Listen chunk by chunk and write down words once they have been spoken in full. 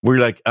we're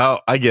like, oh,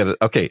 I get it.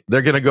 Okay,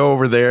 they're gonna go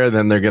over there, and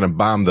then they're gonna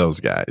bomb those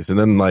guys, and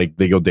then like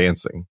they go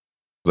dancing.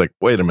 It's like,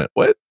 wait a minute,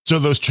 what? So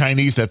those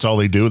Chinese, that's all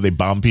they do? They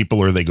bomb people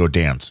or they go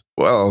dance?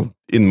 Well,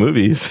 in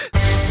movies.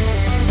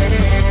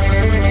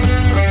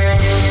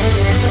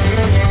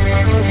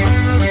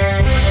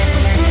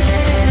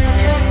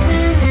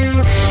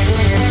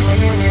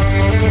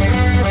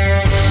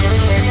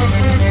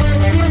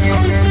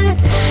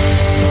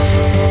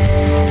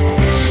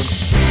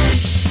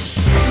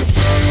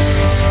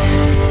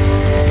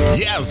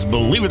 Yes,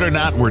 believe it or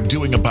not, we're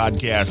doing a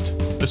podcast.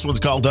 This one's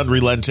called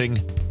Unrelenting.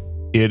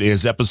 It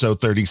is episode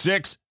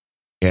 36,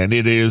 and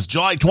it is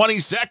July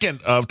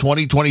 22nd of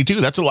 2022.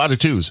 That's a lot of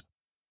twos.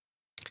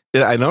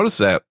 Yeah, I noticed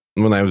that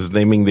when I was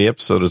naming the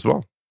episode as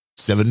well.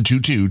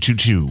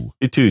 72222.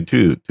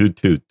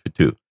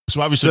 222222.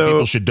 So obviously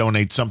people should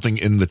donate something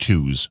in the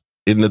twos.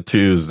 In the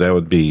twos, that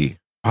would be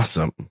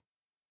awesome.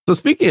 So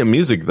speaking of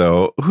music,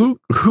 though,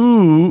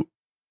 who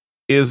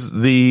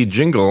is the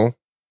jingle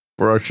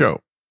for our show?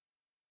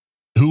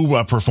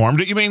 Who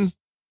performed it, you mean?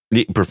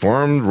 He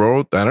performed,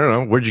 wrote, I don't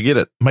know. Where'd you get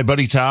it? My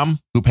buddy Tom,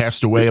 who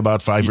passed away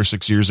about 5 or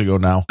 6 years ago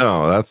now.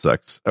 Oh, that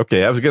sucks.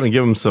 Okay, I was going to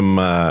give him some,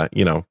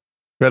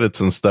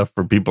 credits and stuff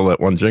for people that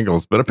won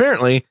jingles, but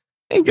apparently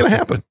ain't going to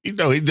happen. He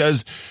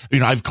does.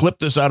 I've clipped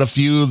this out a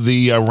few,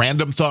 the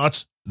Random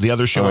Thoughts, the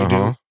other show I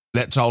do.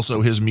 That's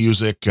also his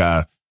music.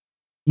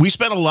 We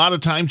spent a lot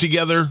of time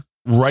together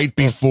right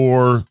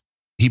before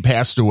he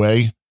passed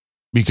away.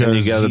 Because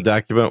and you got a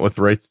document with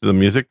rights to the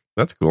music.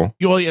 That's cool.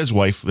 Well, he has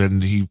wife,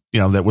 and he,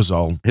 that was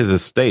all his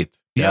estate.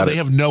 Yeah, they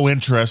have no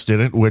interest in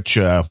it, which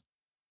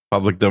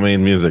public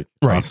domain music,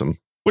 right? Awesome.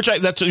 Which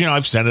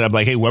I've sent it. I'm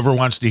like, hey, whoever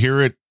wants to hear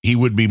it, he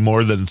would be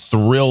more than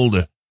thrilled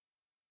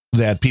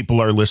that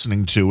people are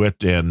listening to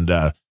it. And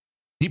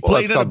he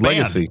played in a band.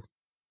 Legacy.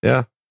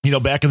 Yeah,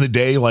 back in the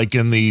day, like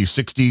in the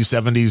 60s,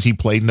 70s, he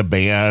played in a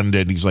band,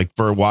 and he's like,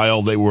 for a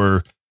while they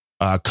were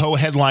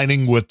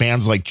co-headlining with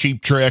bands like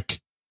Cheap Trick.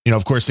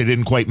 Of course, they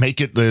didn't quite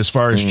make it as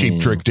far as Cheap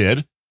Trick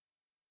did.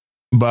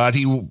 But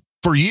he,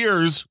 for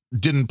years,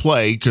 didn't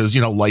play because,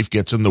 life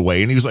gets in the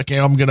way. And he was like, I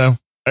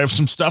have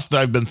some stuff that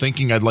I've been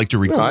thinking I'd like to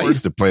record. I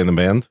used to play in the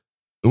band.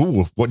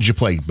 Ooh, what did you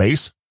play?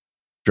 Bass?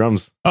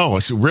 Drums. Oh,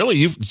 so really?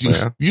 You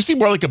seem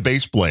more like a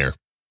bass player.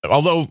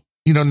 Although,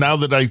 now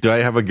that do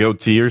I have a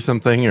goatee or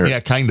something? Or?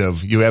 Yeah, kind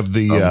of. You have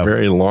the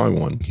very long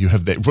one. You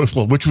have that,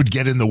 well, which would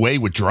get in the way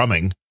with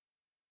drumming.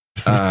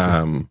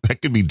 That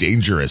could be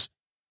dangerous.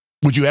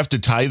 Would you have to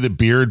tie the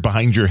beard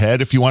behind your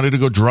head if you wanted to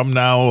go drum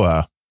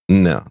now?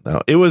 No.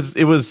 It wasn't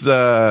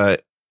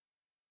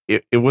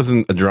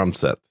a drum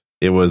set.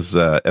 It was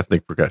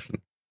ethnic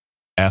percussion.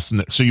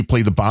 Ethnic. So you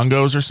play the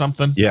bongos or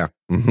something? Yeah.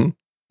 Mm-hmm.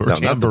 Or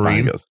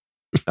tambourine?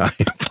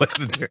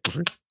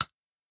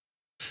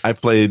 I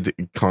played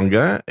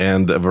conga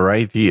and a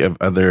variety of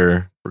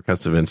other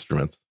percussive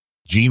instruments.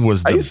 Gene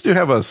was. I used to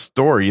have a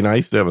store. I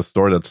used to have a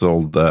store that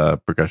sold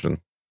percussion.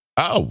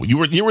 Oh, you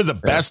were the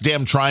best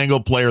damn triangle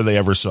player they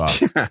ever saw.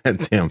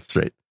 Damn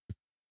straight.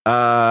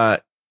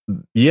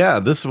 Yeah,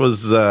 this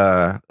was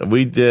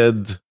we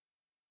did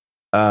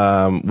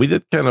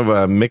kind of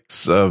a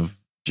mix of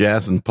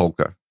jazz and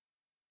polka.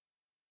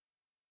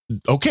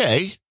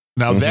 Okay.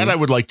 Now that I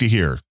would like to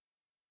hear.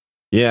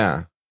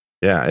 Yeah.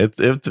 Yeah, it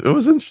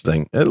was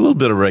interesting. A little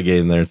bit of reggae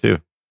in there too.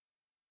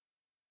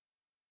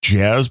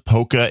 Jazz,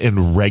 polka, and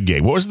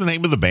reggae. What was the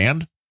name of the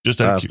band?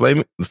 Just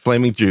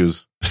Flaming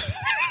Jews.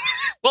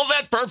 Well,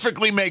 that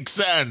perfectly makes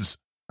sense.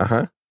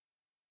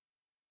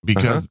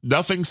 Because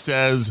nothing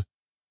says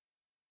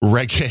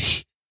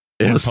reggae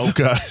and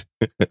polka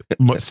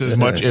as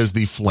much as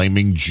the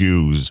Flaming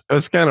Jews. It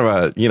was kind of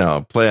a,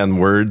 play on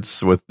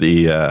words with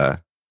because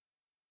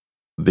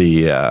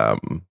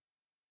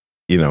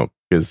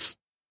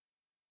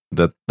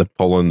the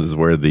Poland is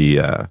where the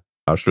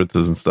Auschwitz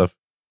is and stuff.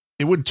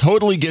 It would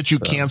totally get you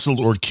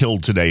canceled or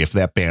killed today if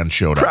that band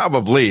showed up.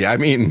 Probably. I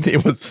mean,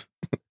 it was.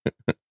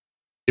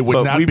 It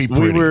would not be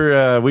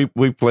pretty.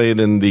 We played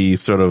in the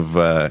sort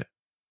of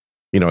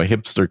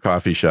hipster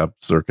coffee shop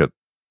circuit.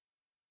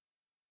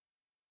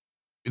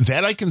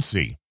 That I can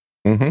see.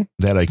 Mm-hmm.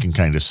 That I can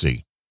kind of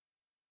see.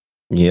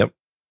 Yep.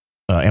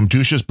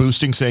 Amtush's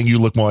boosting saying you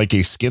look more like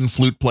a skin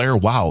flute player.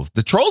 Wow.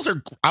 The trolls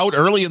are out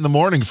early in the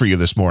morning for you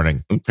this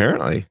morning.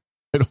 Apparently.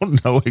 I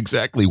don't know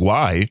exactly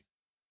why.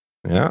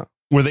 Yeah.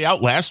 Were they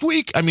out last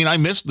week? I mean, I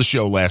missed the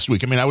show last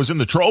week. I mean, I was in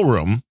the troll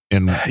room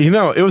and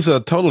it was a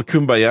total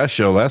kumbaya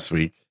show last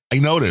week. I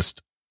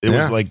noticed it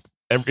was like,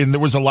 and there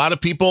was a lot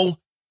of people.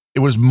 It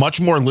was much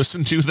more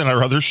listened to than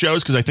our other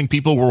shows because I think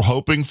people were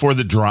hoping for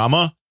the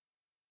drama.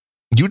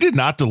 You did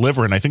not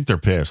deliver, and I think they're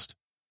pissed.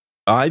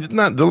 I did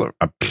not deliver.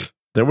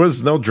 There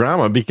was no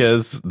drama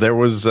because there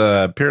was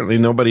apparently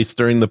nobody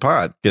stirring the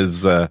pot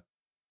because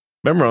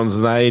Bemrones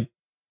and I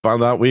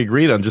found out we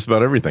agreed on just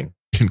about everything.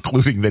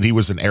 Including that he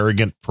was an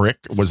arrogant prick.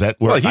 Was that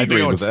where I think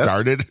it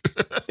started?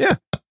 Yeah.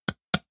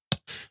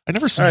 I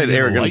never saw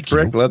arrogant like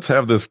prick. You. Let's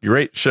have this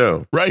great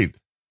show. Right.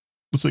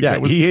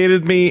 Like he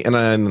hated me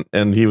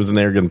and he was an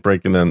arrogant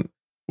prick, and then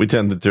we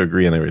tended to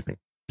agree on everything.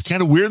 It's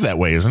kind of weird that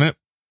way, isn't it?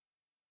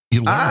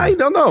 You learn. I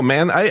don't know,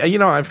 man.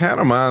 I've had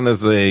him on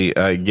as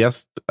a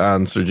guest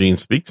on Sir Gene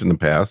Speaks in the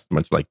past,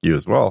 much like you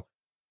as well.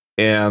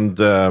 And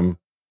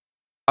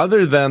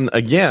other than,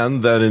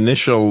 again, that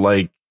initial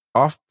like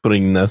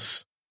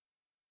off-puttingness,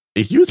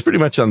 he was pretty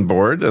much on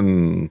board,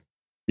 and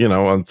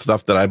on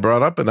stuff that I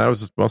brought up, and I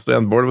was mostly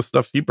on board with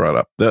stuff he brought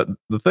up. The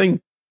thing,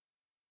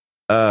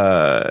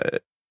 the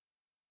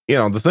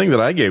thing that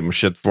I gave him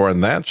shit for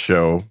in that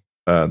show,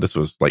 this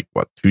was like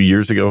 2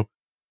 years ago,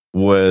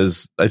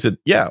 was I said,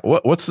 yeah,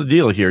 what's the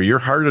deal here? You're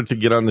harder to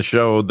get on the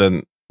show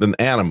than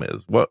Adam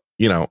is. Wait,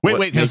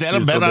 has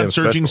Adam been on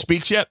Sir Gene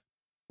Speaks yet?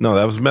 No,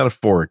 that was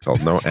metaphorical.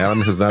 No, Adam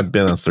has not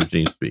been on Sir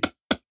Gene Speaks.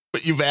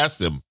 But you've asked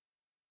him.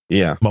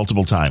 Yeah.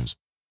 Multiple times.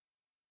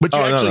 But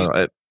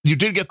you you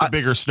did get the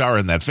bigger star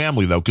in that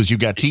family, though, because you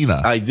got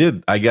Tina. I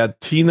did. I got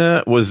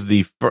Tina was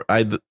the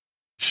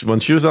when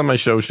she was on my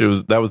show,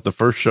 that was the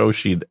first show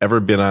she'd ever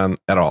been on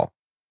at all.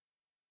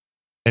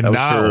 And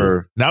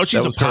now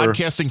she's a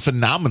podcasting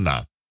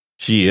phenomenon.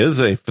 She is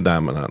a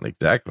phenomenon,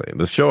 exactly.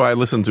 The show I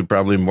listen to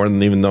probably more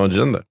than even No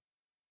Agenda.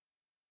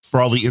 For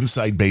all the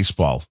inside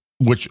baseball,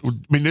 which, I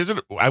mean,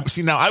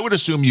 now I would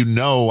assume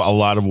a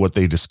lot of what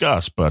they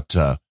discuss, but...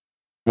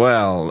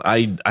 Well,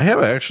 I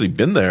haven't actually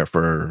been there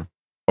for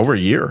over a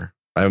year.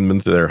 I haven't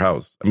been to their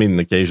house. I mean,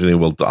 occasionally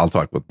I'll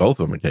talk with both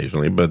of them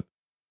occasionally, but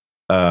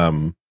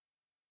I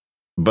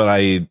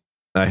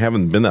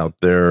haven't been out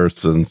there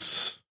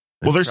since.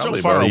 Well, they're so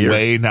far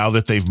away now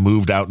that they've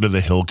moved out into the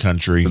hill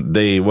country.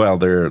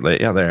 They're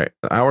an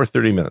hour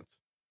 30 minutes.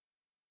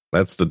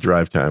 That's the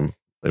drive time,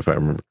 if I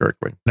remember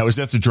correctly. Now, is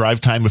that the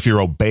drive time if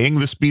you're obeying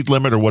the speed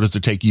limit, or what does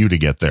it take you to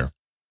get there?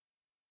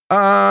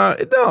 No,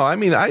 I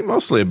mean, I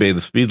mostly obey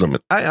the speed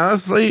limit. I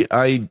honestly,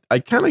 I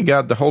kind of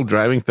got the whole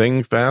driving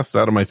thing fast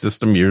out of my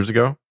system years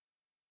ago.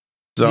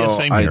 So yeah,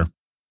 same here.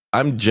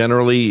 I'm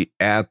generally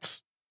at,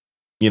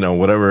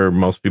 whatever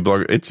most people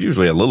are. It's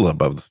usually a little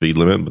above the speed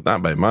limit, but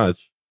not by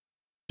much.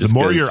 The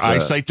more your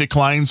eyesight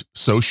declines,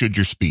 so should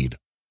your speed.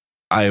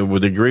 I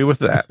would agree with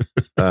that.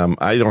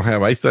 I don't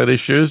have eyesight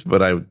issues,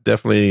 but I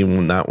definitely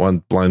would not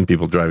want blind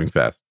people driving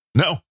fast.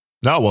 No.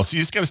 Well, so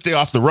you just got to stay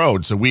off the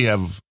road. So we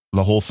have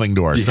the whole thing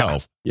to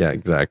ourselves. Yeah,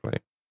 exactly.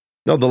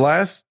 No, the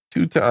last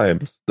 2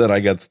 times that I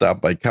got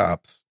stopped by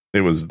cops,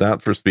 it was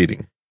not for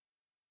speeding.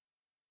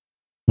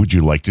 Would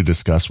you like to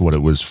discuss what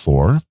it was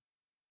for?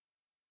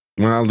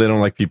 Well, they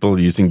don't like people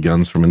using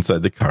guns from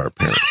inside the car,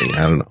 apparently.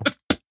 I don't know.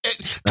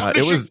 I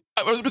was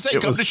going to say,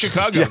 come to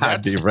Chicago. Yeah,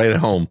 be right at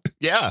home.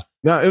 Yeah.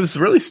 No, it was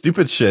really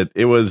stupid shit.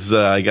 It was,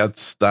 I got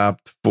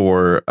stopped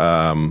for,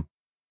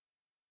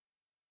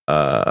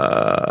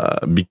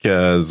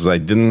 because I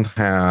didn't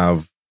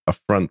have a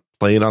front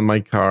plate on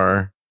my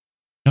car.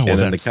 Oh, well, and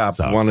then the cop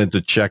wanted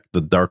to check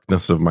the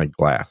darkness of my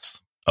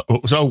glass.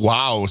 So,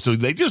 wow. So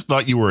they just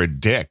thought you were a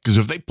dick, because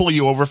if they pull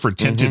you over for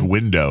tinted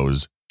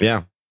windows.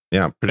 Yeah.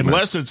 Yeah.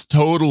 Unless it's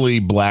totally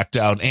blacked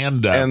out.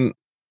 And I'm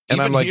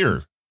like,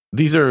 here,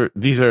 these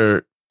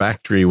are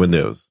factory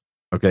windows.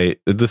 Okay.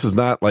 This is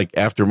not like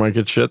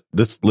aftermarket shit.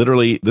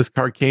 This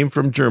car came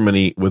from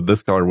Germany with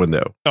this color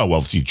window. Oh,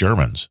 well, see,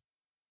 Germans.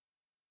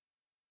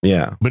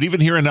 Yeah. But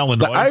even here in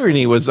Illinois. The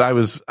irony was I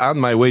was on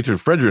my way to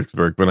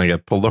Fredericksburg when I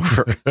got pulled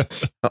over.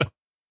 So.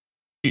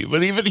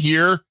 But even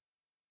here,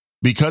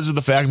 because of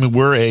the fact that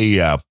we're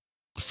a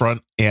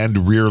front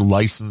and rear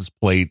license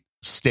plate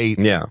state.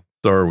 Yeah.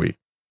 So are we.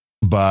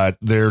 But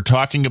they're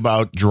talking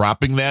about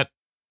dropping that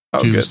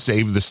to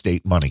save the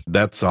state money.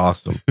 That's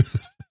awesome.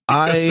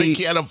 Because they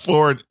can't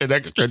afford an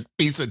extra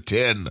piece of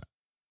tin.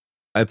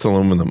 That's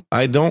aluminum.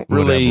 I don't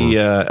really,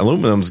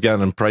 aluminum's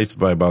gotten in price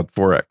by about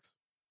 4x.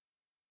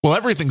 Well,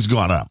 everything's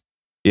gone up.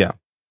 Yeah,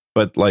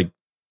 but like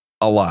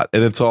a lot.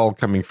 And it's all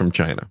coming from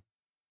China.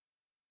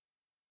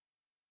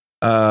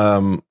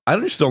 I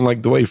just don't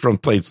like the way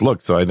front plates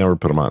look, so I never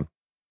put them on.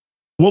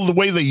 Well, the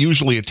way they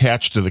usually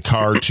attach to the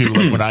car, too,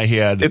 like when I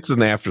had... It's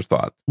an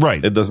afterthought.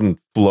 Right. It doesn't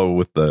flow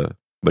with the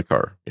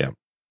car. Yeah.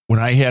 When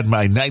I had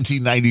my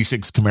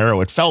 1996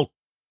 Camaro, it felt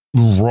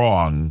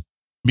wrong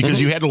because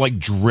you had to like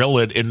drill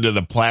it into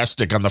the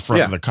plastic on the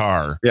front of the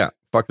car. Yeah.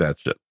 Fuck that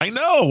shit. I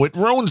know. It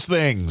ruins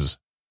things.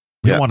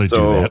 You don't want to do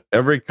that.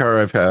 Every car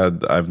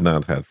I've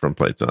not had front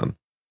plates on.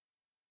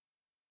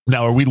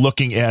 Now, are we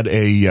looking at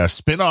a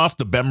spin-off,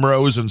 the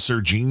Bemrose and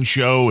Sir Gene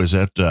show? Is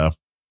that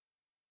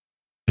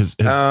as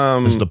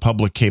the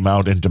public came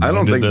out and demanded I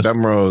don't think this?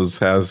 Bemrose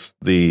has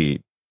the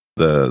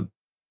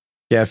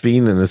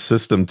caffeine in the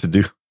system to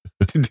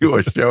do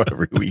a show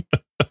every week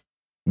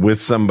with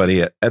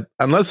somebody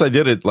unless I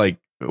did it like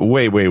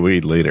way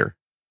later.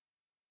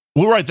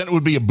 Well, right, then it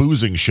would be a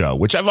boozing show,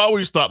 which I've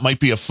always thought might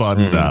be a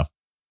fun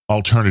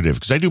alternative,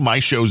 because I do my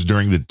shows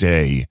during the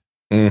day.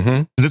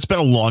 And it's been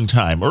a long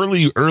time.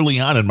 Early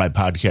on in my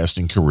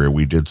podcasting career,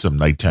 we did some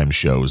nighttime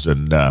shows,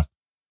 and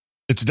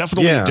it's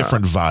definitely a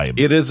different vibe.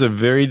 It is a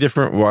very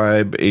different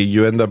vibe.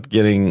 You end up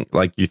getting,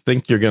 like, you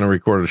think you're going to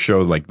record a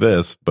show like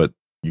this, but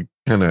you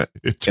kind of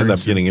end up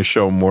getting a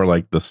show more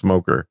like The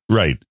Smoker.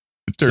 Right.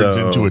 It turns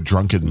into a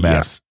drunken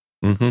mess.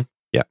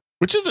 Yeah.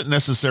 Which isn't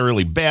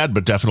necessarily bad,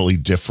 but definitely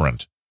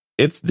different.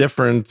 it's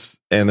different,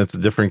 and it's a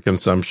different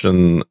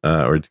consumption,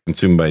 or it's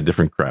consumed by a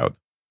different crowd.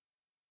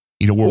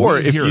 Or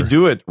if you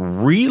do it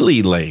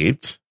really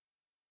late,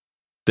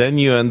 then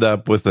you end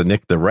up with a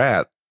Nick the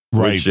Rat,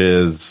 right, which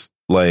is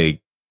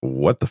like,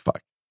 what the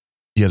fuck?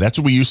 Yeah, that's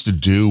what we used to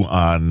do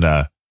on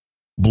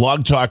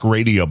Blog Talk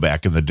Radio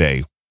back in the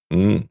day.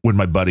 When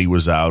my buddy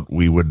was out,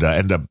 we would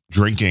end up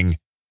drinking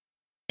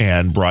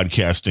and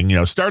broadcasting,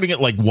 starting at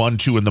like 1,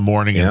 2 in the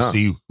morning and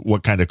see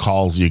what kind of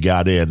calls you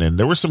got in. And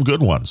there were some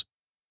good ones.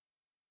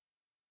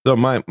 So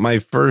my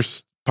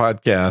first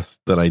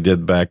podcast that I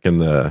did back in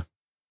the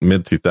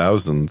mid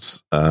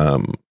 2000s,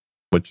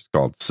 which is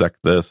called Sec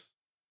This,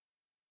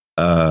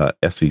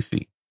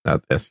 SEC,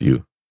 not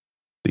SUCK.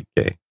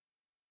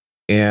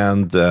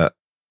 And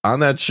on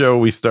that show,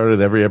 we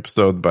started every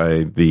episode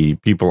by the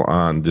people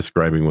on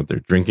describing what they're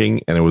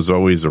drinking, and it was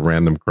always a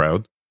random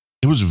crowd.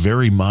 It was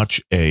very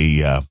much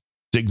a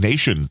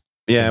Dignation.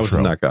 Yeah, intro. It was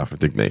a knockoff of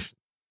Dignation.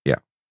 Yeah,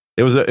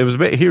 it was.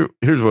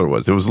 Here's what it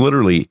was. It was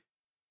literally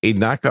a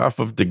knockoff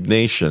of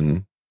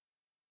Dignation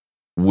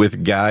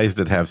with guys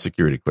that have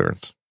security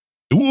clearance.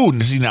 Ooh,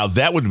 see, now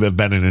that would have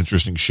been an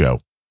interesting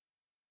show.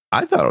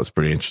 I thought it was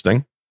pretty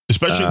interesting.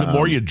 Especially the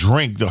more you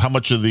drink, how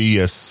much of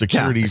the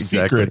security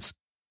secrets.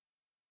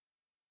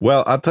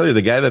 Well, I'll tell you,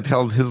 the guy that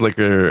held his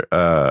liquor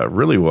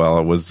really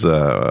well was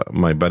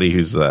my buddy who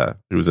was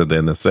at the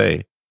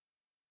NSA.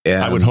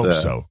 And, I would hope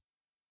so.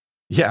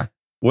 Yeah.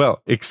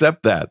 Well,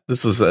 except that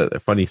this was a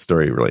funny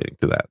story relating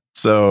to that.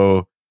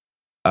 So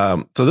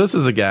this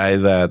is a guy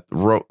that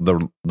wrote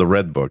the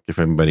Red Book. If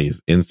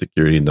anybody's in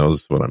security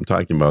knows what I'm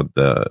talking about,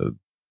 the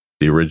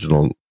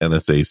original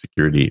NSA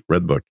security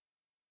Red Book.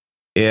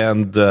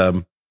 And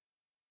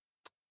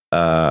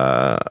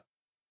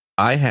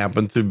I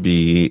happened to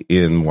be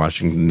in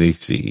Washington,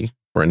 D.C.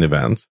 for an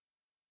event.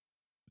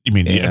 You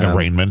mean an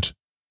arraignment?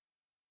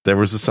 There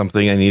was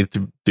something I needed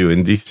to do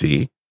in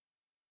D.C.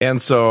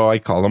 And so I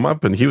called him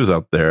up, and he was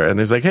out there, and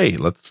he's like, hey,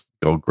 let's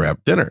go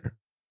grab dinner.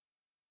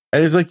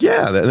 And he's like,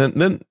 yeah. And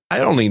then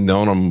I'd only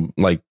known him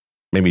like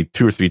maybe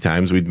 2 or 3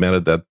 times. We'd met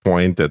at that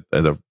point at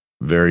a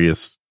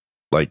various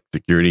like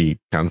security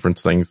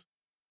conference things.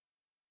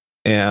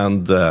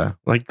 And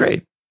like,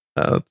 great,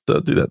 let's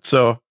do that.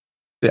 So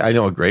I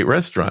know a great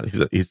restaurant.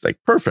 He's like,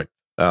 perfect.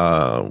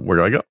 Where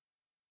do I go?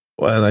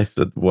 Well, and I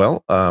said,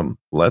 well,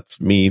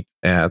 let's meet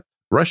at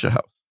Russia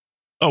House.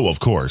 Oh, of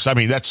course. I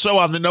mean, that's so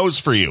on the nose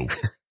for you.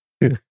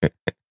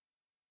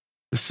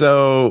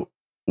 So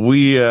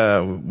we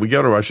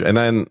go to Russia, and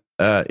then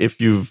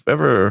if you've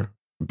ever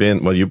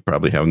been, well, you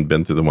probably haven't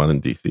been to the one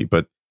in DC,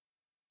 but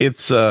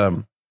it's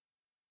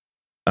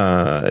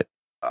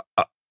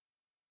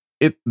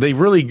they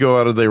really go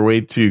out of their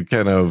way to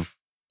kind of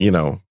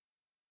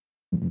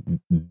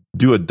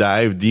do a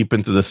dive deep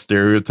into the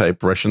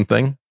stereotype Russian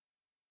thing.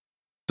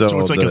 So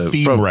it's like a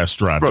theme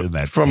restaurant in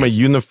that from a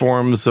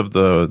uniforms of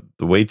the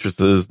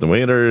waitresses, the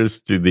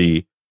waiters, to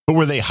the. But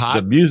were they hot?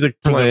 The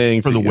music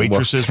playing for the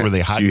waitresses. Were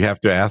they hot? You have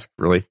to ask,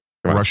 really.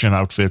 Russian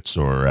outfits,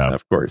 or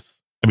of course.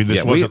 I mean,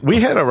 this wasn't.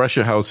 We had a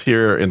Russia house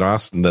here in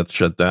Austin that's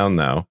shut down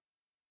now,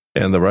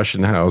 and the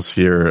Russian house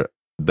here.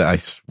 I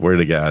swear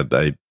to God,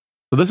 so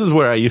this is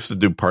where I used to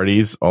do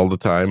parties all the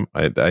time.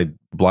 I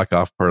block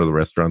off part of the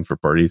restaurant for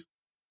parties.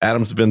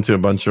 Adam's been to a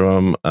bunch of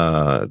them.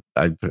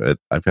 I've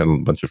had a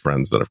bunch of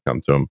friends that have come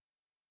to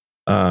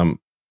them.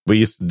 We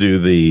used to do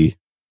the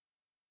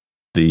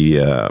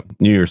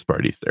New Year's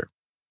parties there.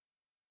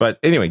 But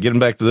anyway, getting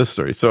back to this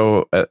story.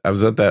 So I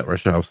was at that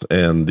Russia house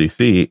in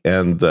DC,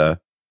 and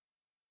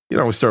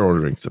we started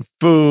ordering some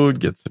food,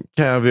 get some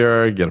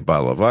caviar, get a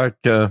bottle of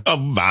vodka.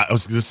 I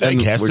was going to say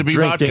it has to be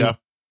vodka.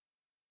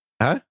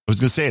 Huh? I was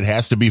going to say it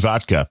has to be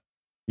vodka.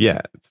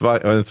 Yeah,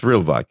 it's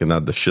real vodka,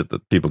 not the shit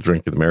that people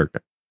drink in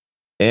America.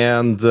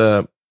 And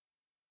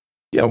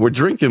we're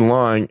drinking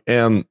long,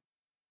 and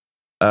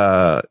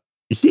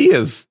he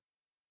is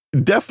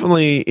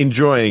definitely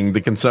enjoying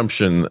the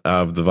consumption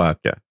of the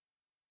vodka,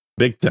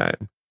 big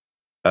time.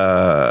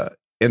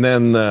 And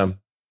then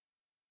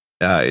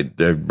I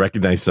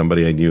recognized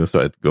somebody I knew, so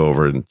I had to go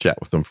over and chat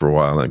with them for a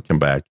while and come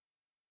back.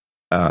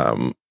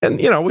 And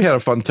we had a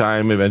fun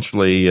time.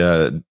 Eventually,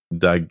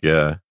 Doug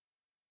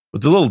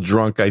was a little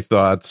drunk, I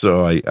thought,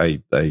 so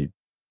I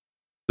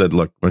said,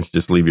 look, why don't you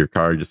just leave your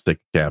car, just take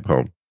a cab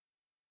home.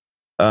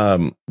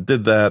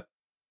 Did that.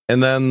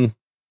 And then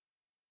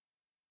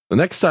the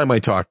next time I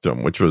talked to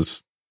him, which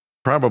was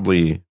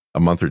probably a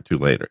month or 2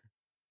 later,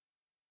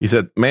 he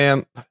said,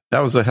 man, that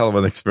was a hell of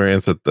an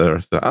experience at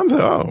the. I'm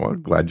like, oh, well,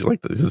 I'm glad you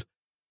liked it. He says,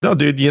 no,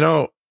 dude,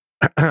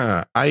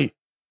 I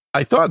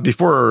thought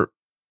before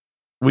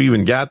we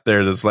even got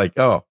there, that's like,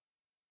 oh,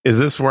 is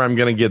this where I'm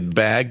going to get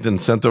bagged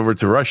and sent over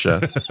to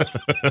Russia?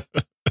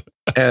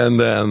 And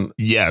then,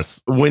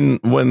 yes, when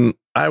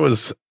I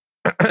was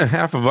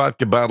half a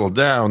vodka bottle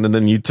down, and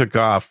then you took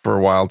off for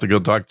a while to go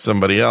talk to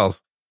somebody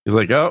else, he's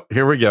like, oh,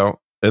 here we go.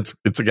 It's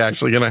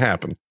actually going to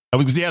happen.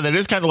 That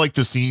is kind of like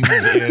the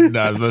scenes in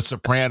The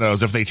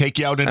Sopranos. If they take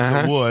you out into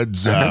the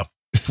woods,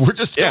 we're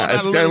just going on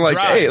it's a kind of like,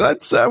 drive. hey,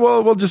 let's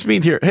we'll just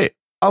meet here. Hey,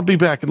 I'll be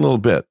back in a little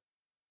bit.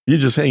 You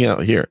just hang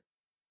out here.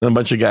 And a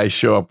bunch of guys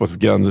show up with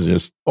guns and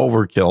just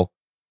overkill.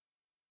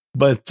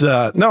 But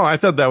no, I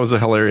thought that was a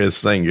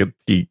hilarious thing.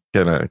 He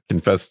kind of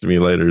confessed to me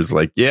later. Is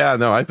like, yeah,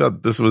 no, I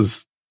thought this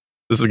was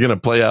going to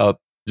play out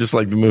just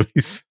like the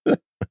movies.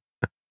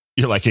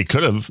 You're like, it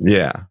could have.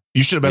 Yeah.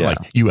 You should have been like,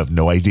 you have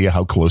no idea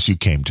how close you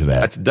came to that.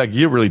 That's Doug.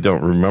 You really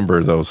don't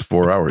remember those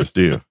 4 hours,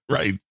 do you?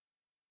 Right.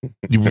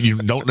 You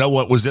don't know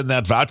what was in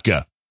that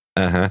vodka.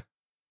 Uh-huh.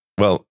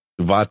 Well,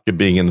 vodka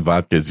being in the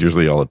vodka is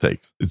usually all it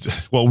takes.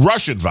 Well,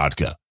 Russian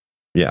vodka.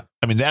 Yeah.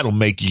 I mean, that'll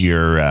make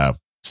your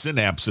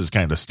synapses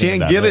kind of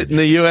stand Can't get it in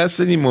the U.S.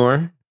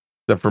 anymore,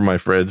 except for my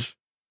fridge.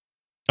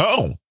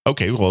 Oh,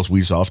 okay. Well,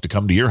 we just have to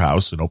come to your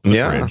house and open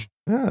the fridge.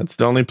 Yeah, it's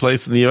the only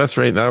place in the U.S.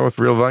 right now with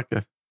real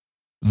vodka.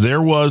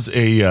 There was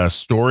a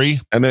story.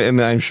 And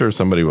I'm sure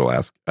somebody will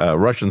ask,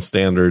 Russian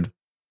Standard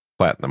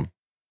Platinum.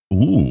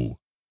 Ooh.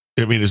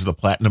 I mean, is the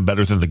platinum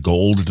better than the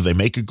gold? Do they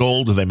make a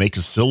gold? Do they make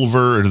a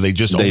silver? Or do they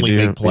just only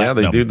make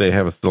platinum? Yeah, they do. They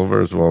have a silver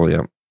as well,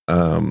 yeah.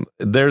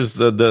 There's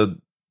the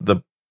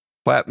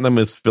platinum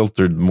is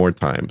filtered more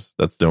times.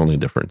 That's the only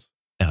difference.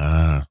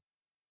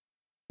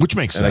 Which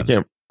makes sense.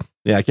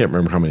 I can't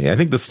remember how many. I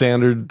think the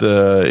standard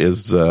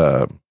is,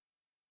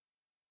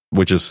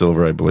 which is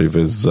silver, I believe,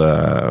 is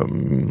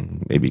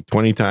maybe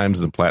 20 times.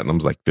 And the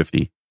platinum's like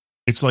 50.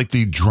 It's like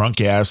the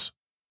drunk ass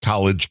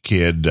college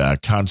kid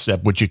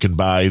concept, which you can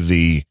buy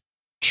the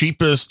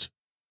cheapest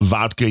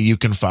vodka you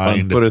can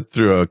find. Put it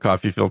through a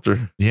coffee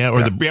filter. Yeah,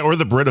 or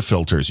the Brita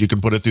filters. You can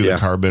put it through the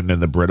carbon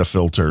and the Brita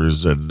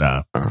filters, and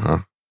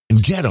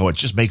and ghetto. It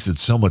just makes it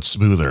so much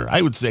smoother.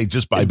 I would say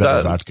just buy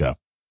better vodka.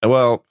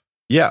 Well,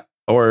 yeah,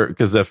 or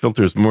because that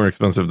filter is more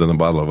expensive than a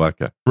bottle of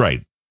vodka,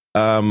 right?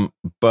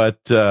 But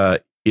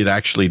it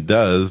actually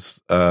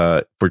does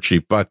for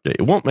cheap vodka.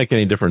 It won't make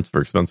any difference for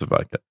expensive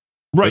vodka,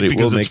 right?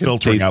 Because it's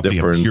filtering out the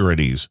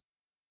impurities.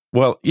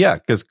 Well, yeah,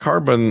 because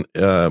carbon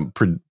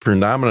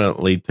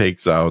predominantly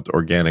takes out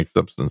organic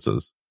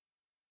substances,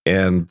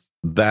 and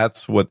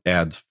that's what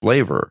adds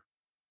flavor.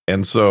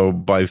 And so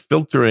by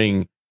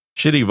filtering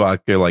shitty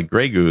vodka like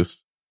Grey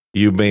Goose,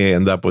 you may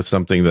end up with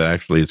something that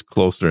actually is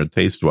closer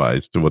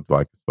taste-wise to what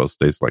vodka is supposed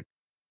to taste like.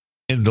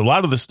 And a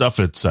lot of the stuff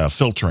it's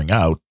filtering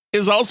out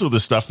is also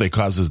the stuff that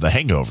causes the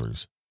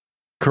hangovers.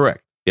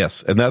 Correct.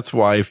 Yes. And that's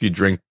why if you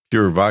drink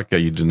pure vodka,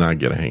 you do not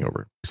get a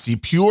hangover. See,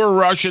 pure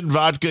Russian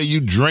vodka, you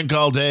drink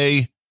all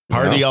day,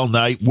 party all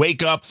night,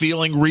 wake up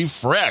feeling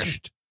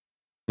refreshed.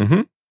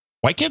 Mm-hmm.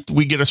 Why can't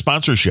we get a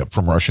sponsorship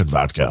from Russian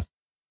vodka?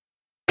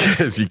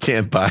 Because you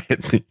can't buy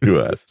it in the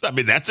U.S. I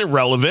mean, that's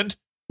irrelevant.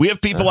 We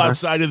have people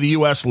outside of the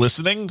U.S.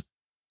 listening.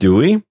 Do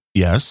we?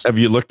 Yes. Have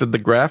you looked at the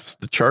graphs,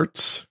 the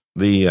charts,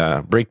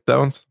 the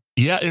breakdowns?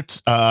 Yeah,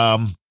 it's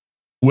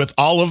with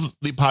all of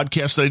the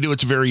podcasts that I do,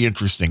 it's very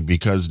interesting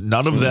because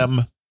none of them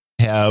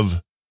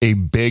have a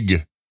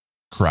big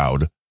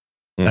crowd.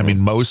 I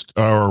mean, most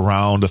are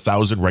around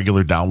 1,000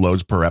 regular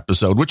downloads per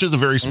episode, which is a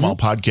very small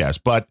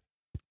podcast. But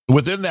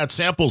within that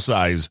sample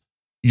size,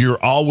 you're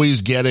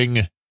always getting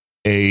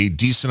a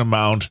decent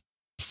amount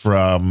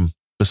from,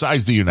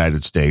 besides the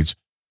United States,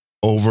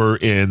 over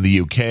in the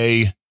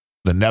UK,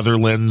 the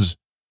Netherlands,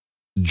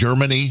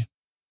 Germany.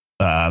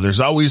 There's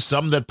always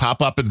some that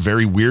pop up in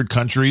very weird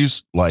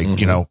countries like,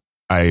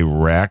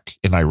 Iraq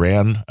and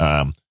Iran.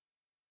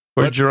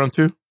 Where did you run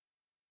to?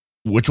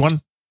 Which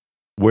one?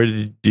 Where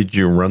did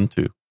you run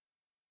to?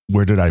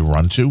 Where did I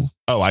run to?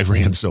 Oh, I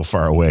ran so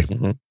far away.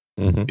 Yeah,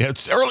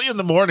 it's early in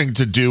the morning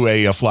to do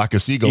a flock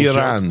of seagulls.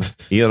 Iran.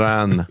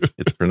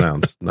 It's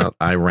pronounced, not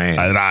Iran.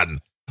 Iran.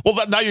 Well,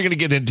 now you're going to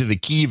get into the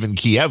Kyiv and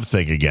Kiev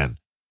thing again.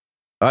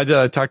 I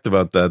talked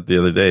about that the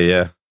other day,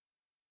 yeah.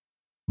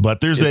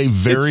 But there's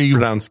it's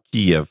pronounced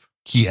Kiev.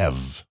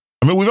 Kiev.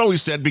 I mean, we've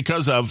always said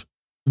because of,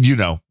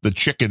 the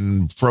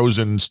chicken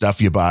frozen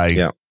stuff you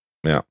buy.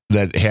 Yeah.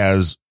 That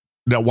has.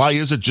 Now, why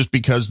is it just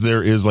because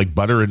there is like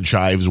butter and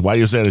chives? Why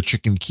is that a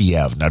chicken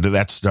Kiev? Now, did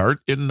that start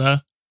in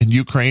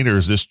Ukraine, or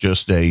is this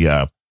just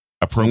a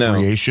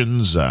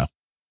appropriations? No.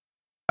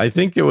 I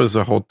think it was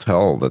a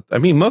hotel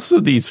most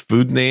of these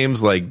food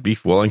names like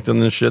Beef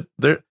Wellington and shit,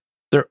 they're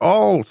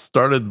all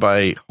started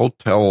by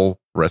hotel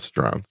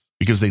restaurants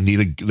because they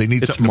need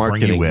something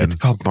marketing. To bring you in. It's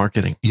called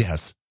marketing.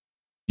 Yes,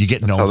 you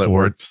get known for it.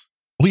 Works.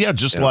 Well, yeah,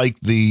 just like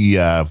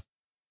the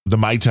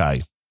Mai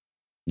Tai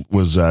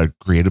was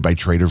created by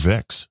Trader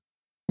Vic's.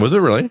 Was it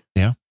really?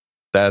 Yeah,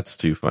 that's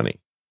too funny.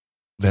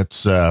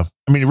 That's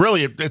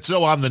really, it's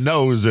so on the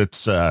nose.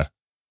 It's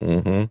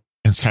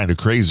it's kind of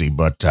crazy,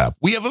 but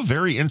we have a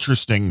very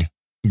interesting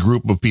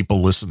group of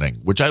people listening,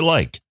 which I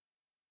like.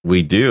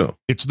 We do.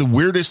 It's the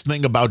weirdest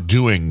thing about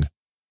doing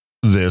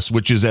this,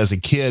 which is as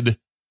a kid,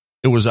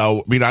 it was, I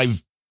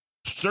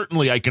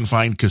can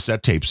find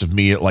cassette tapes of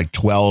me at like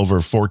 12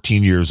 or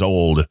 14 years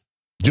old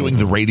doing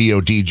the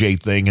radio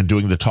DJ thing and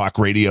doing the talk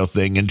radio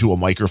thing into a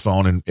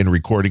microphone and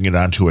recording it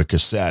onto a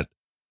cassette.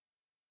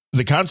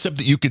 The concept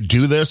that you could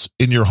do this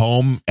in your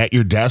home at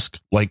your desk,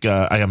 like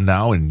I am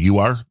now and you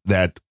are,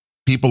 that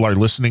people are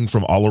listening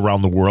from all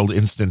around the world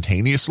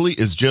instantaneously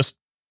is just,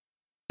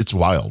 it's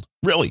wild,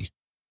 really.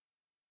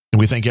 And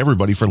we thank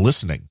everybody for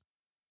listening.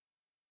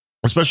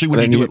 especially when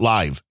And you then do it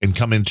live and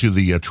come into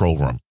the troll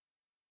room.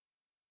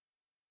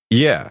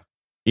 Yeah.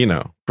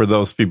 For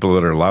those people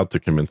that are allowed to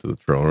come into the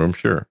troll room,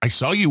 sure. I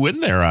saw you in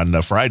there on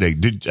Friday.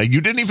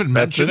 You didn't even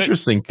mention That's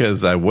interesting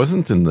because I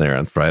wasn't in there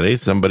on Friday.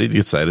 Somebody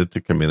decided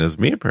to come in as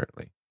me,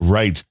 apparently.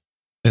 Right.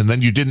 And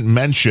then you didn't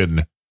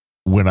mention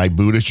when I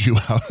booted you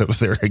out of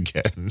there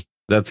again.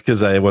 That's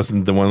because I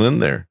wasn't the one in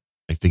there.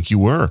 I think you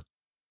were.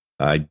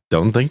 I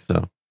don't think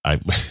so.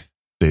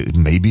 It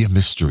may be a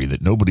mystery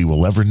that nobody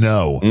will ever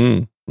know.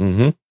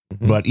 Mm-hmm.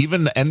 But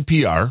even the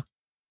NPR,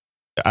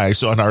 I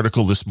saw an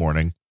article this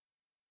morning,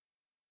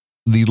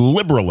 the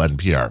liberal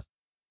NPR,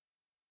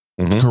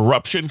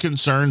 corruption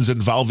concerns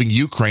involving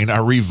Ukraine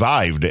are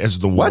revived as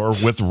the war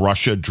with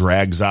Russia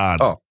drags on.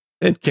 Oh,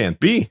 it can't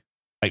be.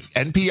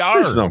 NPR.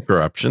 There's no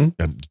corruption.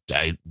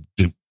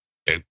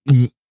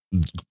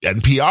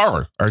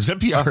 NPR. Or is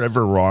NPR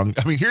ever wrong?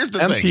 I mean, here's the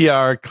thing.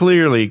 NPR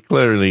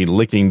clearly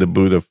licking the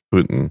boot of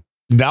Putin.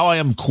 Now I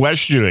am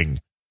questioning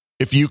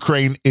if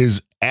Ukraine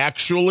is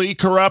actually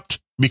corrupt,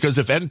 because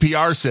if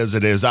NPR says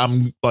it is,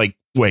 I'm like,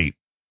 wait,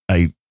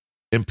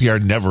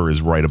 NPR never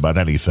is right about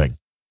anything.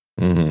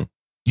 Mm-hmm.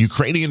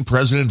 Ukrainian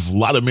President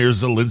Vladimir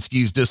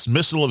Zelensky's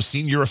dismissal of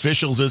senior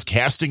officials is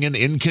casting an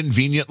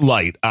inconvenient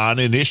light on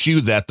an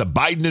issue that the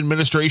Biden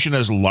administration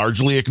has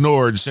largely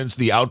ignored since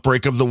the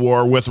outbreak of the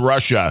war with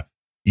Russia.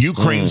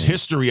 Ukraine's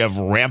history of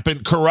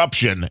rampant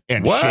corruption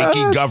and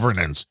shaky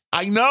governance.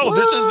 I know,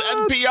 this is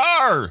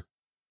NPR.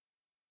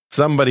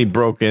 Somebody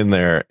broke in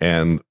there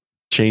and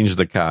changed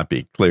the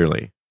copy,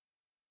 clearly.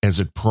 As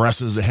it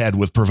presses ahead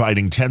with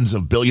providing tens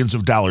of billions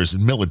of dollars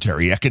in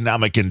military,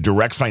 economic, and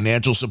direct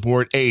financial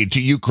support aid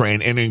to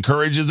Ukraine and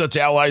encourages its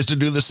allies to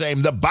do the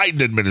same, the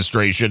Biden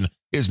administration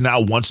is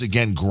now once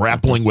again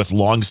grappling with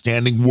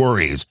longstanding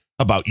worries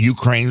about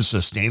Ukraine's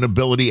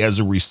sustainability as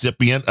a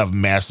recipient of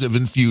massive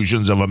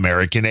infusions of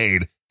American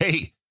aid.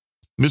 Hey,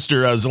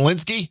 Mr.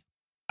 Zelensky,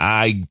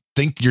 I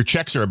think your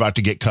checks are about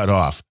to get cut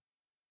off.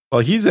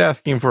 Well, he's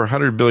asking for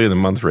 $100 billion a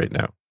month right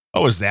now.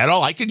 Oh, is that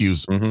all? I could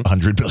use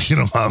 $100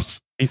 billion a month.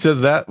 He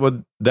says that's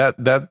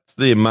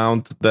the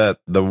amount that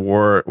the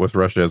war with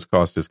Russia has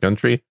cost his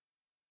country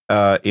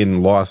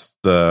in lost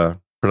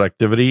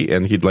productivity,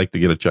 and he'd like to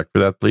get a check for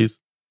that, please.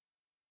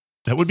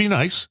 That would be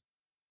nice.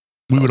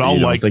 We would all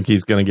like. Think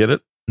he's going to get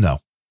it? No,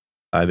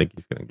 I think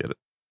he's going to get it.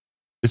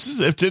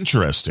 It's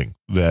interesting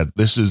that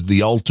this is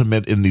the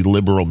ultimate in the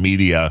liberal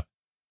media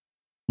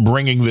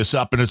bringing this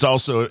up, and it's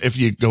also, if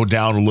you go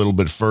down a little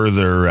bit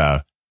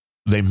further,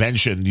 they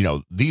mentioned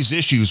these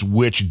issues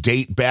which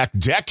date back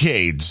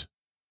decades.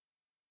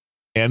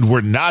 And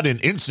were not an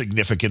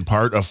insignificant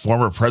part of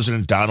former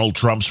President Donald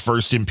Trump's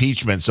first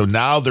impeachment. So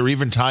now they're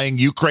even tying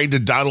Ukraine to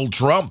Donald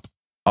Trump.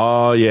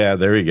 Oh, yeah,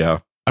 there you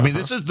go. I mean,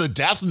 this is the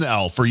death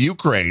knell for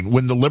Ukraine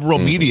when the liberal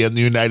media in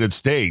the United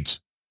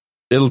States.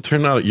 It'll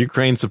turn out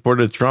Ukraine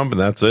supported Trump, and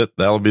that's it.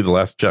 That'll be the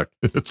last check.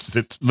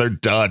 They're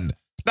done.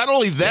 Not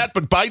only that,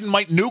 but Biden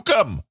might nuke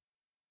them.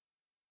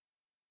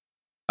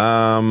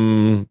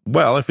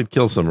 Well, if it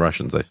kills some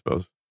Russians, I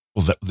suppose.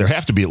 Well, there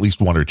have to be at least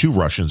one or two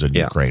Russians in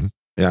Ukraine.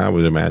 Yeah, I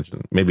would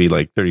imagine. Maybe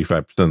like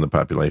 35% of the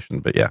population,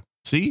 but yeah.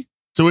 See?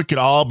 So it could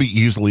all be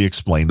easily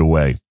explained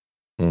away.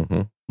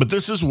 Mm-hmm. But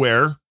this is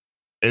where,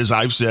 as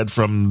I've said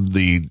from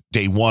the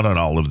day one on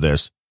all of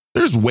this,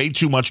 there's way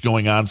too much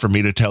going on for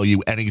me to tell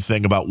you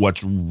anything about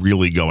what's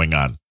really going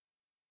on.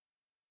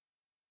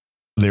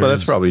 Well,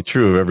 that's probably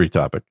true of every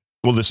topic.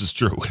 Well, this is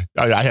true.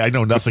 I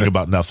know nothing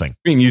about nothing.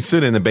 I mean, you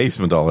sit in the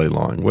basement all day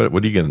long. What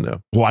are you going to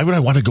know? Why would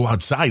I want to go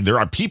outside? There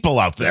are people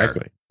out there.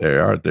 Exactly.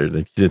 There are.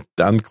 The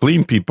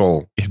unclean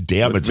people.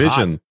 Damn, it's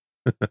vision.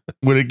 Hot.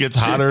 When it gets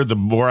hotter, the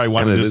more I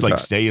want to just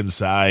stay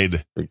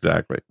inside.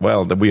 Exactly.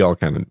 Well, we all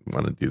kind of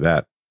want to do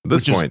that at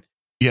this point.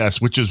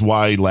 Yes, which is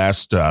why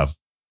last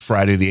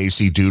Friday the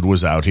AC dude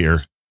was out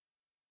here.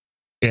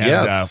 And,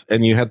 yes,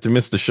 and you had to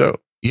miss the show.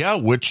 Yeah,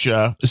 which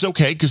is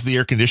okay because the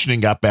air conditioning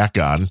got back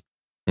on.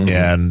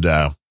 And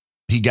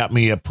he got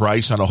me a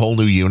price on a whole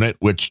new unit,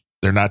 which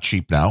they're not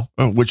cheap now,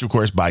 which, of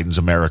course, Biden's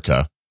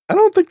America. I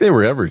don't think they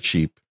were ever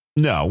cheap.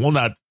 No, well,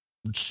 not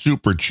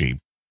super cheap,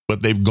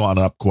 but they've gone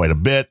up quite a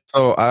bit.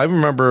 So I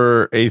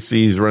remember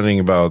AC's running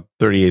about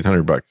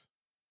 $3,800.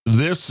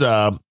 This,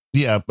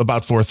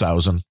 about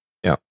 4,000.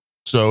 Yeah.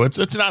 So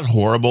it's not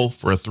horrible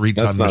for a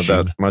 3-ton machine.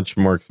 Not that much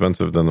more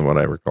expensive than what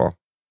I recall.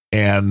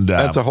 And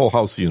that's a whole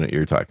house unit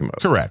you're talking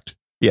about. Correct.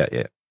 Yeah.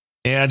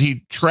 And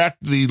he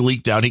tracked the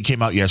leak down. He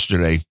came out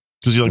yesterday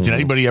because he's like, did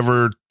anybody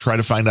ever try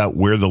to find out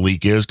where the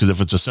leak is? Because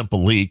if it's a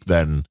simple leak,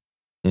 then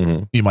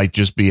you might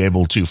just be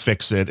able to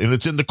fix it. And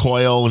it's in the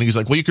coil. And he's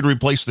like, well, you could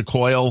replace the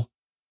coil,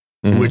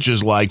 which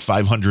is like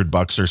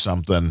 $500 or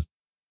something.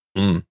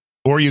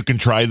 Or you can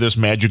try this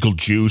magical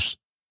juice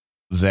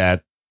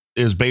that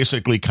is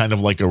basically kind of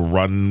like a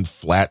run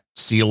flat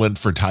sealant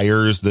for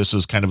tires. This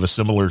is kind of a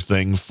similar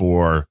thing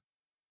for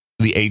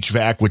the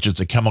HVAC, which is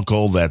a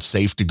chemical that's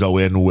safe to go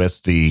in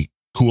with the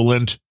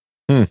coolant.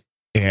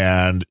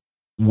 And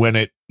when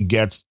it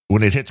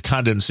hits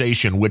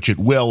condensation, which it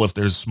will if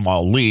there's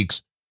small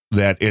leaks,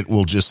 that it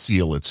will just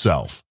seal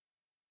itself.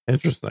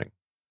 Interesting.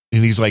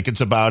 And he's like,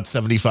 it's about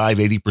 75,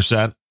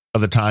 80%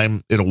 of the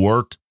time it'll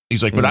work.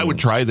 He's like, but I would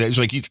try that. He's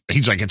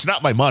like, it's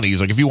not my money. He's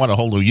like, if you want a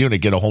whole new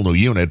unit, get a whole new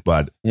unit.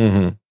 But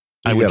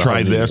I would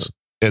try this.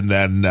 And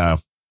then,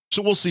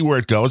 so we'll see where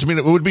it goes. I mean,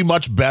 it would be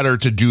much better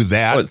to do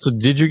that. So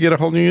did you get a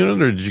whole new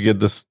unit, or did you get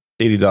this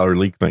 $80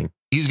 leak thing?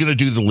 He's going to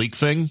do the leak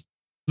thing.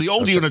 The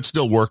old unit's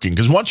still working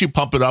because once you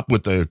pump it up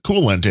with the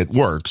coolant, it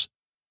works.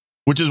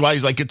 Which is why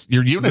he's like, it's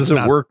your unit's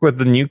Does it work with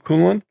the new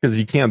coolant? Because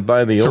you can't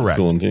buy the old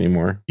coolant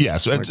anymore. Yeah,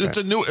 so it's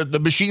a new. The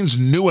machine's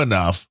new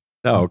enough.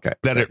 Oh, okay.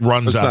 That it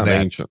runs on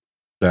that. Ancient.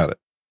 Got it.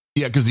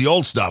 Yeah, because the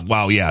old stuff.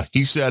 Wow. Yeah,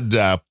 he said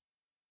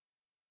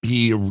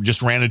he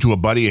just ran into a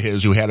buddy of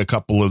his who had a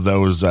couple of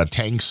those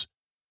tanks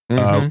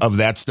of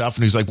that stuff,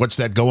 and he's like, "What's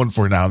that going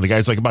for now?" And the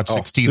guy's like, "About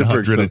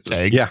 1,600 a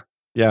tank."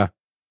 Yeah.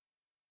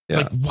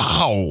 It's like,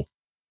 wow.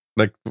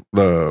 Like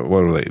what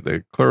are they?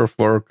 The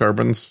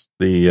chlorofluorocarbons,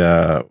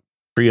 the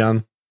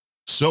Freon.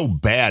 So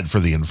bad for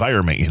the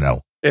environment,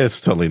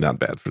 It's totally not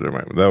bad for the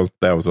environment.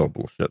 That was all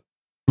bullshit.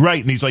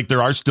 Right. And he's like,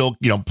 there are still,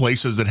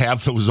 places that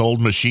have those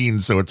old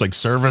machines. So it's like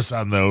service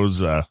on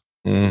those.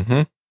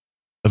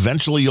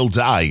 Eventually you'll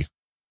die.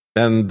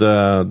 And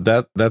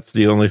that's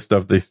the only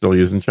stuff they still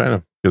use in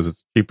China because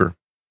it's cheaper.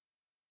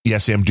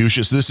 Yes,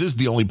 Amducious. This is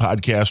the only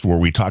podcast where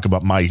we talk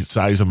about my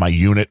size of my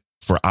unit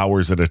for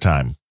hours at a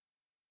time.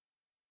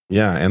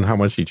 Yeah. And how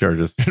much he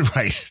charges.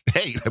 Right.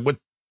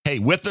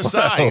 With the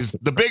size,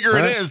 the bigger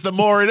it is, the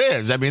more it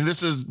is. I mean,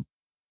 this is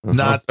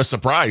not a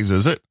surprise,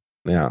 is it?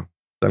 Yeah.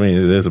 I mean,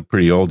 it is a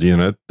pretty old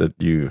unit that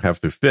you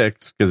have to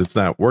fix because it's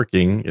not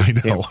working.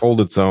 It can't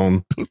hold its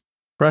own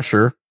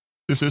pressure.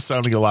 This is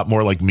sounding a lot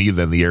more like me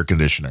than the air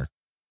conditioner.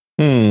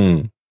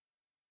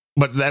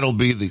 But that'll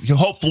be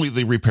hopefully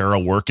the repair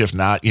will work. If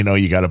not,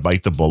 you got to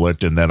bite the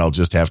bullet, and then I'll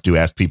just have to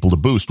ask people to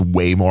boost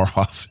way more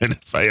often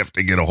if I have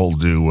to get a whole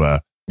new.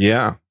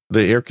 The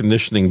air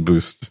conditioning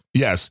boost.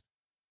 Yes.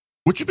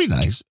 Which would be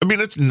nice. I mean,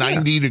 it's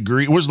 90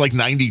 degrees. It was like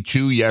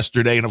 92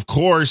 yesterday. And of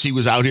course, he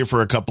was out here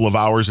for a couple of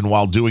hours. And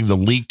while doing the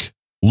leak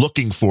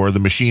looking for, the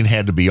machine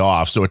had to be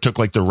off. So it took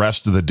like the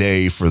rest of the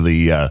day for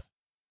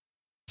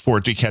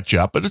it to catch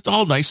up. But it's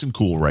all nice and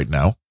cool right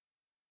now.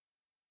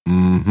 I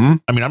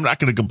mean, I'm not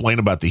going to complain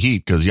about the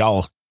heat because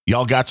y'all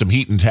got some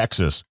heat in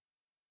Texas.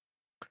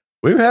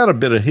 We've had a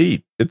bit of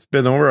heat. It's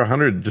been over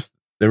 100 just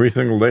every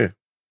single day.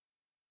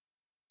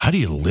 How do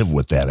you live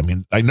with that? I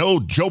mean, I know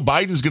Joe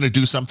Biden's going to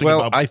do something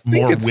about I think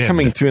more it's wind.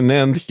 coming to an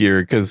end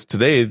here because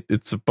today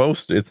it's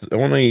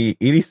only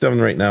 87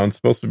 right now and it's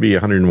supposed to be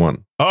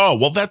 101. Oh,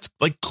 well, that's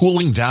like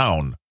cooling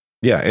down.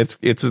 Yeah, it's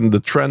in the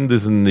trend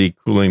is in the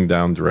cooling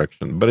down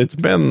direction, but it's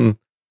been,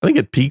 I think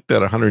it peaked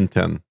at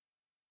 110.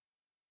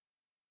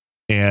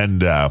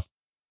 And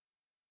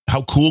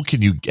how cool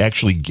can you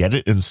actually get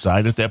it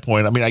inside at that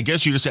point? I mean, I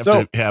guess you just have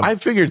to have. I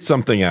figured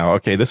something out.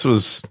 Okay, this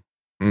was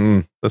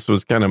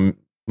kind of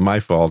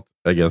my fault,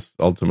 I guess,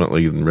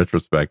 ultimately in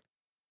retrospect.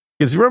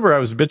 Because remember, I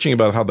was bitching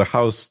about how the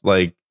house,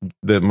 my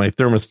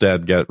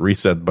thermostat got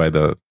reset by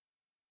the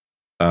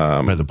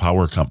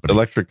power company,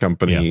 electric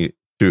company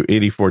to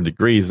 84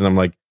 degrees. And I'm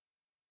like,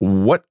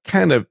 what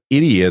kind of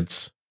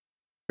idiots,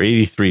 or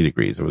 83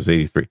 degrees, it was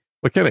 83.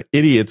 What kind of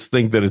idiots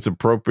think that it's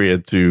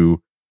appropriate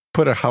to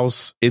put a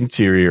house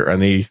interior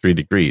on 83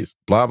 degrees?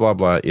 Blah, blah,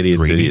 blah.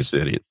 Idiots.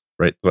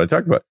 Right. So I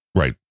talked about it.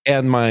 Right.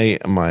 And my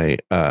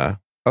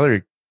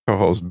other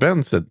co-host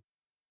Ben said,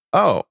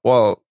 "Oh,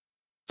 well,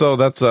 so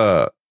that's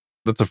a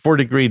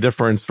 4-degree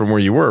difference from where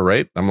you were,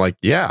 right?" I'm like,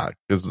 "Yeah,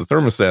 because the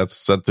thermostat's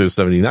set to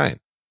 79."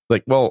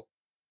 Like, well,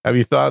 have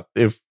you thought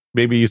if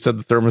maybe you set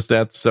the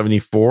thermostat to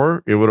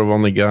 74, it would have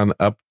only gone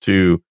up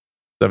to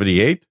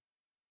 78?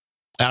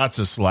 That's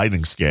a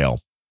sliding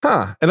scale.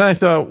 Huh. And I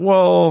thought,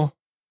 well,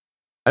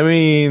 I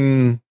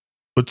mean,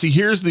 but see,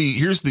 here's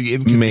the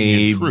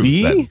inconvenient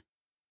truth. Then.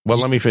 Well,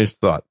 let me finish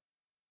the thought.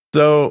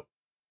 So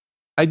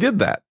I did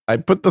that. I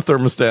put the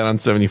thermostat on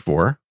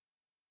 74,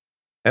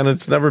 and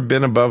it's never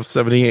been above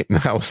 78 in the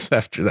house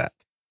after that.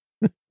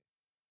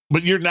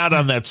 But you're not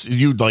on that.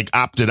 You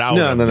opted out.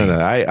 No.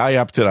 I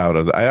opted out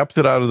of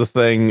the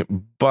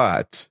thing,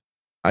 but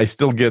I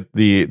still get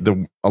the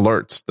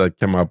alerts that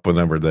come up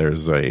whenever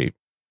there's a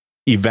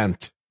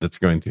event that's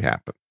going to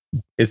happen.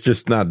 It's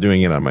just not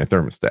doing it on my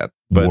thermostat.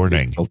 But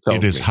warning,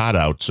 it is hot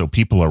out, so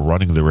people are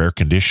running their air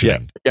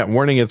conditioning. Yeah,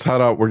 warning, it's hot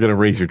out. We're going to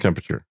raise your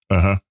temperature.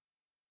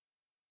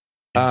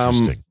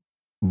 Interesting.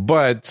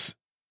 But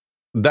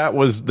that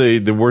was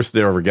the worst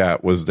they ever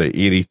got was the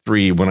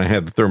 83 when I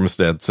had the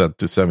thermostat set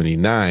to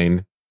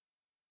 79.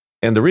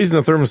 And the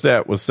reason the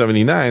thermostat was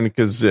 79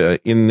 because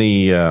in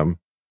the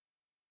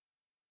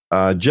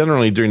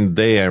generally during the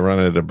day I run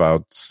it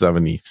about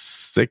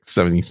 76,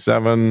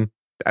 77.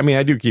 I mean,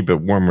 I do keep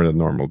it warmer than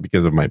normal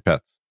because of my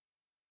pets.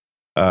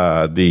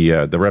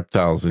 The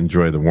reptiles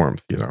enjoy the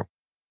warmth,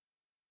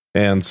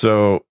 and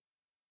so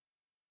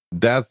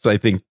that's, I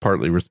think,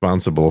 partly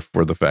responsible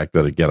for the fact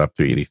that it got up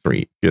to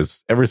 83.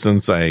 Because ever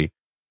since I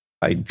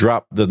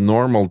dropped the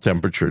normal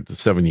temperature to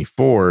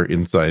 74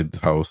 inside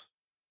the house,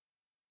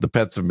 the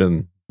pets have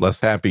been less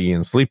happy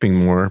and sleeping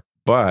more,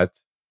 but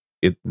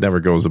it never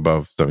goes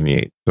above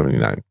 78,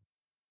 79.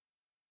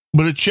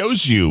 But it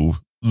shows you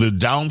the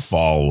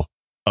downfall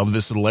of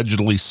this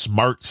allegedly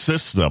smart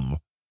system,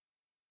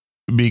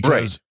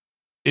 because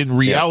in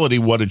reality,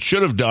 what it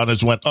should have done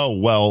is went, oh,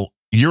 well,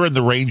 you're in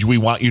the range we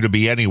want you to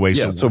be anyway.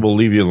 Yeah, so we'll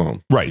leave you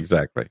alone. Right.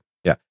 Exactly.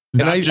 Yeah.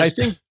 And I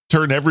think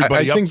turn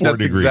everybody up 4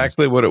 degrees.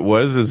 Exactly what it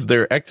was, is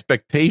their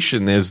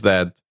expectation is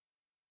that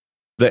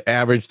the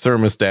average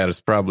thermostat is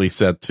probably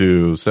set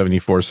to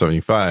 74,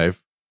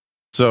 75.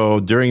 So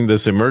during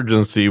this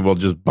emergency, we'll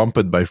just bump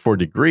it by 4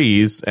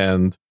 degrees,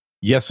 and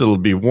yes, it'll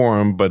be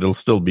warm, but it'll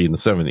still be in the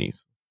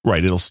 70s.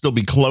 Right. It'll still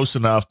be close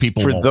enough.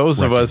 People for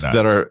those of us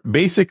that are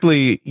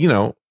basically,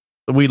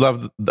 we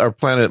love our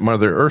planet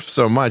Mother Earth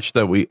so much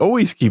that we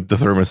always keep the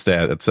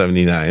thermostat at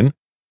 79.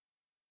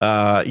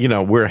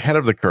 We're ahead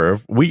of the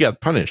curve. We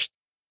got punished.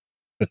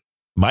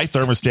 My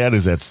thermostat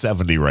is at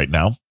 70 right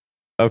now.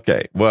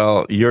 Okay.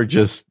 Well,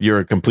 you're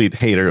a complete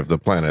hater of the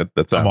planet.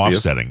 That's I'm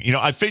obvious. offsetting.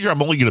 I figure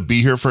I'm only going to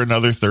be here for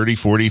another 30,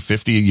 40,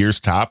 50 years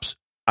tops.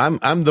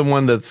 I'm the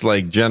one that's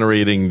like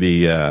generating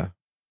the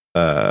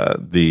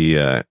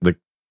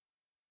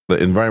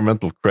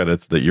environmental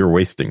credits that you're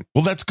wasting.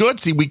 Well, that's good.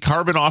 See, we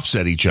carbon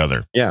offset each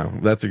other. Yeah,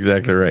 that's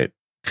exactly right.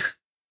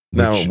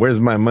 Now, where's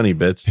my money,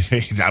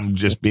 bitch? I'm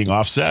just being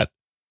offset.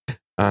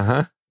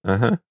 Uh-huh.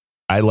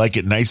 I like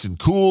it nice and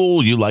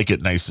cool. You like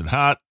it nice and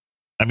hot.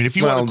 I mean, if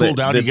you want to cool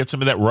down, you get some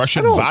of that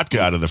Russian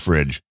vodka out of the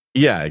fridge.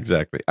 Yeah,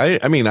 exactly. I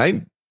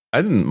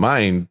didn't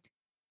mind,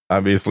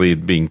 obviously,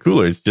 it being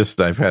cooler. It's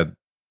just I've had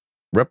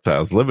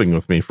reptiles living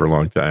with me for a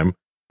long time,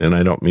 and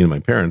I don't mean my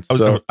parents.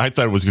 I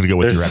thought it was going to go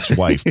with your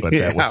ex-wife, but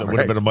that would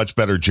have been a much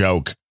better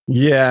joke.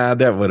 Yeah,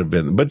 that would have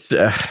been. But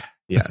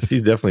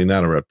she's definitely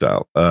not a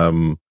reptile.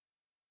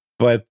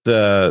 But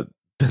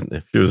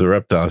if she was a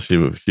reptile,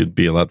 she'd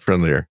be a lot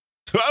friendlier.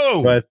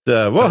 Oh, but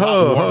a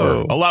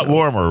lot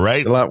warmer,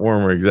 right? A lot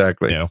warmer,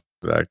 exactly. Yeah,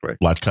 exactly.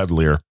 A lot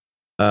cuddlier.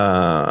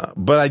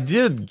 But I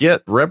did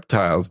get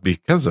reptiles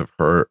because of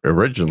her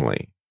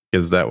originally,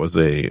 because that was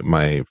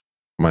my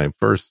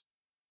first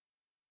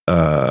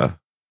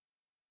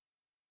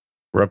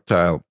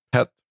reptile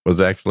pet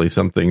was actually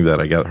something that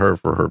I got her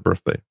for her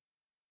birthday.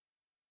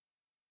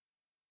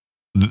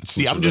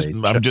 See,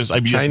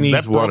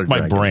 that broke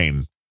my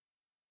brain.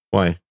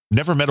 Why?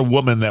 Never met a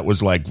woman that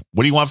was like,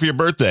 "What do you want for your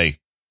birthday?"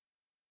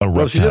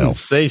 Well, she didn't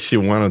say she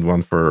wanted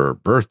one for her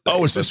birthday.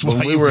 Oh, is this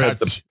why we were at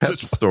the pet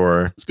store?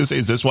 I was gonna say,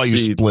 is this why you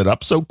split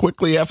up so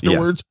quickly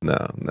afterwards?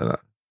 Yeah, no.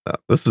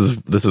 This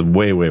is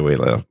way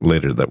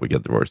later that we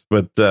get divorced.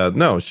 But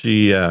no,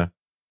 she.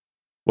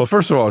 Well,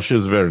 first of all, she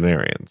was a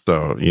veterinarian,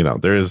 so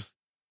there's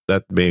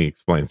that may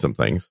explain some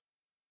things,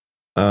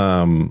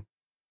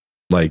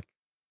 like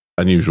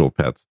unusual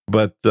pets.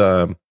 But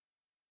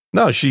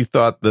no, she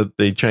thought that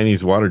the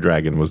Chinese water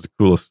dragon was the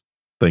coolest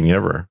thing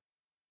ever.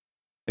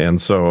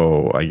 And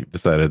so I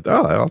decided,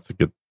 that's a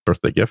good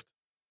birthday gift.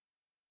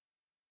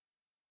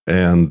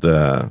 And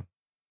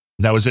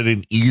now, is it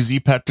an easy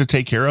pet to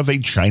take care of, a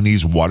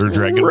Chinese water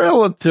dragon?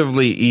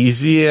 Relatively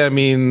easy. I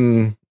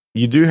mean,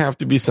 you do have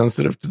to be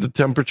sensitive to the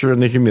temperature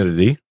and the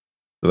humidity.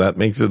 So that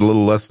makes it a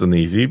little less than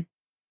easy.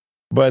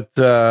 But,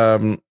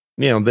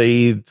 they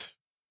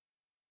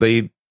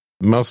eat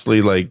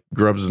mostly like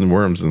grubs and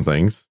worms and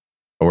things,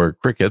 or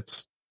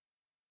crickets.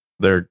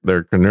 They're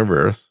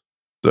carnivorous.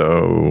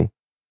 So...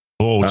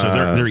 Oh, so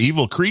they're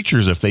evil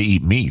creatures if they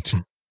eat meat.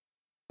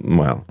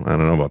 Well, I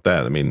don't know about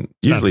that. I mean,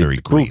 usually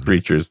it's cool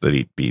creatures that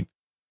eat meat.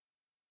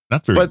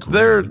 Not very but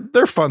green.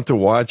 They're fun to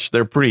watch.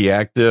 They're pretty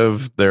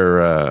active.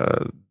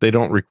 They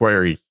don't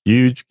require a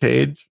huge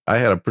cage. I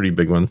had a pretty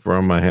big one for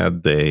them.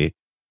 It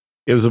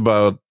was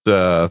about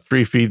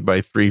 3 feet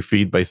by 3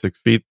 feet by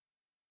 6 feet.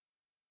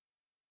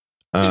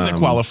 That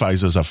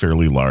qualifies as a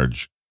fairly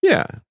large.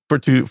 Yeah, for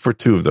two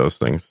of those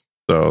things.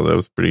 So that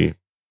was pretty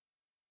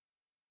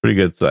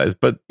good size.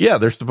 But yeah,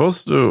 they're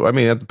supposed to, I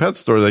mean, at the pet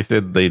store, they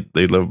said they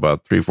live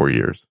about 3-4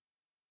 years.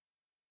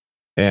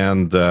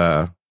 And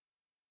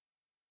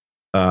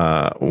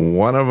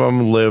one of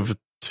them lived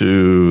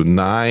to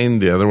 9,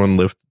 the other one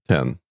lived to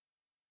 10.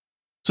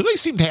 So they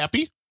seemed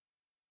happy.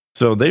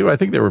 So I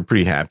think they were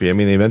pretty happy. I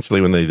mean,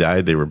 eventually when they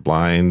died, they were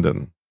blind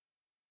and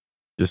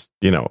just,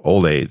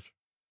 old age.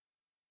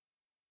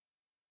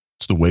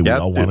 It's the way we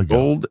all want to go.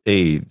 Old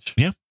age.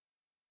 Yeah.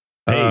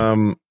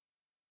 Hey.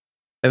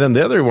 And then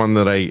the other one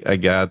that I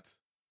got,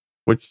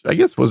 which I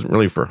guess wasn't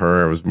really for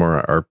her, it was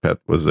more our pet,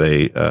 was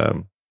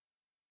a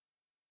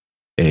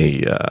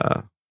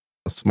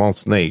small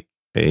snake,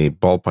 a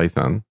ball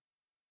python.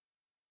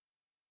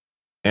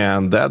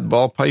 And that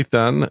ball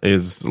python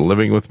is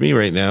living with me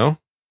right now.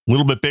 A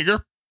little bit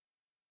bigger?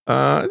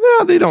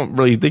 No, they don't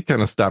really. They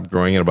kind of stopped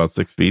growing at about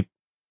 6 feet.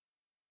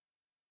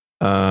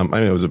 I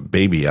mean, it was a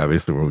baby,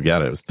 obviously, when we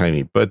got it. It was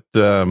tiny. But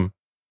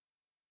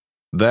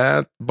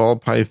that ball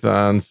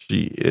python,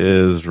 she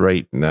is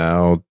right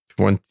now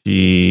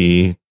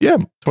 20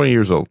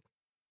 years old.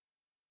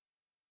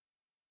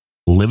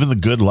 Living the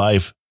good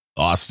life,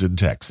 Austin,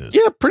 Texas.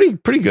 Yeah,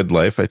 pretty good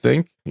life, I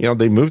think.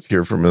 They moved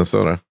here from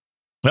Minnesota.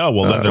 Oh,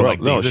 well, then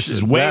they're this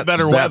is way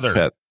better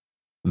weather.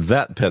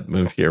 That pet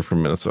moved here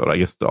from Minnesota. I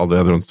guess all the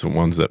other ones, the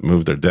ones that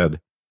moved are dead.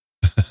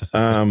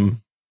 And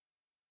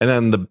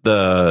then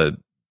the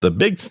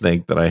big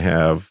snake that I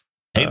have,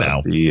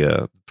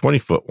 the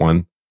 20-foot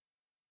one,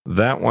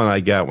 that one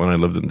I got when I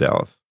lived in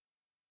Dallas.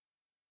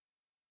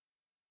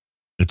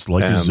 It's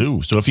like a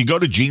zoo. So if you go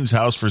to Gene's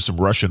house for some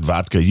Russian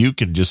vodka, you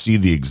can just see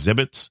the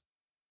exhibits,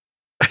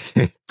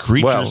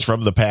 creatures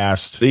from the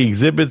past. The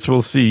exhibits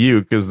will see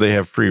you because they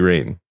have free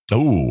reign.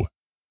 Oh,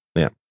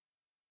 yeah.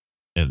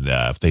 And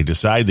if they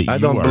decide that I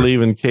don't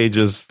believe in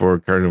cages for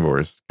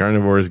carnivores.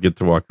 Carnivores get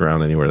to walk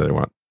around anywhere they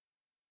want.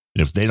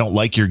 If they don't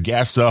like your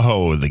guests,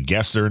 the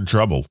guests are in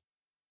trouble.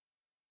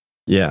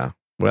 Yeah.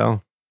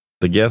 Well,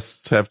 the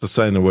guests have to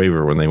sign a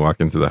waiver when they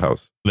walk into the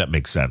house. That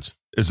makes sense.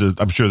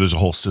 I'm sure there's a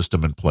whole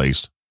system in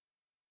place.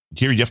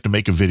 Here, you have to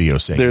make a video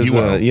saying there's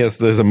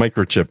a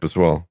microchip as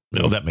well.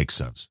 No, that makes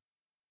sense.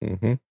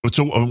 Mm-hmm.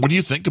 So, what do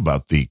you think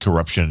about the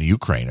corruption in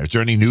Ukraine? Is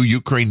there any new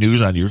Ukraine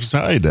news on your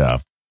side?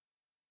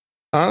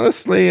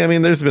 Honestly, I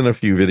mean, there's been a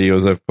few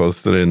videos I've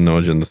posted in No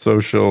Agenda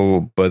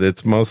Social, but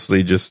it's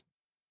mostly just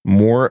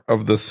more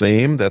of the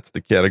same. That's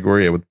the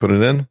category I would put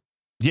it in.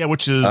 Yeah,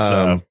 which is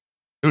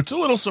it's a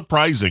little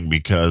surprising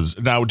because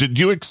now, did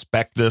you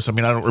expect this? I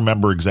mean, I don't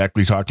remember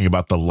exactly talking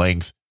about the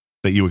length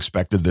that you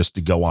expected this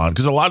to go on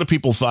because a lot of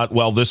people thought,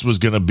 well, this was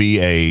going to be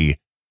a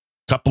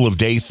couple of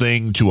day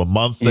thing to a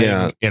month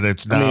thing, and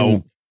it's now. I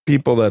mean,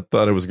 people that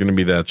thought it was going to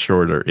be that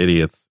short are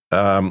idiots.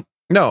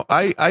 No,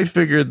 I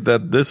figured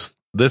that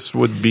this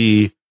would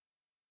be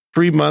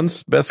 3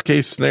 months best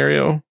case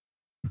scenario,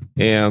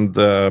 and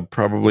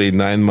probably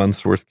 9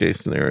 months worst case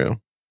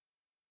scenario.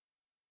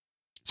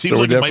 Seems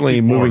so like we're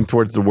definitely moving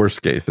towards the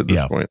worst case at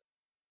this point.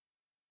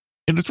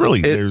 And it's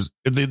really, there's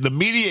the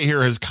media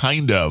here has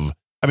kind of,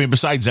 I mean,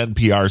 besides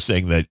NPR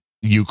saying that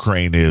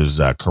Ukraine is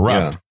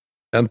corrupt.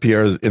 Yeah.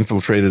 NPR is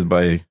infiltrated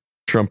by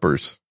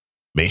Trumpers.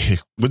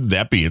 Wouldn't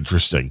that be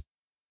interesting?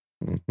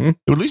 Mm-hmm.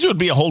 At least it would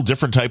be a whole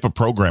different type of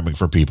programming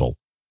for people.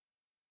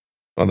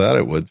 Oh, that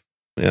it would.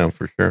 Yeah,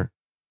 for sure.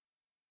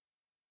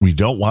 We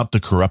don't want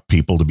the corrupt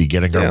people to be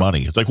getting our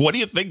money. It's like, what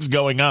do you think's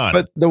going on?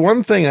 But the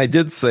one thing I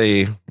did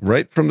say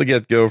right from the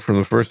get-go, from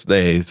the first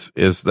days,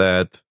 is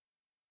that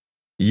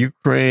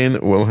Ukraine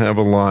will have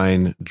a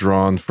line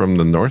drawn from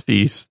the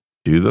northeast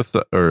to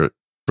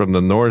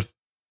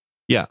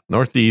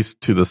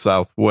northeast to the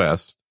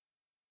southwest,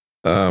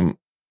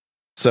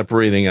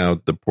 separating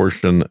out the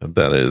portion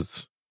that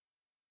is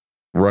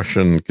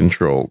Russian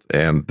controlled,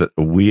 and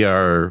we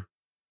are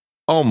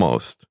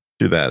almost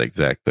to that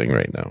exact thing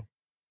right now.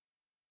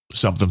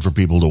 Something for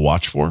people to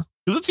watch for?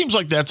 Because it seems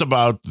like that's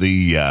about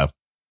the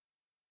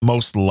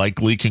most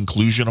likely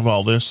conclusion of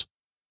all this.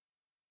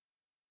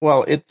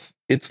 Well, it's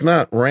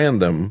not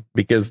random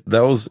because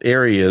those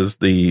areas,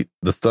 the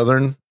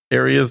southern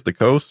areas, the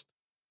coast,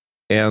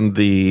 and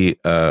the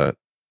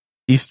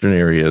eastern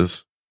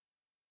areas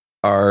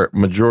are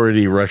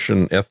majority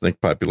Russian ethnic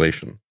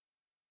population.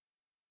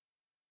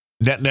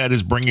 NetNet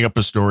is bringing up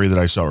a story that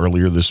I saw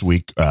earlier this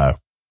week.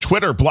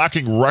 Twitter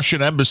blocking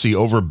Russian embassy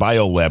over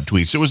biolab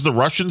tweets. It was the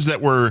Russians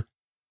that were.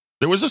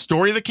 There was a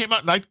story that came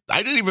out, and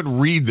I didn't even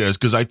read this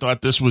because I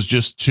thought this was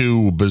just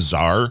too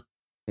bizarre.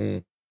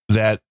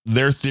 That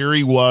their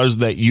theory was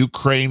that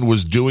Ukraine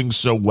was doing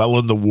so well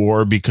in the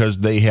war because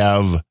they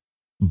have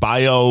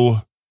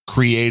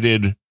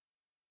bio-created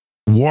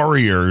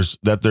warriors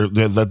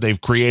that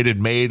they've created,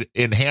 made,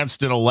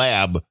 enhanced in a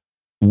lab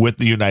with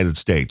the United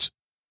States.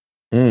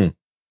 I'm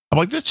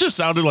like, this just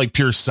sounded like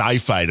pure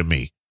sci-fi to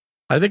me.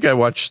 I think I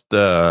watched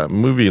a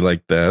movie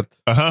like that.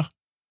 I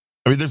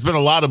mean, there's been a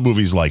lot of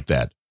movies like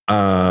that.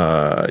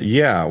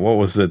 Yeah. What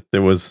was it?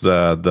 There was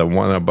the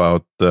one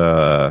about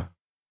that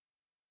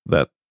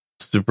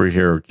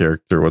superhero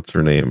character. What's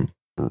her name?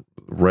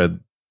 Red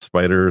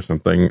Spider or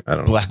something. I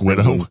don't know. Black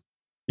Widow.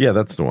 Yeah,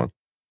 that's the one.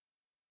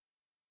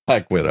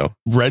 Black Widow.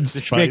 Red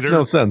Spider. Which makes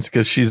no sense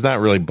because she's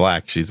not really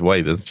black. She's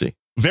white, isn't she?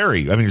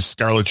 Very. I mean,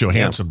 Scarlett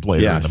Johansson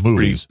played her in the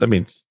movies.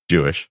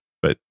 Jewish,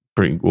 but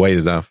pretty white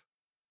enough.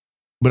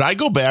 But I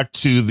go back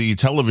to the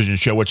television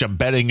show, which I'm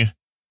betting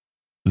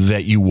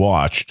that you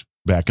watched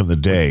back in the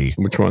day.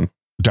 Which one?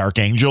 Dark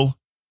Angel.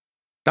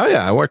 Oh,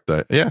 yeah, I watched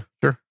that. Yeah,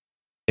 sure.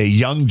 A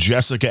young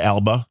Jessica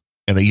Alba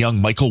and a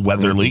young Michael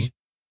Weatherly.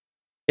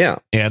 Yeah.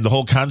 And the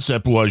whole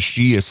concept was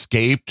she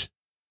escaped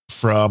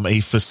from a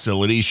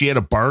facility. She had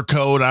a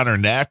barcode on her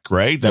neck,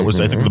 right? That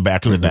was, I think, the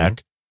back of the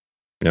neck.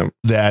 Yep.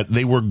 That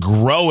they were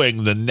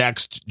growing the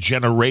next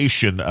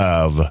generation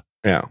of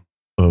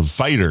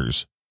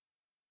fighters.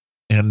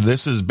 And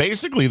this is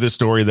basically the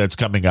story that's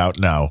coming out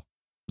now,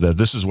 that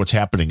this is what's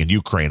happening in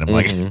Ukraine. I'm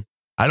like,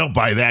 I don't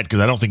buy that because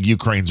I don't think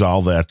Ukraine's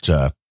all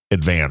that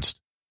advanced.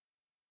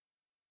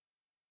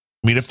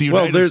 I mean, if the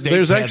United States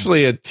there's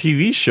actually a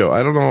TV show.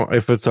 I don't know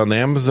if it's on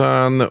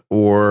Amazon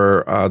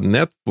or on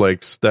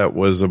Netflix that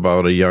was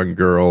about a young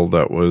girl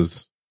that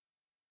was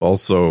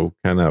also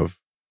kind of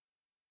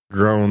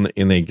grown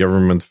in a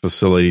government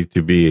facility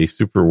to be a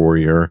super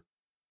warrior.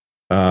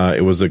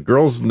 It was a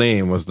girl's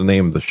name was the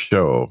name of the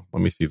show.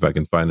 Let me see if I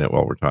can find it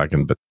while we're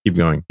talking, but keep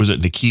going. Was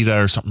it Nikita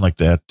or something like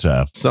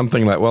that?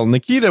 Something like, well,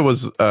 Nikita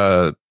was,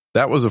 that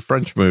was a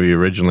French movie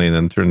originally and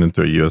then turned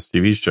into a US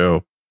TV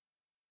show.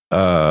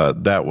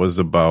 that was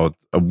about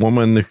a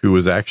woman who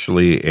was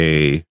actually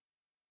a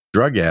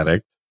drug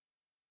addict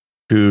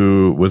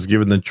who was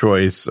given the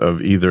choice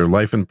of either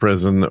life in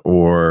prison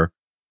or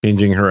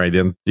changing her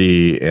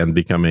identity and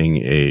becoming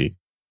a,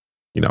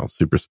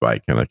 super spy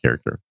kind of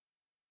character.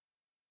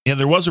 And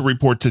there was a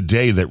report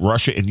today that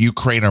Russia and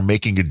Ukraine are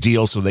making a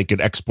deal so they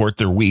can export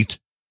their wheat.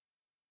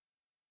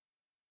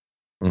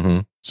 Mm-hmm.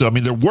 So, I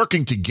mean, they're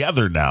working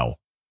together now.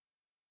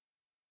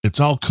 It's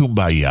all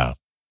kumbaya.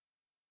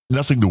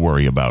 Nothing to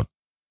worry about.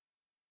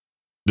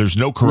 There's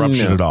no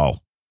corruption at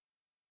all.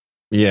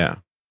 Yeah.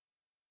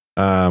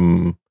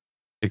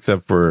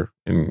 Except for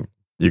in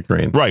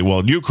Ukraine. Right. Well,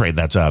 in Ukraine,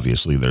 that's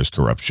obviously there's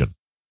corruption.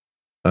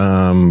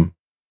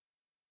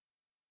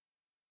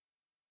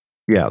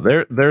 Yeah,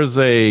 there's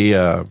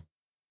a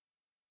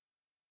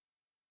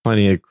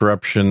plenty of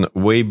corruption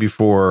way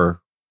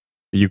before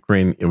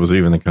Ukraine. It was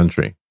even a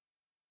country.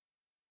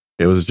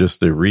 It was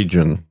just a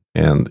region,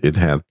 and it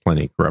had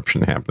plenty of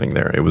corruption happening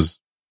there. It was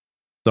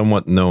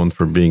somewhat known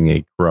for being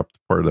a corrupt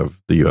part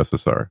of the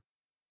USSR.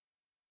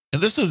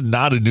 And this is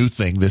not a new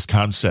thing, this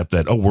concept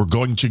that, we're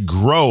going to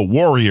grow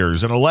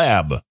warriors in a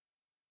lab.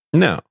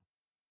 No,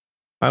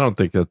 I don't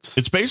think that's...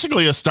 It's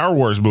basically a Star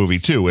Wars movie,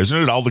 too,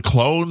 isn't it? All the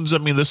clones. I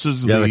mean, this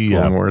is the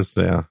Clone Wars.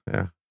 Yeah.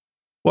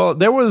 Well,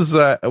 there was...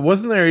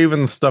 wasn't there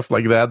even stuff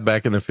like that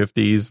back in the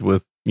 50s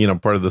with,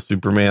 part of the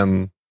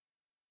Superman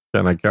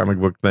kind of comic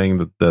book thing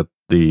that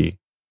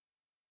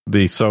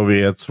the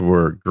Soviets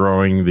were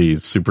growing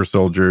these super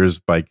soldiers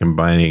by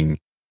combining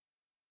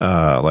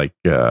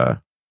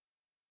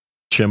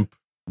chimp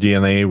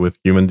DNA with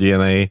human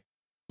DNA,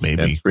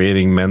 maybe, and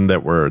creating men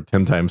that were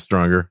 10 times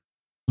stronger.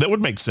 That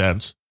would make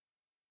sense.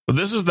 But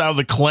this is now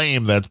the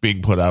claim that's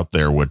being put out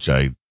there, which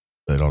I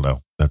don't know.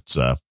 That's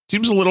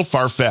seems a little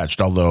far-fetched,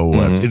 although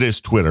it is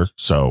Twitter,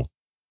 so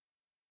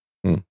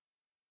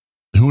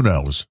who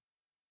knows?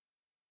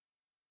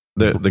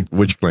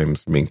 Which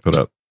claims being put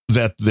up?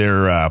 That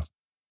the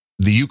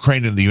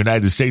Ukraine and the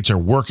United States are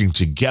working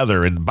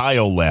together in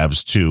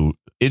biolabs to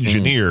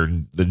engineer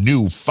the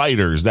new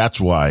fighters. That's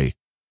why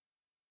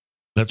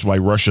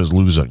Russia's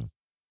losing.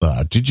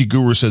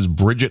 Digiguru says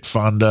Bridget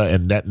Fonda,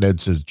 and NetNed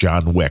says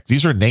John Wick.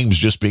 These are names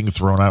just being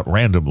thrown out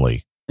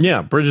randomly.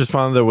 Yeah, Bridget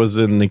Fonda was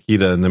in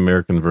Nikita in the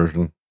American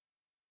version.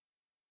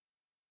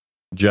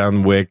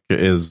 John Wick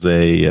is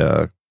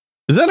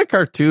is that a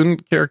cartoon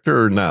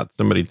character or not?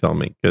 Somebody tell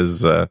me,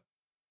 because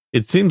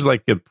it seems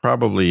like it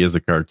probably is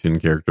a cartoon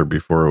character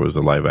before it was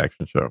a live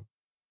action show.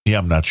 Yeah,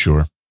 I'm not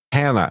sure.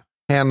 Hannah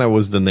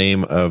was the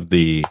name of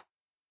the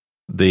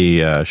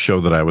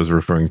show that I was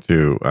referring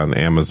to on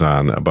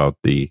Amazon about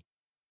the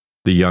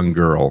young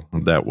girl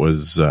that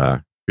was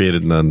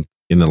created in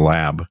the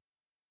lab,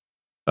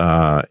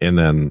 and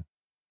then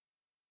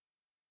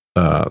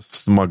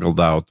smuggled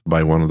out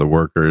by one of the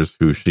workers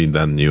who she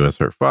then knew as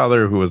her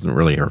father, who wasn't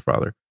really her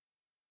father.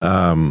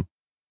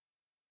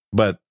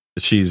 But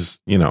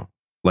she's,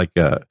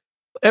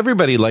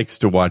 everybody likes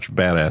to watch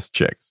badass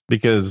chicks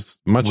because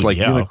much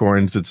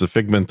unicorns, it's a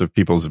figment of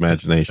people's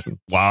imagination.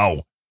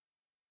 Wow.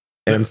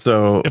 And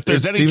so if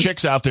there's any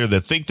chicks out there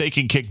that think they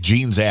can kick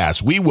Gene's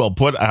ass, we will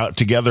put out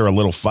together a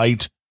little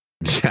fight.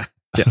 Yeah.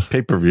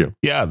 Pay-per-view.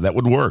 Yeah, that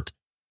would work.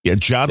 Yeah.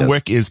 John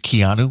Wick is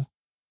Keanu.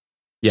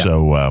 Yeah.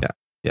 So,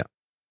 yeah.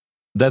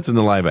 That's in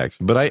the live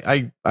action, but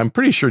I'm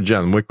pretty sure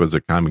John Wick was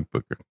a comic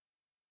book,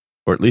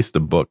 or at least a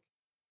book.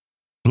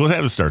 We'll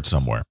have to start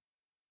somewhere.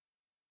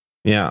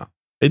 Yeah.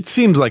 It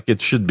seems like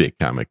it should be a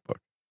comic book.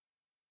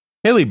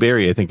 Halle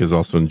Berry, I think, is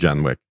also in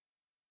John Wick.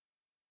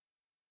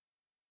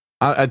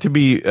 To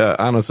be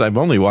honest, I've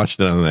only watched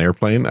it on an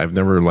airplane. I've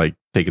never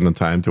taken the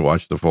time to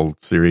watch the full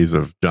series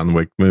of John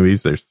Wick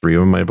movies. There's 3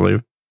 of them, I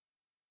believe.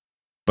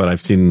 But I've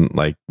seen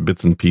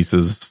bits and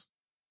pieces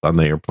on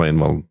the airplane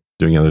while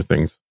doing other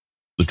things.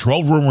 The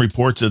Troll Room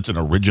reports it's an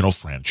original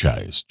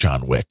franchise,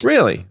 John Wick.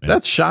 Really? Yeah.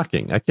 That's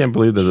shocking. I can't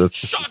believe that it's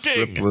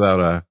shocking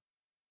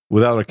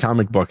without a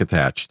comic book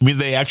attached. I mean,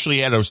 they actually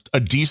had a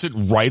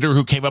decent writer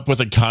who came up with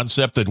a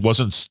concept that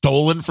wasn't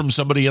stolen from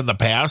somebody in the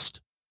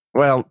past.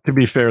 Well, to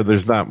be fair,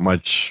 there's not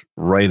much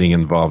writing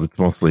involved. It's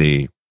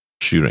mostly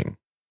shooting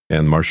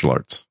and martial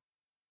arts.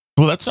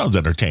 Well, that sounds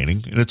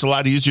entertaining. And it's a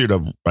lot easier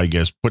to, I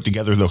guess, put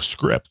together those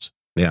scripts.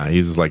 Yeah,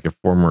 he's like a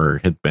former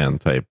hitman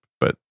type.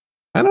 But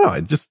I don't know.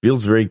 It just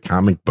feels very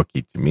comic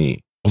booky to me.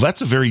 Well,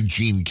 that's a very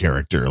Gene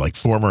character, like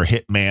former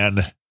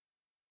hitman,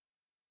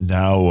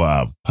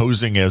 now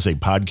posing as a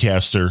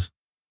podcaster.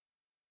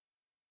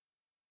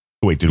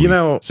 Wait, did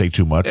we say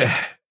too much?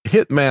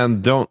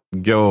 Hitman don't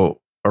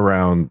go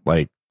around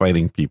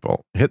fighting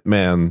people.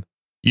 Hitman,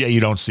 yeah, you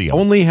don't see them.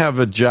 Only have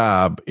a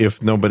job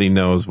if nobody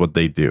knows what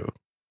they do.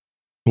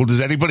 Well,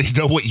 does anybody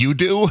know what you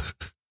do?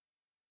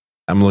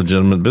 I'm a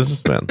legitimate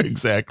businessman.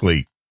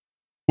 Exactly.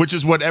 Which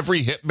is what every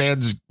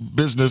hitman's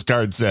business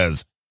card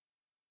says.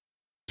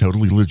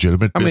 Totally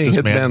legitimate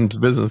businessman. How many hitman's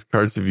business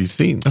cards have you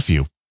seen? A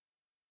few.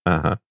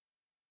 Uh-huh.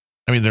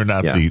 I mean, they're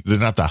not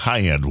the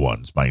high end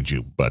ones, mind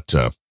you, but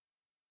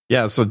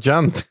yeah. So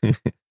John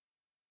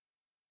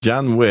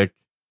Wick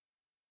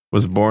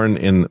was born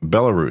in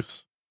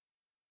Belarus.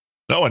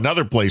 Oh,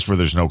 another place where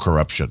there's no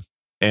corruption.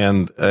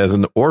 And as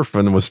an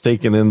orphan was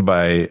taken in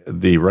by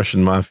the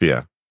Russian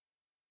mafia,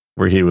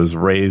 where he was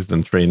raised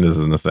and trained as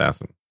an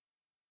assassin.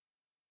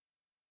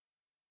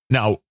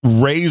 Now,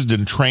 raised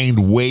and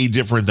trained way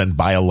different than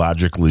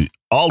biologically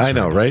altered. I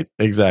know, right?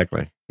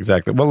 Exactly.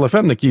 Well, La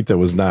Femme Nikita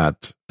was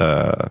not,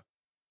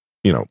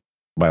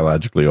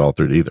 biologically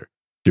altered either.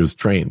 She was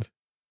trained.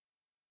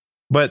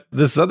 But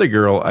this other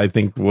girl, I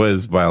think,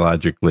 was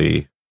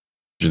biologically,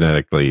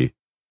 genetically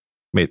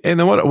made. And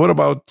then what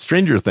about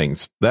Stranger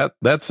Things?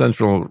 That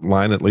central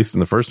line, at least in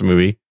the first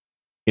movie,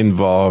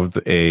 involved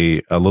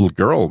a little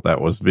girl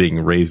that was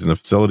being raised in a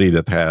facility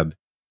that had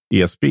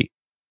ESP.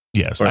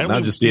 Yes, Or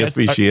not just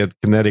ESP, she had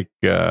kinetic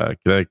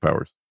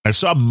powers. I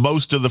saw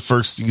most of the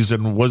first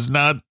season, was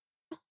not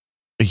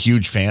a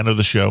huge fan of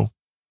the show.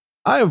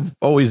 I've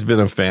always been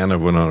a fan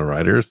of Winona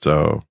Ryder,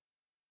 so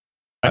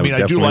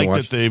I do like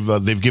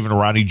that they've given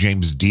Ronnie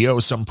James Dio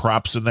some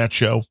props in that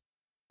show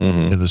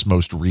in this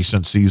most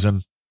recent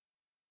season.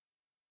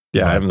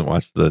 Yeah, I haven't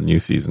watched the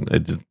new season.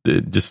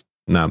 It just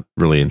not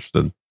really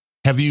interested.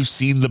 Have you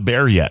seen The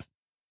Bear yet?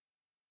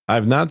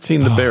 I've not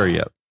seen The Bear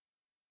yet.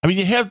 I mean,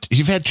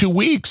 you've had 2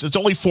 weeks. It's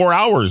only 4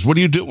 hours. What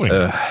are you doing?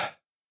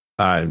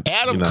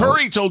 Adam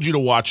Curry told you to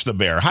watch The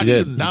Bear. How do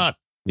you not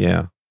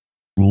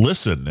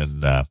listen?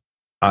 And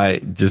I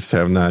just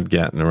have not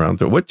gotten around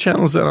to it. What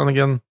channel is that on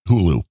again?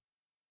 Hulu.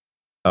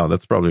 Oh,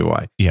 that's probably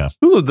why. Yeah.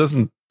 Hulu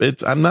doesn't,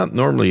 I'm not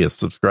normally a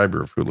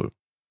subscriber of Hulu.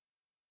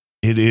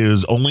 It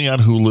is only on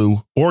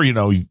Hulu or,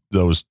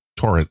 those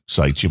torrent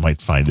sites. You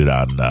might find it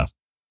on,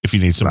 if you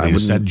need somebody to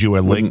send you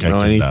a link. I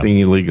can anything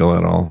illegal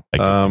at all. I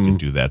can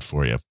do that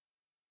for you.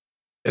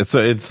 It's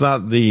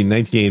not the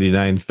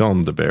 1989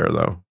 film The Bear,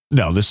 though.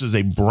 No, this is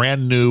a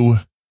brand new.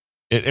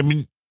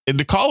 And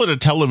to call it a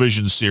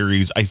television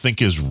series, I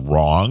think is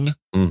wrong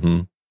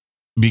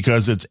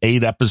because it's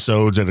 8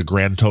 episodes at a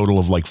grand total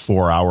of like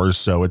 4 hours.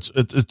 So it's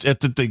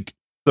the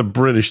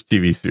British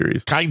TV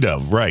series, kind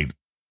of right.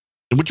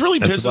 Which really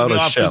pisses me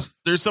off because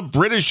there's some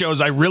British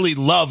shows I really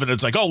love, and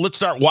it's like, oh, let's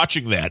start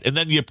watching that, and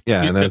then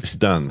and it's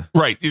done.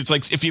 Right? It's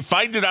like if you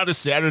find it on a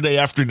Saturday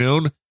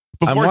afternoon.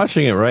 I'm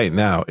watching it right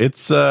now.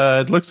 It's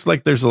it looks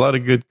like there's a lot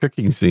of good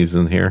cooking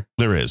season here.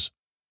 There is.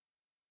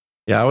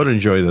 Yeah, I would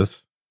enjoy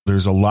this.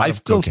 There's a lot. I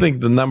still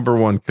think the number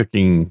one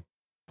cooking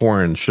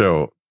porn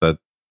show that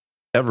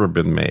ever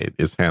been made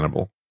is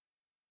Hannibal.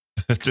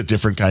 It's a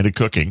different kind of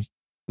cooking.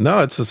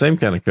 No, it's the same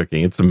kind of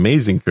cooking. It's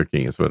amazing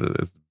cooking is what it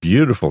is.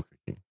 Beautiful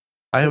cooking.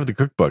 I have the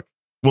cookbook.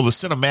 Well, the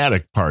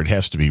cinematic part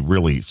has to be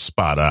really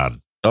spot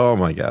on. Oh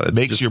my God. It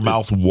makes your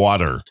mouth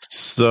water.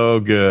 So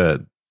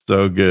good.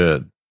 So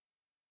good.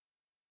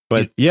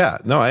 But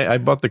I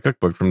bought the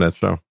cookbook from that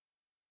show.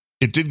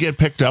 It did get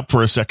picked up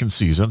for a second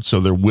season, so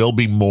there will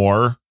be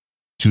more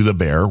to The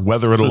Bear.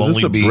 Whether it'll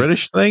only be a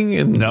British thing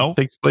and no,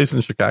 takes place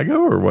in Chicago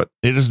or what?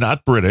 It is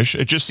not British.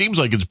 It just seems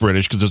like it's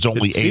British because it's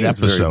only 8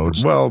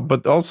 episodes. Well,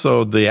 but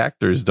also the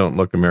actors don't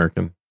look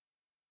American.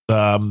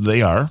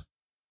 They are.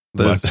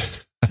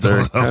 But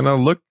they're kind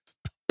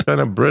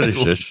of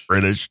British-ish.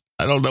 British.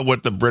 I don't know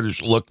what the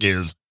British look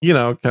is.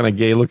 Kind of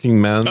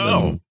gay-looking men.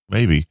 Oh,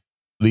 maybe.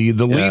 The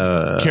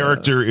lead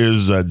character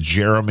is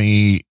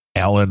Jeremy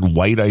Allen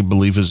White, I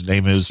believe his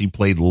name is. He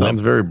played sounds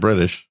very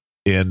British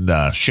in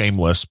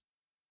Shameless,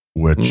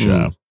 which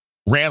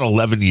ran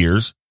 11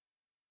 years.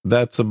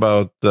 That's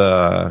about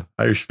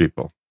Irish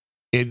people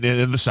in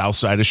the South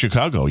Side of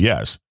Chicago.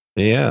 Yes.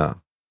 Yeah.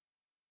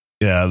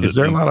 Yeah. Is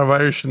there a lot of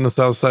Irish in the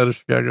South Side of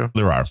Chicago?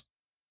 There are.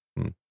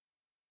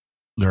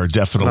 There are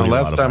definitely.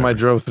 Last time I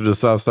drove through the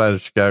South Side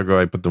of Chicago,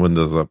 I put the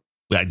windows up.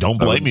 I don't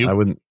blame you.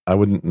 I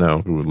wouldn't know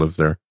who lives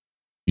there.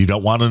 You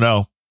don't want to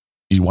know.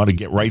 You want to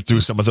get right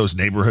through some of those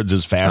neighborhoods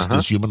as fast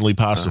as humanly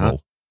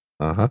possible.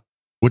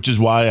 Which is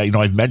why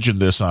I've mentioned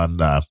this on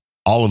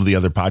all of the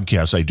other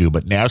podcasts I do.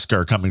 But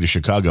NASCAR coming to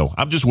Chicago,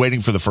 I'm just waiting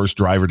for the first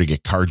driver to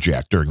get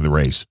carjacked during the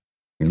race.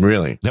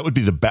 Really? That would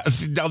be the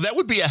best. Now that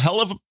would be a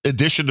hell of an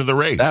addition to the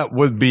race. That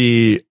would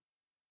be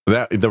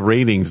the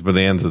ratings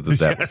bonanza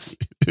that. Yes.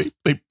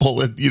 They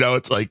pull in.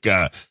 It's like.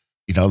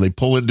 They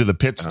pull into the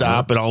pit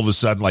stop and all of a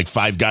sudden, like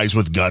 5 guys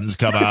with guns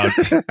come out,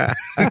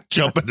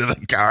 jump into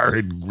the car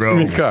and go. Give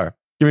me your car.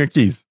 Give me your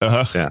keys.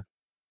 Yeah.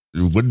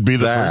 It wouldn't be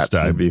the first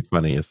time. That would be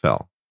funny as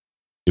hell.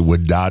 It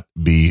would not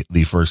be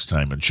the first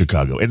time in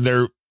Chicago. And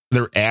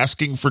they're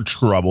asking for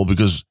trouble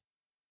because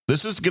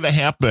this is going to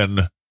happen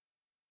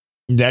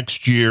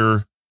next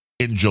year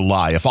in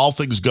July. If all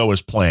things go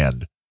as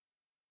planned,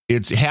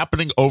 it's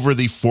happening over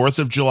the 4th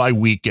of July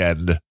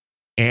weekend,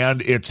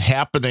 and it's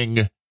happening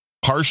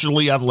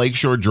partially on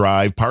Lakeshore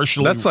Drive,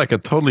 partially. That's like a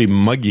totally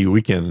muggy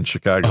weekend in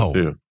Chicago,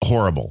 too.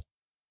 Horrible.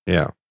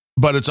 Yeah.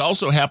 But it's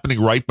also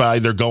happening right by,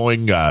 they're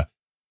going,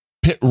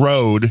 Pitt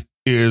Road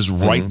is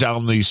right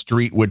down the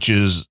street, which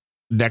is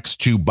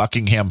next to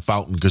Buckingham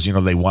Fountain, because,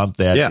 they want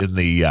that in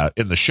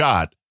the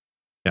shot.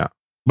 Yeah.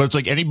 But it's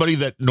like anybody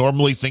that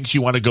normally thinks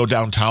you want to go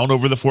downtown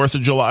over the 4th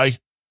of July,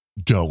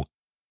 do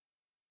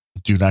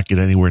not get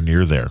anywhere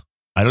near there.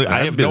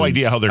 I have no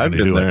idea how they're going to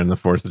do it. I've been there in the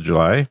 4th of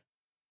July.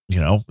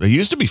 It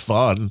used to be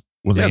fun.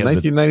 when they Yeah, had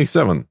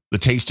 1997. the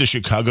Taste of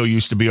Chicago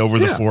used to be over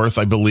the 4th,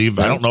 I believe.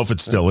 I don't know if it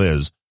still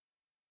is.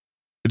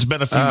 It's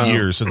been a few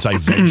years since I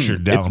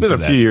ventured down. It's been a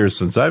few years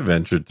since I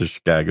ventured to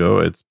Chicago.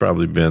 It's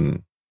probably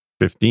been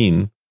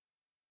 15,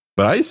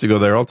 but I used to go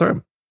there all the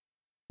time.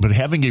 But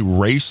having a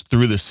race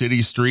through the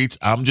city streets,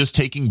 I'm just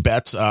taking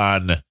bets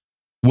on,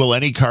 will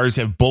any cars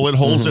have bullet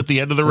holes at the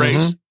end of the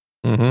race?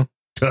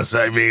 Because,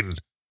 I mean,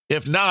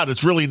 if not,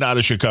 it's really not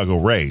a Chicago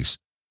race.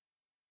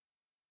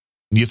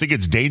 Do you think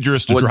it's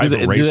dangerous to drive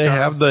a race car? Do they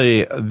have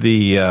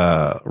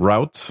the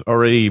routes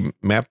already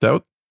mapped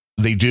out?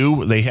 They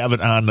do. They have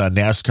it on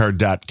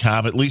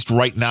NASCAR.com, at least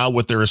right now,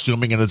 what they're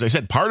assuming. And as I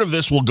said, part of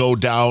this will go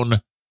down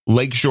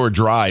Lakeshore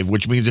Drive,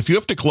 which means if you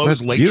have to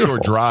close Lakeshore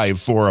Drive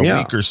for a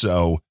week or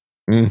so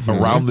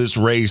around this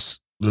race,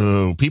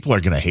 people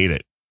are going to hate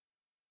it.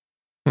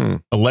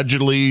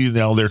 Allegedly,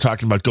 they're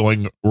talking about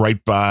going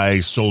right by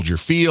Soldier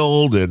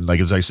Field. And like,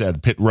 as I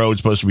said, Pit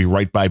Road's supposed to be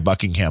right by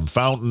Buckingham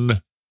Fountain.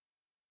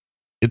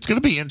 It's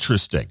going to be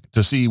interesting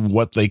to see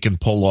what they can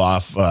pull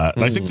off.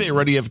 And I think they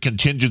already have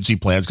contingency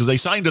plans because they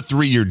signed a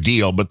 3-year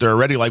deal, but they're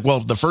already like, well,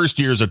 if the first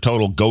year is a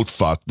total goat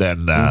fuck,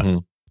 then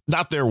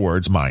not their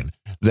words, mine,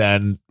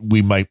 then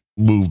we might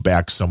move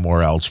back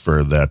somewhere else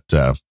for that,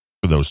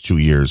 for those 2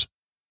 years.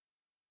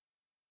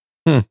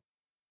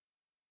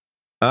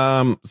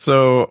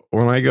 So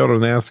when I go to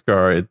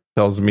NASCAR, it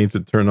tells me to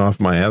turn off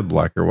my ad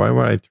blocker. Why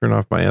would I turn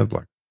off my ad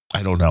blocker?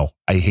 I don't know.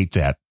 I hate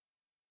that.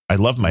 I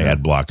love my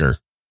ad blocker.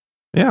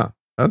 Yeah.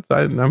 I'm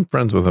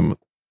friends with him.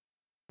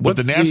 But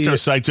the NASCAR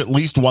site's at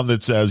least one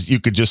that says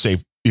you could just say,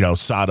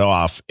 sod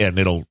off, and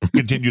it'll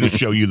continue to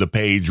show you the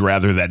page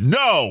rather than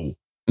no,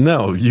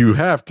 you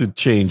have to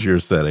change your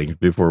settings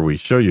before we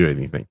show you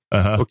anything.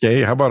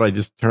 Okay. How about I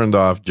just turned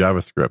off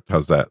JavaScript?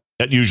 How's that?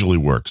 That usually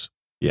works.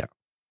 Yeah.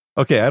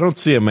 Okay. I don't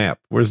see a map.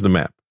 Where's the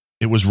map?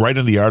 It was right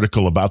in the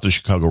article about the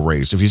Chicago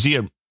race. If you see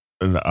an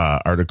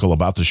article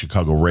about the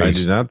Chicago race.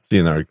 I did not see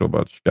an article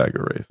about the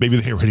Chicago race. Maybe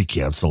they already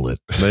canceled it.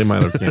 They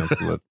might have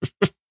canceled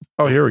it.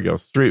 Oh, here we go.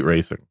 Street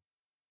racing.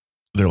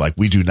 They're like,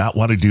 we do not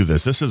want to do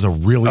this. This is a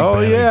really bad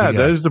idea.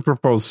 There's the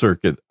proposed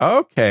circuit.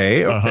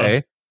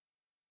 Okay.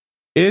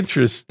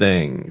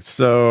 Interesting.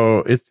 So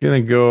it's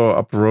going to go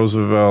up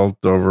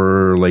Roosevelt,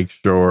 over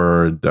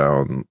Lakeshore,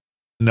 down.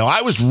 No,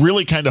 I was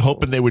really kind of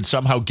hoping they would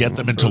somehow get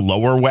them into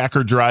Lower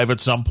Wacker Drive at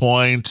some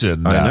point.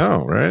 And I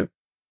know, right?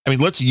 I mean,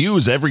 let's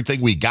use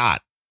everything we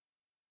got.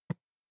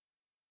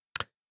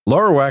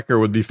 Lower Wacker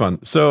would be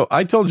fun. So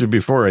I told you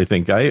before, I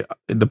think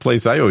the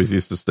place I always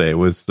used to stay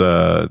was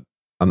on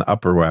the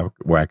Upper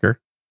Wacker.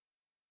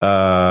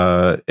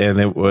 And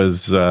it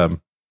was,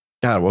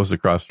 what was the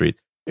cross street?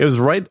 It was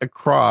right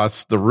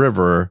across the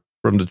river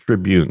from the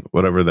Tribune,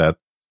 whatever that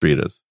street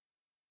is.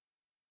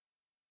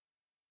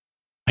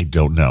 I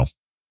don't know.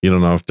 You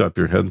don't know off the top of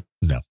your head?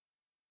 No.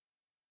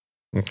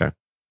 Okay.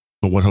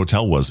 But what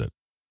hotel was it?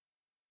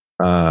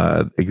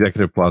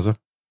 Executive Plaza.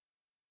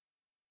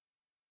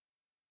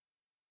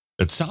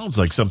 It sounds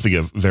like something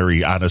a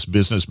very honest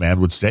businessman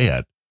would stay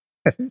at.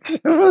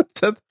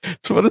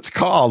 That's what it's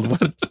called.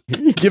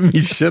 You give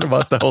me shit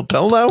about the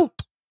hotel now?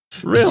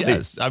 Really?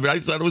 Yes. I mean, I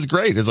thought it was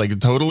great. It's like a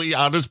totally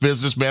honest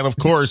businessman, of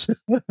course,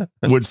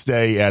 would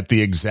stay at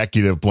the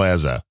Executive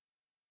Plaza.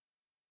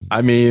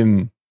 I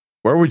mean,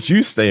 where would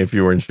you stay if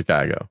you were in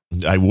Chicago?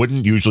 I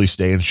wouldn't usually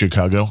stay in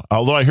Chicago,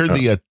 although I heard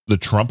the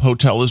Trump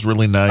Hotel is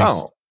really nice.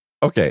 Oh,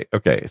 okay.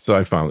 So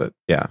I found it.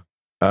 Yeah.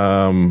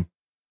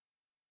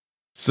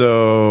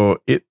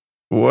 So it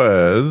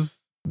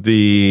was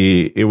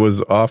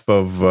off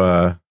of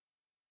what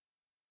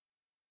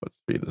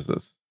street is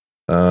this?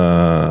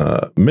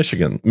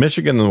 Michigan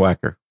and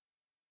Wacker.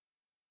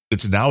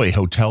 It's now a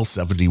Hotel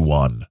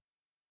 71.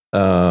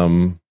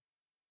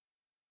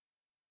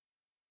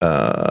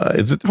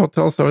 Is it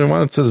Hotel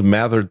 71? It says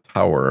Mather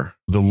Tower.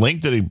 The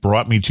link that he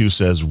brought me to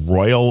says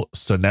Royal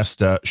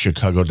Sonesta,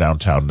 Chicago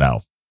downtown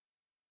now.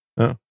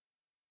 Oh.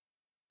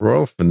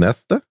 Royal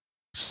Sonesta?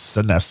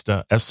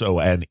 Sonesta,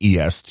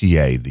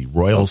 Sonesta, the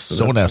Royal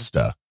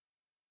Sonesta.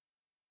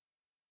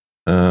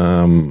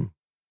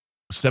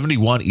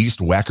 71 East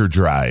Wacker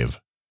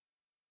Drive.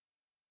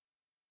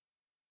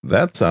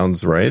 That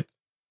sounds right.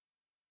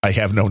 I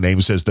have no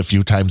name says the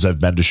few times I've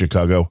been to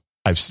Chicago,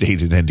 I've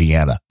stayed in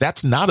Indiana.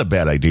 That's not a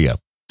bad idea.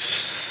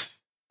 It's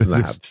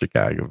not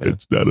Chicago. Man.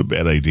 It's not a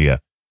bad idea.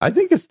 I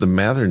think it's the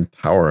Mathern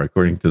Tower,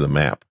 according to the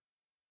map.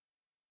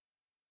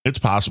 It's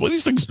possible.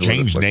 These things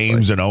change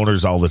names and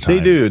owners all the time.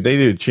 They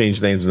do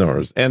change names and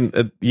owners. And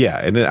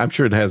and I'm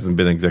sure it hasn't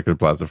been Executive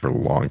Plaza for a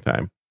long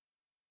time.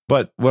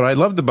 But what I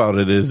loved about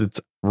it is it's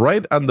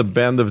right on the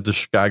bend of the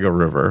Chicago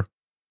River,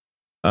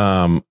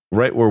 right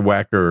where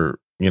Wacker,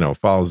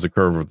 follows the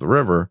curve of the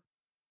river.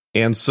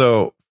 And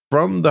so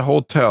from the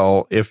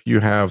hotel, if you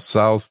have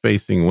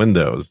south-facing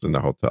windows in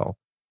the hotel,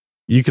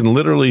 you can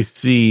literally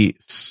see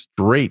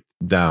straight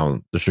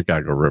down the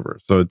Chicago River.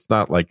 So it's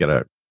not like at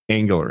an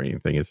angle or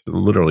anything. It's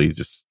literally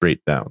just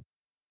straight down.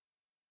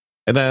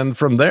 And then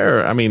from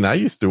there, I mean, I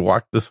used to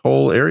walk this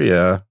whole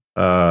area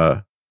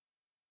from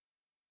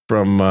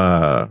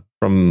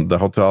the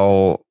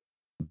hotel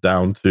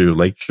down to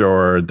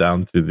Lakeshore,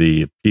 down to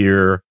the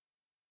pier,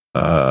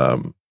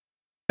 and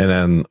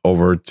then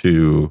over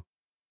to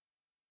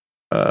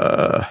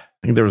I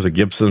think there was a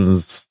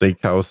Gibson's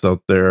Steakhouse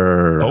out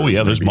there. Oh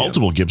yeah, there's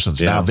multiple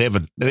Gibsons now. Yeah.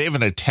 They have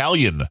an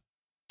Italian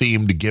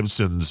themed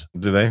Gibson's.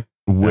 Do they?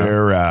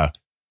 Where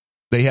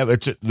they have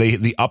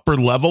the upper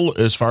level,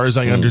 as far as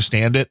I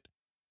understand it,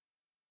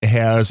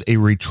 has a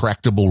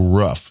retractable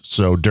roof.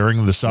 So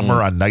during the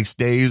summer on nice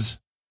days,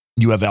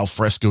 you have al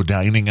fresco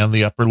dining on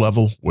the upper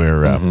level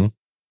where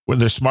when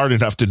they're smart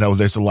enough to know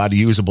there's a lot of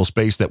usable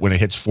space that when it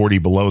hits 40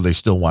 below, they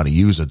still want to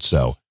use it.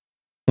 So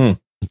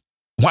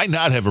why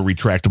not have a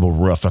retractable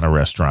roof in a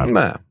restaurant?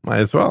 Nah, might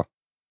as well.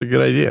 It's a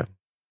good idea.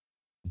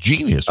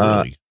 Genius,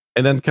 really.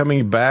 And then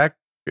coming back,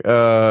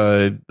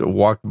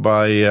 walk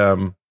by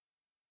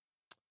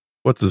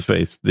what's his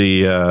face?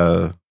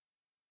 The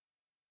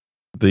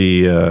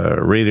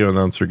radio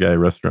announcer guy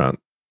restaurant.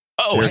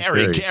 Oh,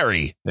 Harry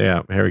Carey.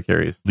 Yeah, Harry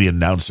Carey's. The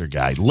announcer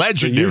guy.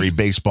 Legendary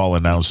baseball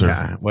announcer.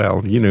 Yeah,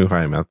 well, you knew how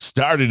I meant.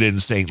 Started in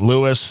St.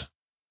 Louis,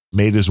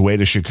 made his way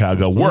to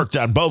Chicago, worked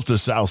on both the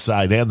South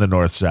Side and the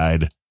North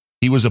Side.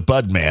 He was a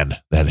bud man,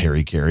 that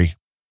Harry Carey.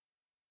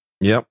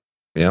 Yep.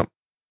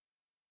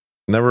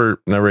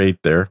 Never ate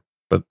there,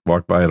 but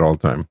walked by it all the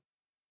time.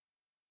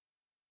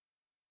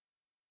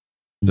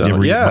 So,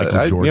 Never yeah,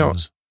 Michael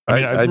Jordan's.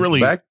 I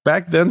really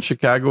back then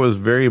Chicago was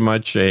very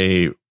much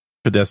a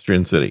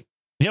pedestrian city.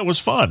 Yeah, it was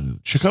fun.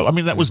 Chicago. I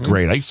mean, that was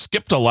great. I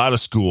skipped a lot of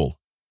school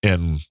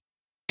in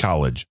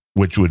college,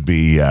 which would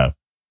be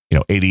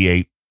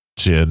 88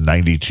 to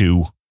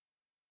 92.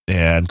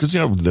 And because,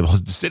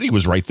 the city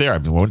was right there. I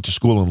mean, we went to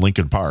school in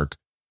Lincoln Park.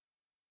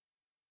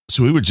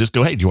 So we would just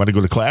go, hey, do you want to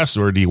go to class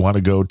or do you want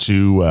to go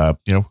to,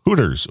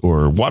 Hooters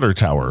or Water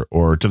Tower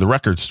or to the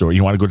record store?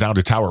 You want to go down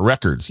to Tower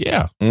Records?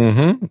 Yeah.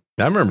 Mm-hmm.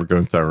 I remember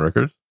going to Tower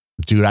Records.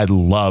 Dude, I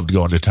loved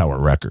going to Tower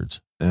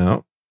Records. Yeah.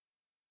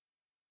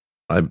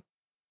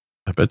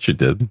 I bet you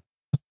did.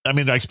 I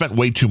mean, I spent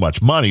way too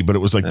much money, but it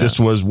was like this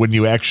was when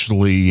you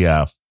actually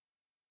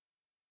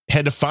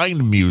had to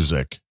find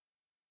music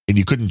and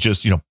you couldn't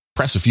just,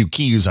 press a few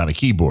keys on a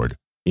keyboard.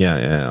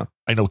 Yeah.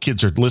 I know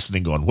kids are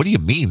listening going, what do you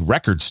mean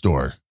record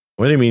store?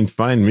 What do you mean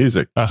find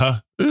music?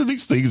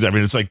 These things, I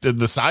mean, it's like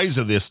the size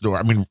of this store.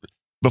 I mean,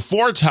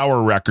 before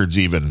Tower Records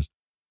even,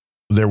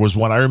 there was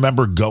one I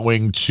remember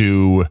going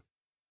to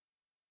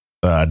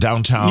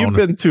downtown. You've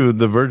been to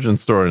the Virgin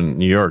store in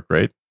New York,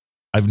 right?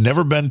 I've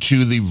never been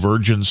to the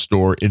Virgin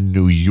store in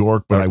New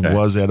York, but I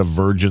was at a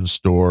Virgin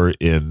store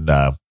in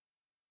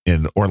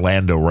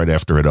Orlando right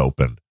after it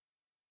opened.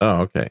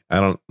 Oh, okay.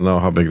 I don't know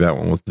how big that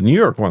one was. The New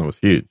York one was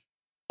huge.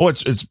 Oh,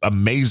 it's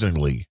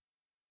amazingly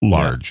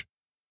large.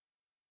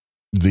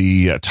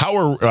 The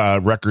Tower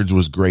Records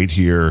was great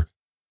here,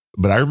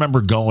 but I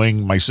remember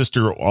going. My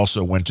sister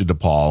also went to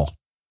DePaul,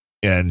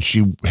 and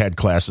she had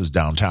classes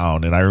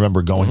downtown. And I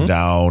remember going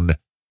down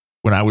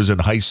when I was in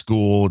high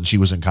school and she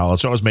was in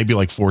college. So I was maybe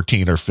like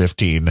 14 or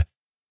 15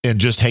 and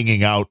just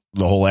hanging out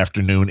the whole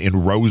afternoon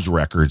in Rose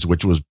Records,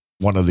 which was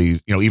one of the,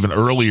 even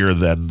earlier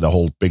than the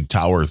whole big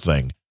Tower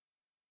thing.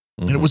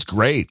 And it was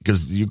great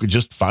because you could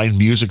just find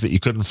music that you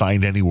couldn't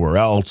find anywhere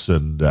else.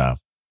 And I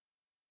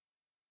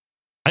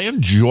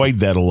enjoyed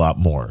that a lot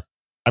more.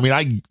 I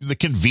mean, the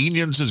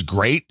convenience is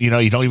great. You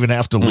don't even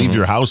have to leave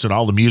your house and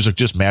all the music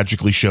just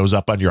magically shows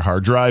up on your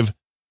hard drive.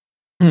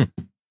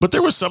 But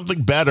there was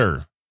something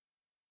better,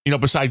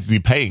 besides the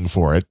paying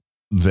for it,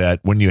 that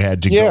when you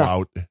had to go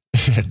out.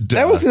 And,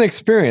 that was an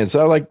experience.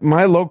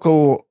 My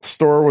local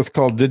store was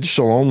called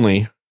Digital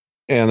Only,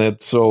 and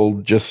it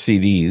sold just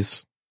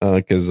CDs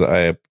because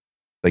I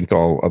think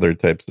all other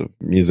types of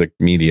music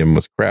medium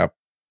was crap.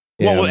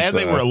 Well, and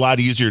they were a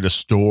lot easier to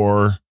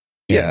store.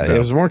 Yeah, it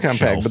was more compact.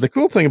 Shelf. But the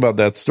cool thing about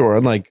that store,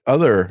 unlike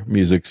other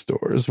music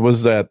stores,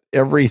 was that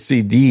every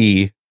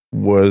CD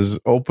was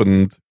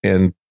opened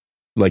and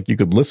you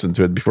could listen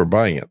to it before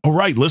buying it. Oh,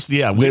 right. Listen,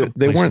 yeah.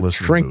 They weren't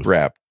shrink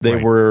wrapped.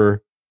 They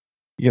were,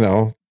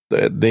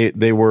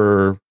 they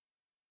were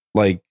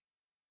like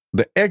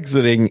the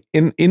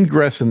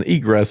ingress and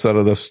egress out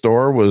of the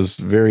store was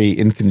very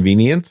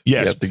inconvenient.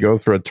 Yes. You have to go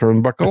through a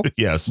turnbuckle.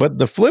 Yes. But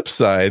the flip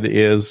side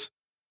is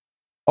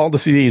all the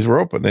CDs were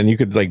open and you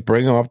could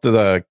bring them up to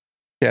the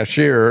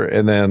cashier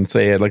and then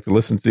say, I'd like to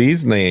listen to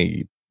these. And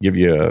they give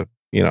you,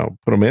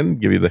 put them in,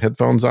 give you the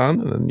headphones on,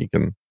 and then you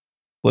can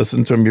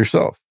listen to them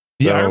yourself.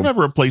 Yeah, I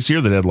remember a place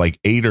here that had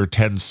 8 or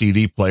 10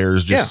 CD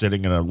players just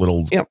sitting in a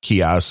little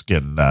kiosk.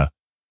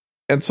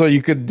 And so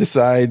you could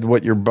decide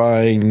what you're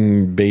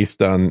buying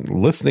based on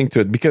listening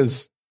to it,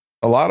 because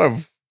a lot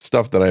of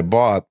stuff that I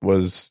bought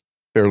was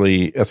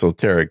fairly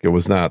esoteric. It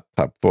was not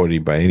top 40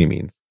 by any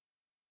means.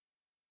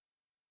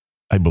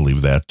 I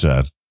believe that.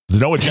 The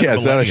Noah Jenna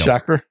is that a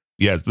shocker?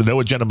 Yes, the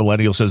Noah Jenna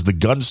Millennial says the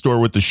gun store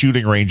with the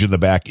shooting range in the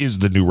back is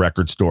the new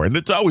record store. And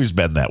it's always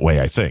been that way,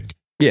 I think.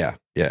 Yeah.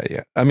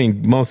 I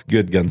mean, most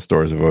good gun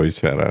stores have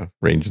always had a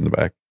range in the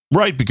back.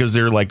 Right, because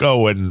they're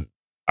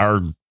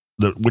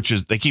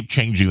they keep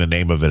changing the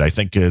name of it. I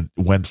think it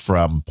went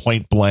from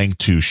point blank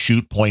to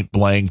shoot point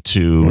blank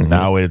to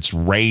now it's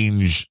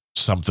range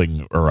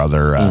something or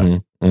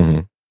other.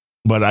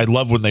 But I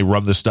love when they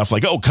run this stuff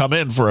like, oh, come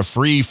in for a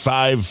free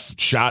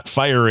 5-shot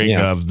firing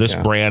of this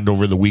brand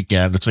over the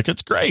weekend. It's like,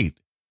 it's great.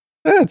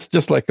 It's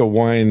just like a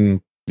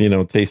wine,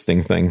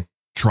 tasting thing.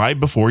 Try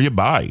before you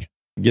buy.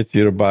 Gets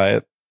you to buy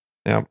it.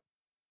 Yeah.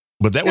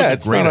 But that was a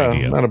great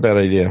idea. Not a bad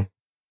idea.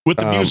 With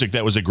the music,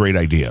 that was a great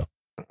idea.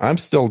 I'm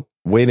still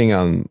waiting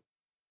on,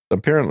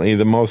 apparently,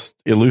 the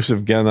most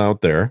elusive gun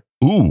out there.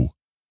 Ooh.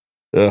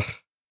 Ugh.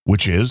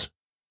 Which is?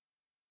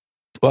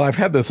 Well, I've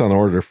had this on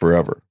order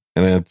forever.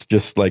 And it's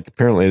just like,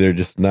 apparently they're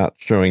just not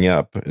showing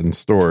up in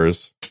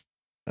stores,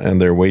 and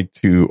they're way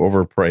too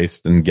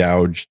overpriced and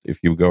gouged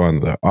if you go on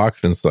the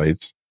auction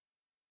sites.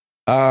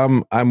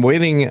 I'm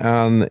waiting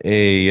on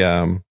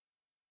a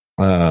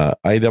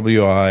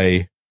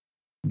IWI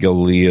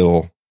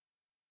Galil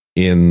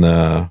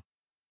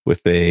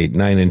with a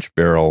 9-inch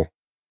barrel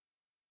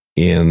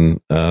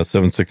in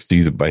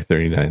 7.62 by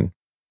 39.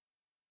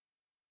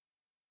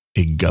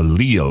 A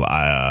Galil.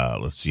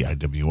 Let's see,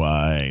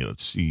 IWI.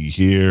 Let's see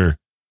here.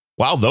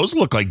 Wow, those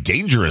look like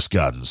dangerous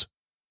guns.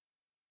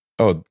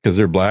 Oh, because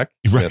they're black?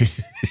 Right.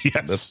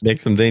 Yes. That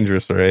makes them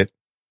dangerous, right?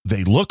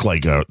 They look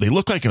like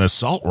an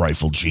assault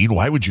rifle, Gene.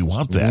 Why would you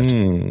want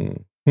that?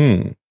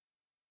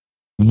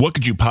 What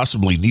could you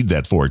possibly need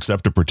that for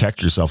except to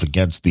protect yourself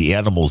against the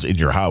animals in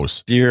your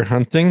house? Deer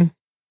hunting?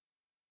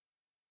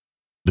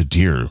 The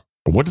deer.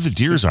 What are the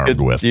deers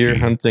armed with? Deer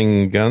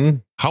hunting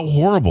gun? How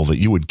horrible that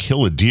you would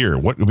kill a deer.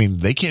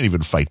 They can't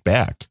even fight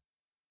back.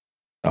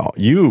 Oh,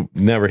 you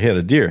never hit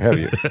a deer, have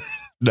you?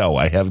 No,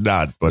 I have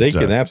not. But they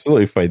can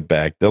absolutely fight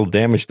back. They'll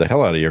damage the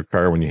hell out of your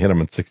car when you hit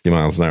them at 60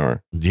 miles an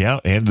hour.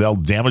 Yeah, and they'll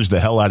damage the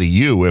hell out of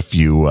you if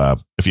you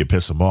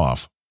piss them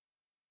off.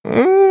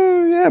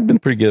 Yeah, I've been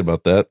pretty good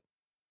about that.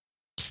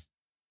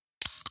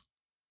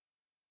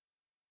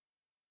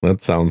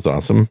 That sounds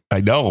awesome.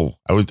 I know.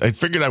 I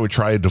figured I would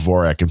try a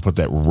Dvorak and put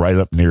that right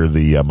up near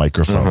the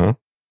microphone. Uh-huh.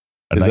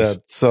 Is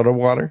that soda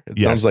water? It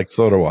sounds like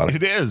soda water.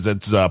 It is.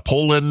 It's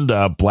Poland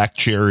black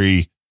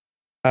cherry,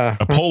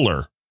 a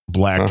polar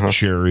black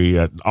cherry,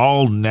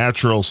 all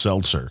natural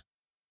seltzer.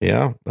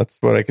 Yeah, that's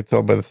what I could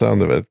tell by the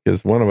sound of it,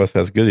 because one of us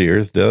has good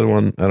ears. The other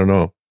one, I don't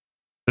know.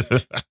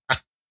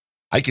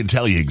 I can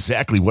tell you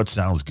exactly what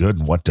sounds good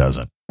and what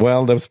doesn't.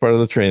 Well, that was part of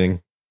the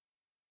training.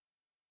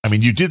 I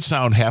mean, you did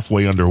sound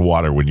halfway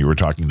underwater when you were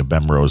talking to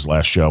Bemrose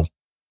last show.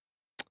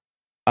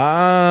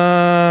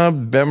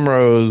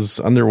 Bemrose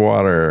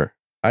underwater.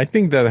 I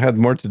think that had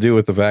more to do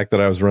with the fact that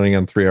I was running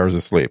on 3 hours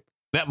of sleep.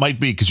 That might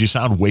be, because you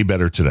sound way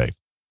better today.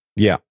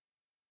 Yeah.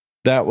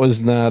 That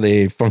was not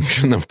a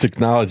function of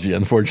technology,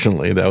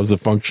 unfortunately. That was a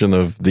function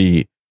of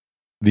the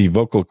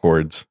vocal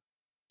cords.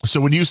 So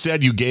when you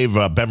said you gave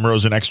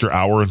Bemrose an extra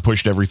hour and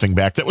pushed everything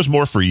back, that was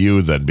more for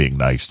you than being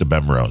nice to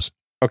Bemrose.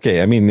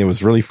 Okay, I mean, it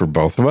was really for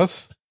both of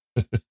us.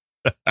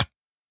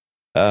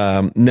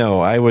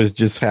 No, I was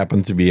just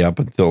happened to be up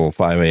until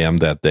 5 a.m.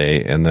 that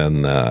day, and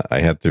then I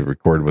had to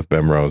record with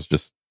Bemrose.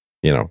 Just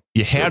you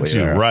had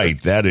to, right?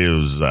 That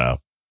is,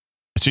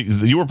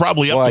 so you were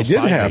probably up. Well, I did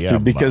have to,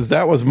 because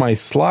that was my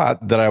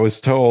slot that I was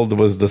told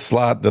was the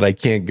slot that I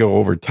can't go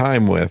over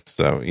time with.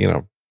 So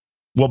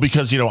well,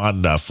 because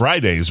on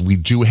Fridays we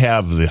do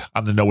have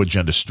on the No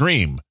Agenda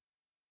stream,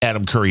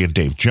 Adam Curry and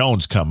Dave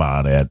Jones come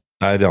on at,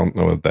 I don't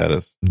know what that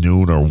is,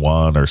 noon or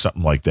 1 or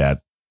something like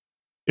that.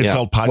 It's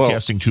called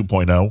Podcasting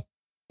 2.0.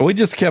 We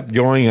just kept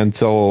going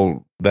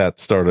until that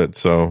started.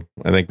 So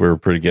I think we were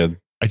pretty good.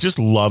 I just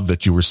love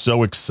that you were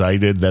so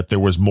excited that there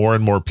was more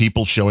and more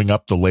people showing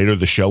up the later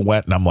the show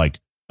went. And I'm like,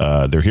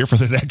 they're here for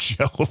the next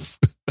show.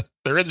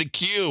 They're in the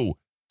queue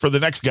for the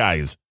next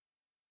guys.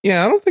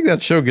 Yeah, I don't think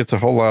that show gets a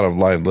whole lot of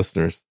live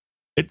listeners.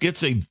 It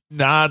gets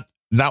not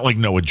like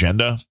No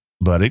Agenda,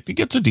 but it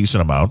gets a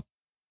decent amount.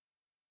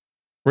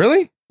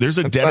 Really? There's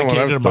a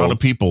dedicated amount of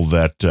people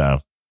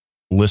that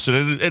listen.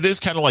 It is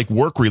kind of like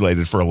work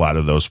related for a lot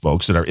of those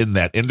folks that are in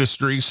that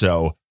industry.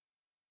 So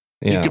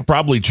you could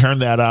probably turn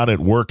that on at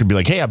work and be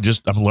like, hey, I'm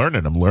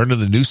learning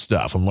the new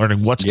stuff. I'm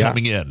learning what's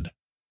coming in.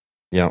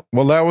 Yeah.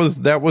 Well,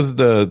 that was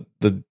the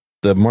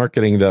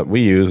marketing that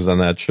we used on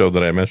that show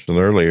that I mentioned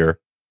earlier.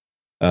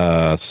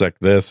 Sec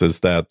this is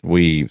that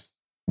we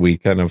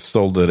kind of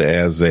sold it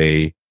as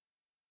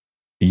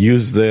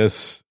use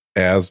this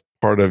as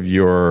part of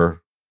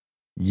your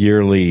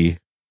yearly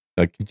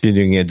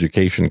continuing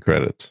education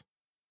credits.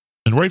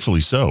 And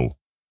rightfully so.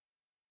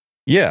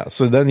 Yeah.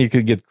 So then you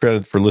could get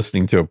credit for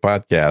listening to a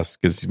podcast,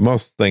 because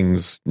most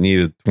things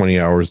needed 20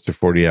 hours to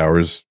 40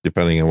 hours,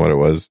 depending on what it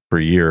was per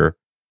year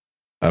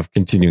of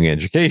continuing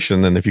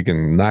education. And if you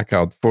can knock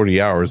out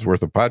 40 hours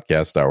worth of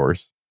podcast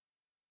hours,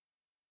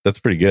 that's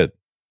pretty good.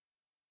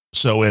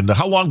 So, and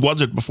how long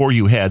was it before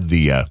you had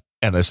the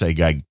NSA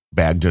guy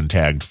bagged and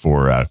tagged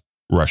for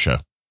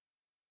Russia?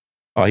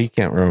 Oh, he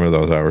can't remember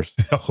those hours.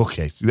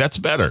 Okay. See, that's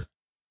better.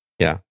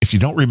 Yeah. If you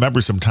don't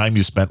remember some time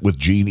you spent with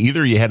Gene,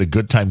 either you had a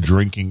good time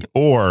drinking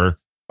or...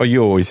 Oh,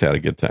 you always had a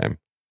good time.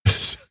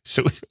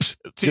 See,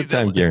 good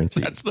time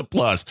guaranteed. That's the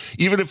plus.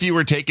 Even if you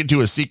were taken to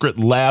a secret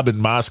lab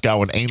in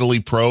Moscow and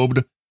anally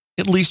probed,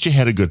 at least you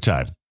had a good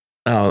time.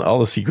 All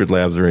the secret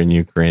labs are in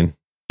Ukraine.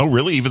 Oh,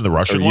 really? Even the Or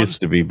Russian ones?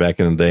 used to be back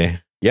in the day.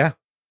 Yeah.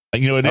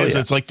 You know, it is.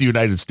 Yeah. It's like the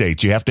United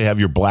States. You have to have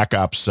your Black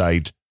Ops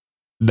site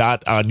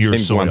not on your In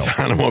soil.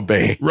 Guantanamo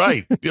Bay.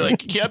 Right. You're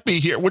like, you can't be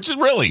here, which is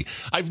really,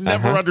 I've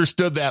never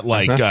understood that.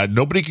 Like,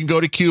 nobody can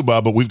go to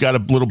Cuba, but we've got a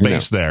little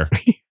base there.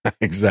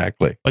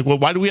 Exactly. Like, well,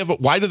 why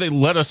do they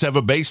let us have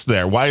a base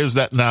there? Why is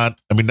that not?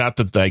 I mean, not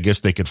that I guess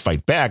they could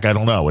fight back. I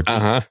don't know. It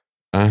just,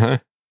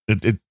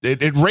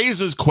 it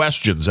raises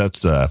questions.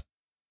 That's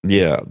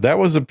Yeah, that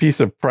was a piece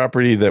of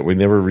property that we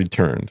never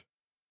returned.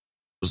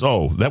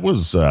 so that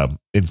was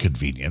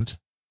inconvenient.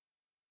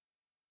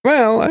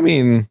 Well, I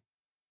mean,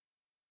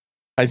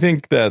 I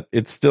think that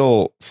it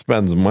still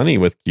spends money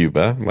with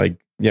Cuba.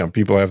 Like,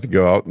 people have to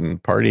go out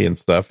and party and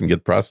stuff and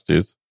get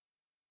prostitutes.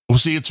 Well,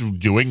 see, it's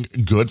doing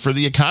good for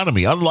the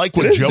economy, unlike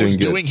what Joe's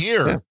doing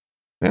here.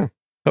 Yeah,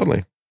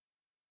 totally.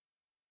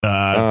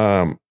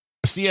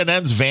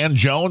 CNN's Van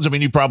Jones. I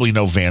mean, you probably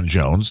know Van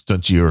Jones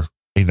since you're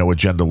a No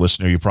Agenda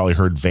listener. You probably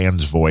heard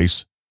Van's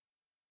voice.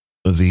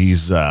 What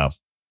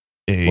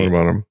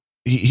about him?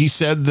 He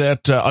said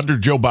that under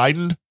Joe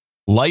Biden,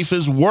 life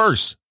is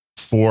worse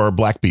for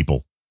black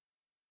people.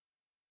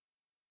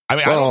 I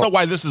mean, I don't know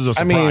why this is a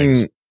surprise. I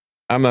mean,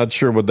 I'm not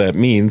sure what that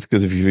means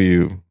because if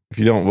you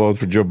don't vote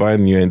for Joe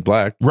Biden, you ain't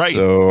black. Right.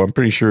 So I'm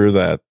pretty sure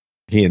that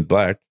he ain't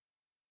black.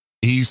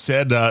 He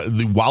said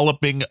the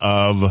walloping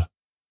of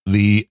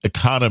the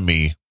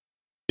economy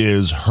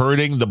is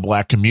hurting the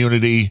black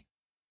community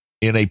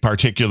in a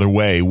particular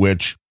way,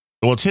 which,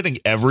 well, it's hitting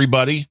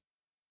everybody,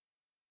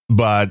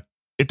 but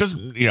it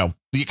doesn't, the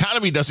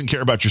economy doesn't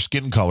care about your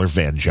skin color,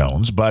 Van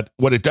Jones, but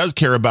what it does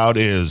care about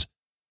is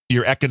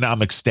your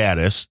economic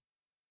status.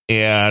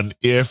 And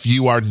if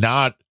you are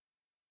not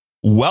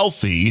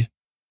wealthy,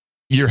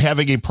 you're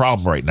having a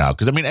problem right now.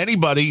 Because, I mean,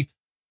 anybody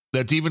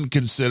that's even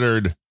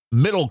considered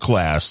middle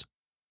class,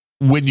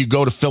 when you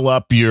go to fill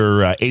up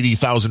your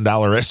 $80,000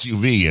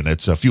 SUV and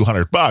it's a few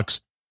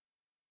 $100,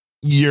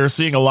 you're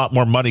seeing a lot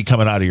more money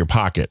coming out of your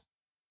pocket.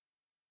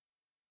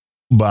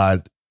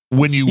 But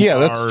when you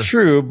that's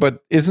true.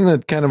 But isn't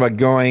it kind of a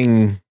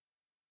going,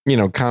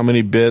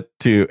 comedy bit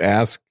to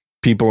ask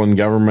people in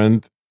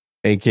government,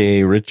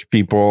 aka rich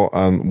people,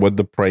 on what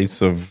the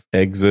price of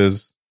eggs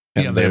is?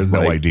 And they have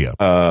no idea.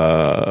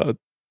 $10,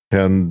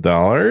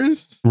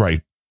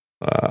 right?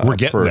 We're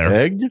getting per there.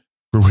 Egg.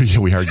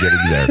 We are getting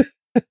there.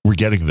 We're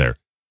getting there.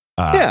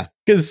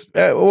 Because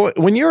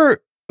when you're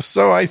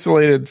so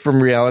isolated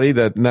from reality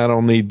that not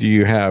only do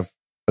you have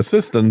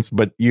assistants,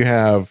 but you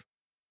have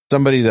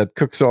somebody that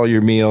cooks all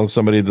your meals,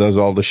 somebody that does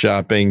all the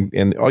shopping,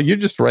 and you're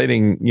just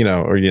writing,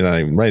 or you're not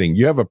even writing.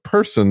 You have a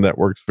person that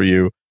works for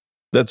you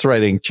that's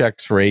writing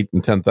checks for $8,000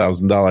 and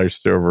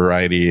 $10,000 to a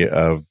variety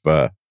of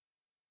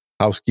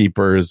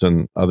housekeepers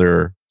and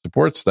other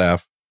support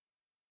staff.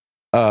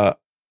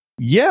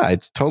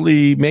 It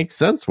totally makes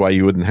sense why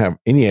you wouldn't have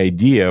any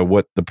idea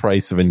what the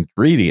price of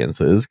ingredients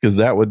is, because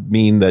that would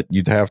mean that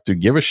you'd have to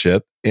give a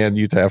shit and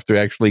you'd have to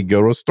actually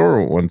go to a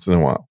store once in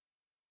a while.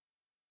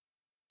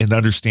 And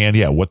understand,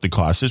 what the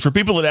cost is. For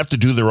people that have to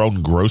do their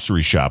own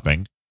grocery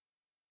shopping,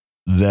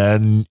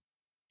 then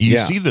you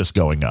see this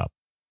going up.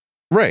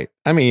 Right.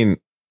 I mean,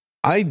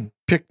 I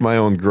pick my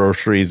own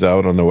groceries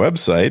out on the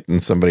website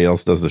and somebody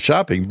else does the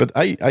shopping, but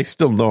I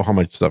still know how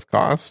much stuff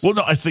costs. Well,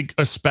 no, I think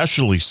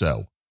especially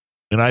so.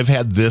 And I've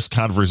had this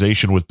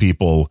conversation with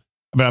people,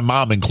 my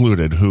mom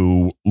included,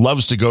 who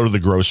loves to go to the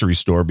grocery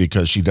store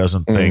because she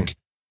doesn't think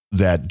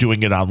that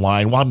doing it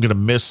online, I'm going to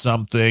miss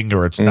something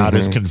or it's not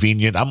as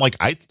convenient. I'm like,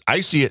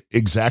 I see it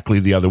exactly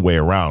the other way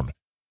around.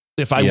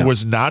 If I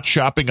was not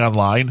shopping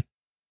online,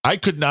 I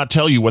could not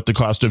tell you what the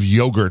cost of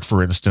yogurt,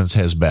 for instance,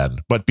 has been.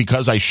 But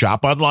because I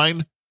shop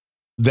online,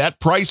 that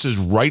price is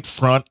right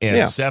front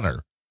and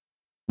center.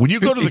 When you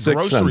go to the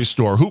grocery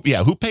store, who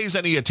pays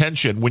any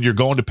attention when you're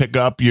going to pick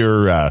up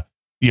your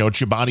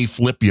Chobani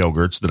Flip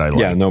yogurts that I like?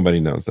 Yeah, nobody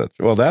knows that.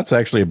 Well, that's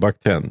actually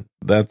 $1.10.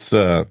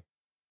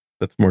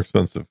 That's more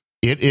expensive.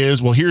 It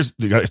is. Well,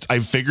 I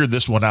figured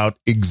this one out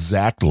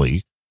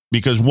exactly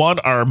because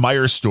our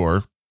Meijer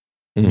store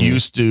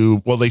used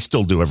to, well, they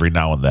still do every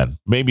now and then,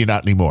 maybe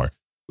not anymore.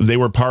 They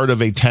were part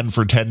of a 10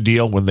 for 10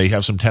 deal when they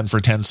have some 10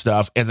 for 10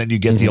 stuff. And then you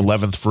get the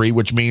 11th free,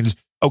 which means,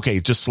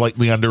 just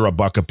slightly under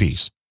 $1 a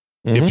piece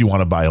if you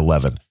want to buy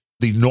 11.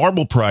 The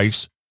normal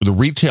price, the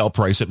retail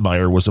price at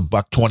Meijer was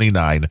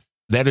 $1.29.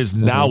 That is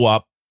now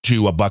up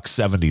to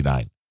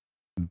 $1.79.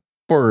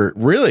 For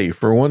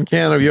one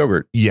can of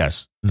yogurt?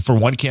 Yes. For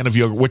one can of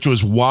yogurt, which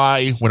was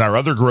why when our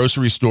other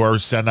grocery store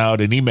sent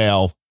out an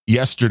email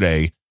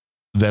yesterday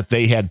that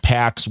they had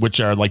packs,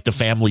 which are like the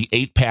family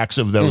 8 packs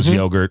of those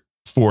yogurt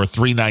for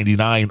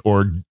 $3.99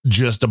 or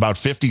just about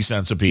 50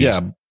 cents a piece.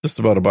 Yeah, just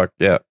about $1.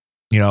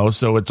 Yeah.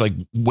 So it's like,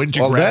 when'd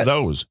you grab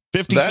those?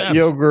 50 cents. That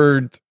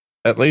yogurt,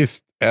 at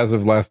least as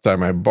of last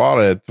time I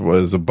bought it,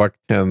 was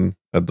 $1.10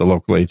 at the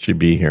local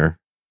HEB here.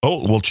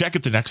 Oh, we'll check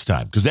it the next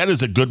time because that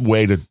is a good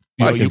way to.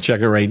 I can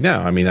check it right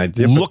now. I mean, I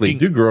typically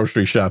do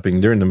grocery shopping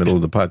during the middle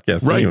of the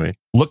podcast anyway.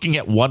 Looking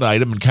at one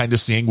item and kind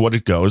of seeing what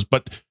it goes.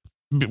 But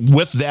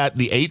with that,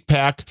 the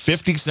 8-pack,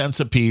 50 cents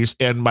a piece.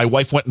 And my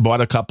wife went and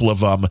bought a couple of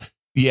them.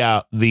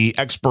 Yeah, the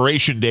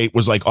expiration date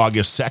was like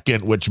August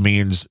 2nd, which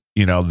means,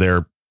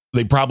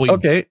 they probably were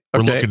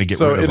looking to get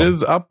rid of them. So it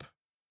is up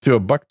to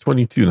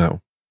 $1.22 now.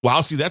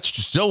 Wow, see, that's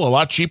still a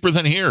lot cheaper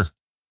than here.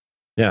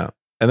 Yeah.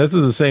 And this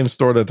is the same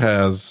store that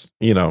has,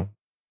 the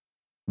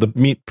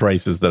meat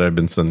prices that I've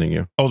been sending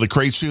you. Oh, the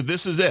crates too.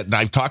 This is it. And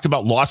I've talked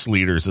about loss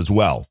leaders as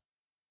well,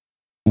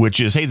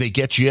 which is, hey, they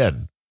get you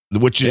in,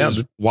 which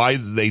is why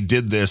they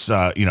did this,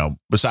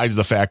 besides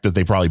the fact that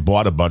they probably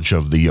bought a bunch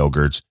of the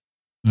yogurts.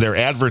 They're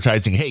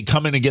advertising, hey,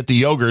 come in and get the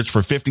yogurts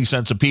for 50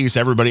 cents a piece.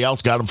 Everybody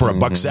else got them for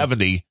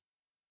 $1.70.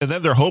 And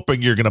then they're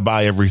hoping you're going to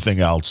buy everything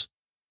else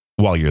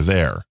while you're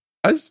there.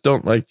 I just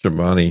don't like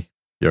Chobani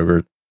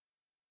yogurt.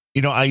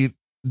 I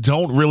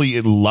don't really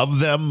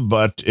love them,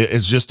 but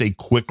it's just a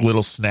quick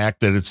little snack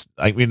that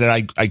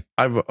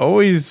I've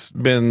always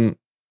been.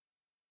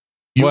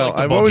 Like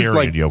the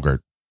Bulgarian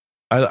yogurt.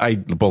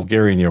 The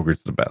Bulgarian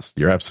yogurt's the best.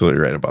 You're absolutely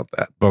right about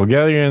that.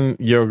 Bulgarian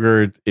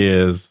yogurt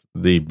is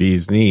the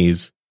bee's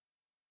knees.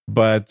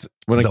 But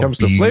when it comes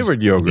to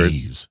flavored yogurt,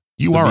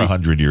 you are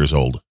 100 years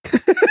old.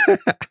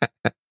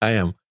 I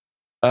am.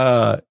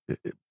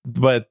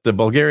 But the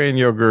Bulgarian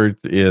yogurt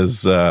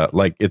is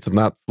it's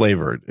not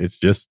flavored. It's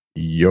just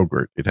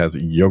yogurt. It has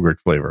a yogurt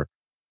flavor.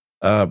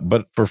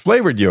 But for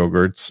flavored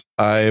yogurts,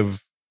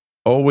 I've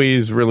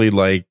always really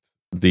liked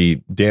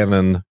the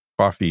Dannon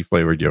coffee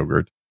flavored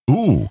yogurt.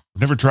 Ooh,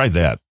 never tried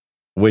that.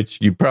 Which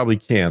you probably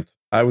can't.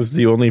 I was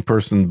the only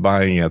person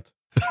buying it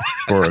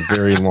for a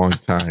very long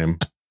time.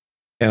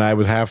 And I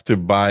would have to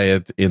buy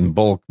it in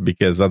bulk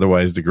because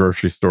otherwise the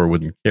grocery store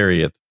wouldn't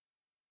carry it.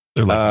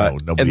 They're like, no,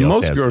 nobody and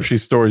else most grocery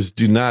stores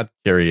do not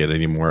carry it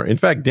anymore. In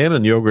fact,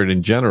 Dannon yogurt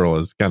in general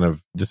has kind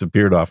of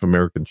disappeared off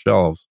American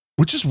shelves.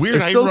 Which is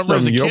weird. I remember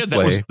as a kid,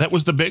 that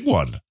was the big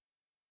one.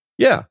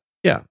 Yeah.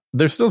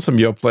 There's still some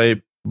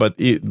Yoplait, but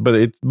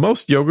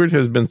most yogurt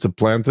has been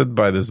supplanted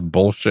by this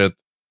bullshit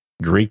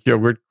Greek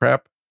yogurt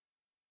crap,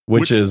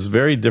 which is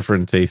very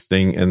different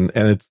tasting and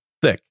it's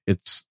thick.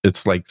 It's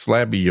like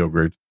slabby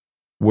yogurt.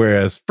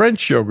 Whereas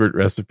French yogurt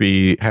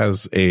recipe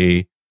has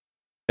a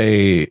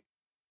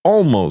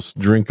almost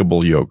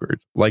drinkable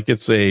yogurt. Like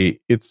it's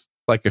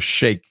like a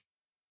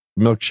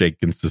milkshake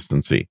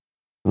consistency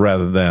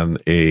rather than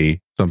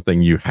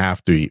something you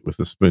have to eat with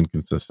a spoon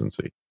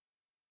consistency.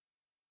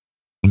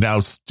 Now,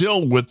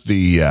 still with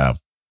the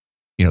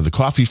the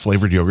coffee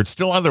flavored yogurt,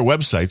 still on their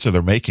website, so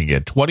they're making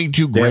it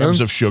 22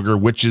 grams of sugar,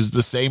 which is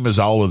the same as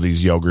all of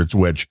these yogurts.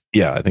 Which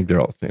I think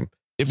they're all the same.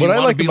 What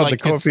I like about the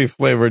coffee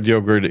flavored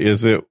yogurt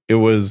is it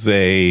was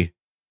a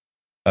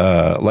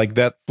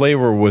that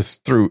flavor was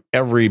through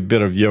every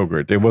bit of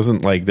yogurt. It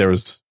wasn't like there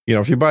was,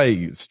 if you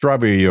buy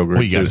strawberry yogurt,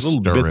 there's little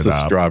bits of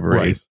strawberries,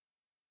 right.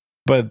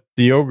 But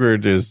the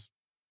yogurt is,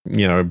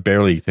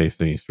 barely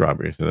taste any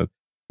strawberries in it.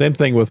 Same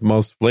thing with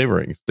most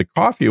flavorings. The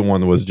coffee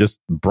one was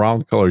just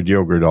brown colored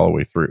yogurt all the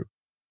way through.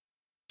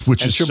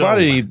 Which is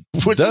maybe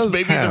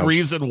the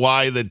reason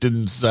why that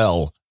didn't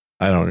sell.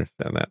 I don't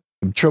understand that.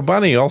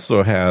 Chobani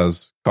also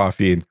has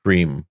coffee and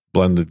cream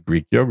blended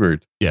Greek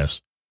yogurt.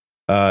 Yes.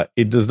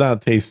 It does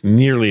not taste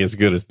nearly as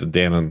good as the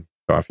Dannon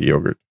coffee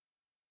yogurt.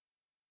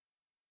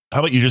 How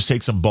about you just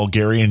take some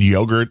Bulgarian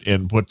yogurt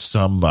and put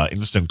some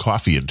instant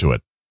coffee into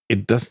it?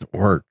 It doesn't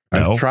work.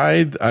 No?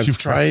 I've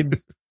tried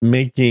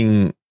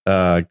making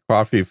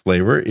coffee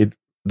flavor.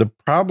 The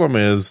problem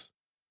is,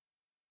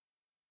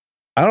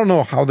 I don't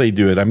know how they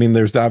do it. I mean,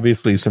 there's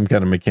obviously some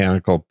kind of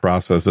mechanical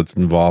process that's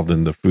involved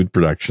in the food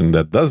production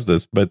that does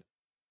this, but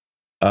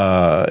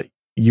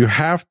you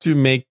have to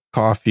make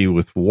coffee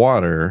with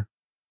water,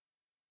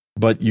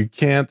 but you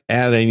can't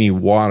add any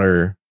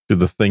water to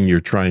the thing you're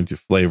trying to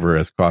flavor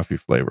as coffee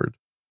flavored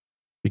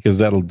because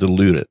that'll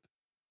dilute it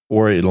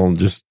or it'll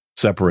just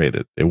separate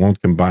it. It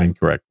won't combine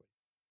correctly.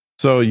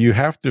 So you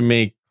have to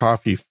make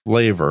coffee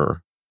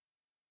flavor,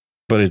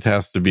 but it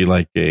has to be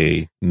like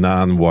a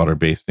non-water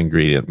based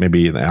ingredient,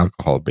 maybe an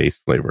alcohol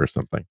based flavor or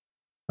something.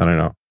 I don't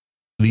know.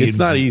 It's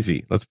not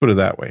easy. Let's put it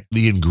that way.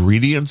 The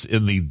ingredients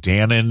in the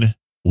Dannon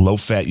low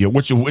fat yogurt,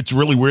 which it's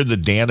really weird. The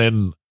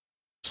Dannon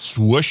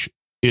swoosh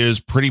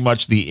is pretty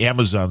much the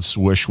Amazon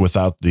swoosh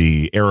without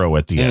the arrow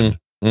at the end.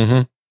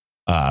 Mm-hmm.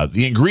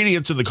 The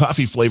ingredients in the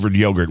coffee flavored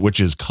yogurt, which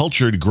is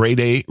cultured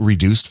grade A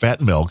reduced fat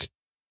milk,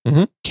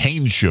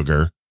 cane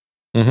sugar,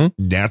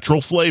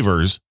 natural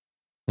flavors,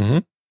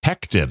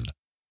 pectin.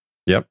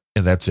 Yep.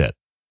 And that's it.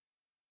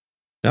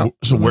 Yep.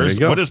 So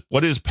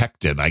what is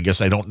pectin? I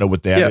guess I don't know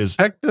what that is.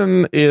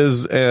 Pectin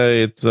is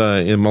it's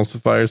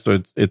emulsifier,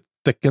 so it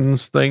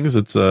thickens things.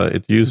 It's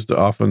used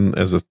often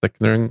as a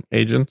thickening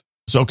agent.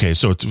 So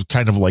it's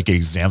kind of like a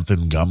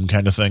xanthan gum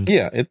kind of thing.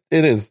 Yeah, it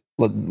is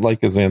like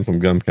a xanthan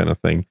gum kind of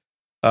thing.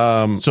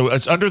 So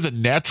it's under the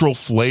natural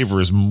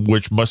flavors,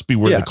 which must be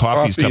where the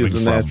coffee's coming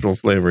from. Natural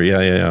flavor,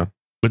 yeah.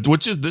 But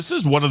this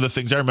is one of the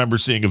things I remember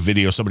seeing a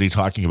video, somebody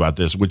talking about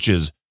this, which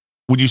is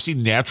when you see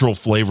natural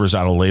flavors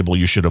on a label,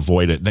 you should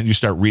avoid it. And then you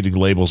start reading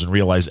labels and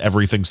realize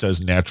everything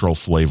says natural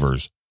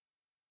flavors.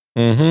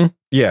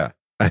 Yeah,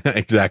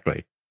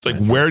 exactly. It's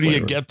like, where do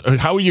you get,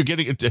 how are you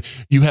getting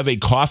it? You have a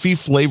coffee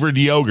flavored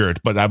yogurt,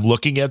 but I'm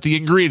looking at the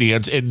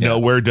ingredients and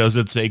nowhere does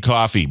it say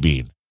coffee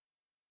bean.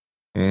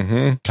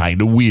 Mm-hmm.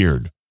 Kind of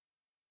weird.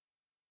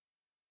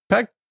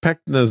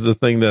 Pectin is the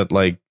thing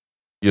that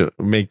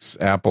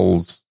makes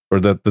apples, or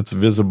that's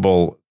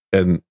visible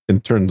and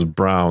turns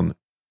brown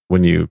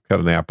when you cut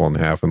an apple in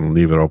half and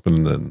leave it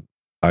open in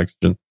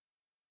oxygen.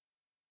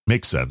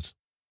 Makes sense.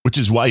 Which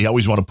is why you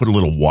always want to put a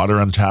little water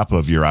on top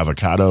of your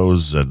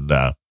avocados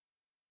and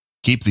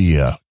keep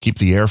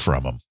the air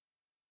from them.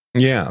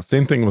 Yeah,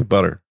 same thing with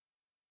butter.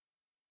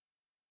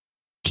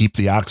 Keep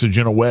the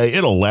oxygen away.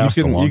 It'll last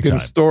a long time. You can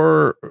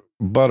store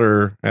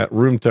butter at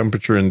room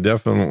temperature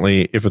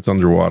indefinitely if it's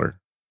underwater.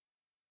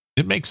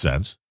 It makes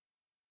sense.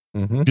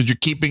 Because you're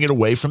keeping it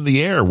away from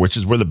the air, which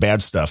is where the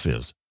bad stuff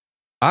is.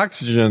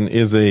 Oxygen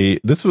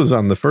this was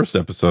on the first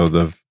episode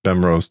of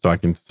Bemrose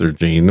Talking to Sir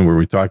Gene, where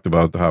we talked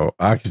about how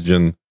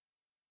oxygen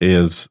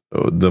is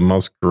the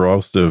most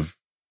corrosive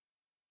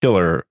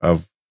killer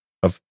of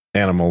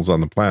animals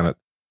on the planet,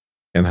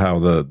 and how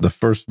the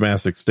first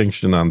mass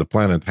extinction on the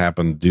planet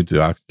happened due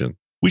to oxygen.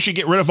 We should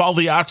get rid of all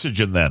the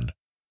oxygen then.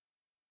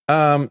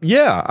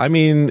 Yeah, I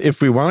mean,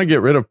 if we want to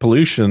get rid of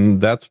pollution,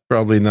 that's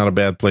probably not a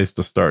bad place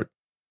to start.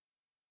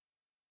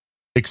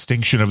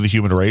 Extinction of the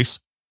human race?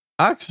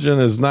 Oxygen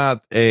is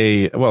not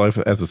as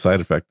a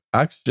side effect,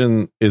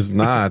 oxygen is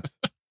not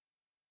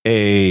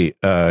a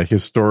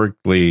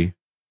historically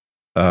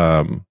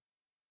not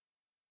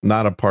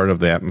a part of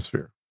the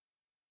atmosphere.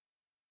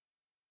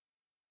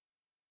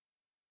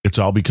 It's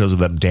all because of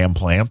them damn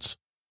plants?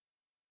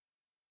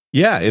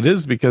 Yeah, it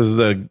is because of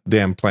the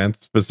damn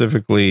plants,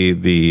 specifically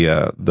the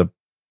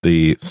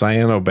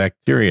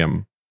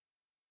cyanobacterium,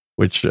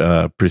 which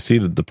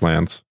preceded the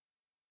plants,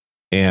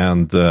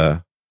 and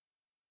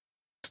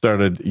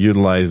started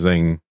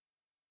utilizing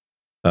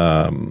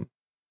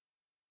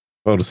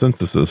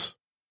photosynthesis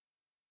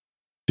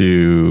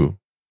to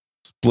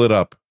split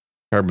up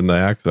carbon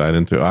dioxide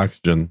into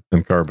oxygen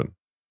and carbon.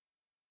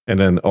 And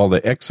then all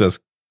the excess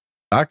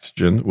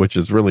oxygen, which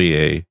is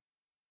really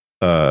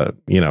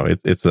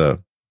it's a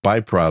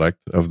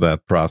byproduct of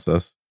that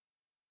process,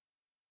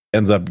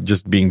 ends up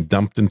just being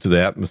dumped into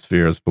the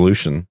atmosphere as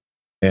pollution,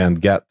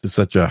 and got to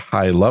such a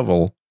high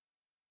level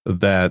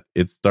that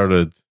it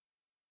started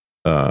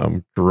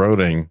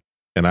corroding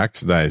and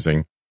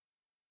oxidizing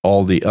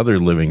all the other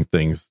living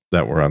things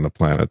that were on the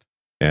planet.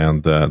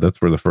 And that's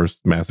where the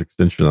first mass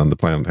extinction on the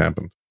planet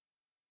happened.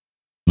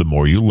 The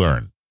more you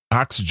learn.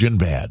 Oxygen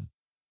bad.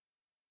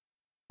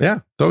 Yeah,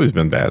 it's always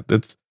been bad.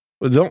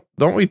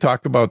 Don't we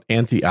talk about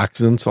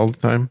antioxidants all the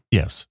time?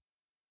 Yes.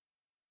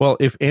 Well,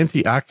 if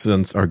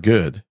antioxidants are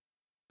good,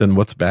 then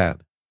what's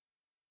bad?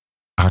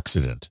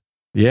 Oxidant.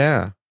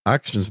 Yeah,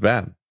 oxygen's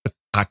bad.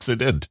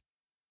 Oxidant.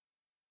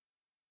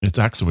 It's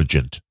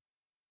oxygent.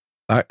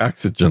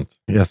 Oxygent,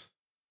 yes.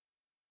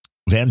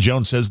 Van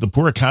Jones says the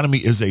poor economy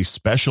is a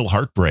special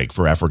heartbreak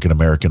for African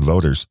American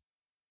voters.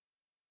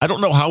 I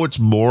don't know how it's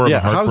more of a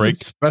heartbreak.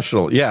 How's it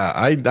special? Yeah,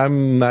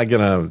 I'm not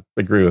going to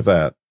agree with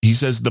that. He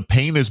says the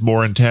pain is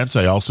more intense.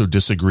 I also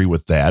disagree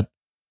with that.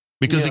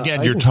 Because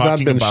again, you're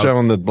talking about... It's not been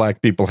shown that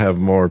black people have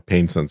more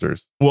pain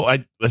sensors. Well,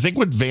 I think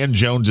what Van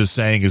Jones is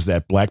saying is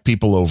that black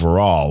people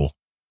overall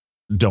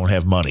don't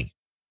have money.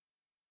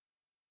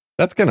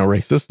 That's kind of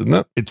racist, isn't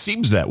it? It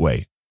seems that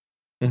way.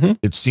 Mm-hmm.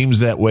 It seems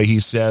that way. He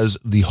says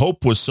the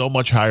hope was so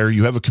much higher.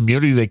 You have a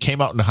community that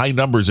came out in high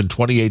numbers in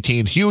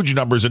 2018, huge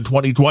numbers in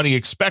 2020,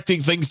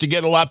 expecting things to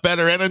get a lot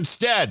better. And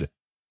instead,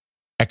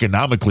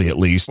 economically at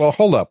least. Well,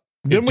 hold up.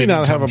 Didn't we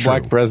not have a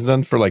black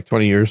president for like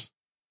 20 years?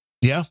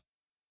 Yeah.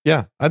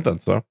 Yeah, I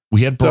thought so.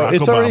 We had Barack Obama.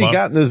 It's already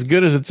gotten as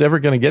good as it's ever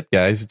going to get,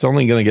 guys. It's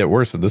only going to get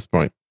worse at this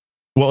point.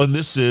 Well, and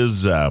this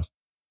is the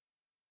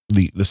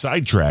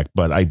sidetrack,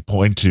 but I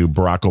point to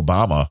Barack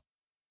Obama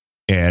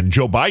and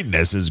Joe Biden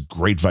as his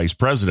great vice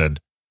president.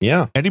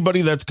 Yeah.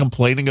 Anybody that's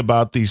complaining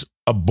about the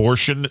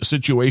abortion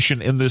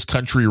situation in this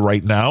country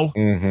right now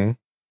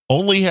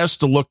only has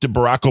to look to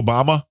Barack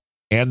Obama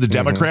and the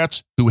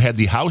Democrats who had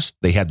the House,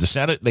 they had the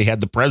Senate, they had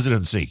the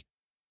presidency.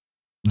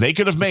 They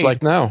could have made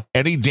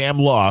any damn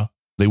law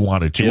they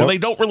wanted to. Yep. Well, they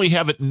don't really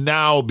have it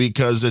now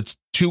because it's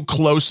too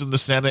close in the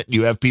Senate.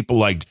 You have people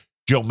like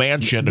Joe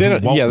Manchin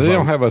who won't vote. They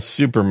don't have a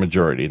super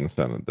majority in the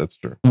Senate. That's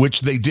true.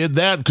 Which they did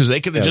that because they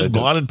could have just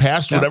gone and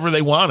passed whatever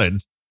they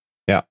wanted.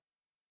 Yeah.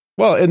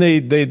 Well, and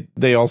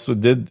they also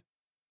did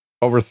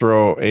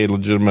overthrow a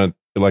legitimate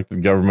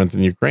elected government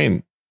in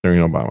Ukraine during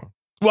Obama.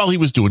 Well, he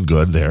was doing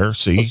good there.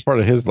 See, that's part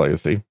of his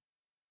legacy.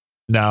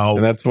 Now,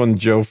 and that's when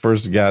Joe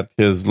first got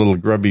his little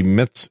grubby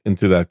mitts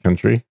into that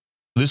country.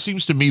 This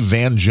seems to me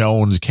Van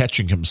Jones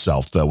catching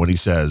himself, though, when he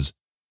says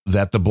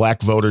that the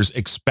black voters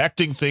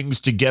expecting things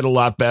to get a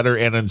lot better,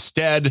 and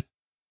instead,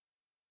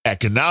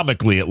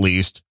 economically at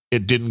least,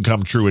 it didn't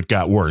come true. It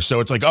got worse.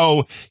 So it's like,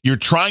 oh, you're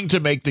trying to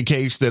make the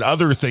case that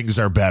other things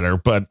are better,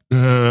 but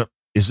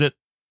is it?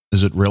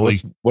 Is it really?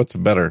 What's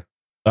better?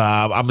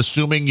 I'm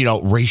assuming,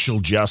 racial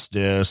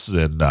justice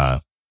and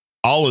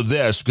all of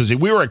this, because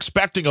we were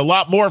expecting a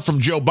lot more from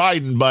Joe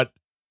Biden, but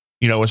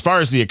as far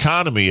as the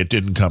economy, it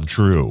didn't come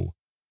true.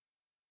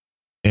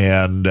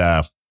 And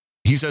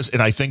he says,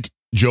 and I think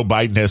Joe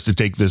Biden has to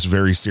take this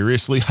very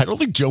seriously. I don't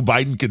think Joe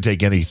Biden can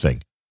take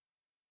anything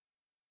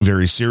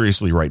very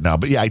seriously right now.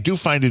 But yeah, I do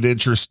find it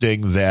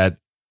interesting that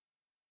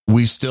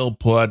we still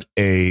put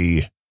a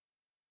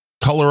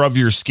color of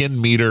your skin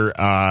meter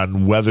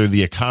on whether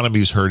the economy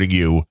is hurting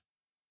you.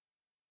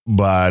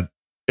 But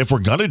if we're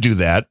going to do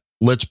that,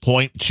 let's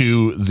point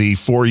to the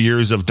 4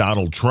 years of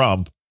Donald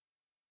Trump,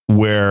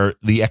 where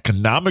the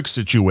economic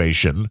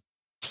situation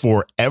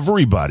for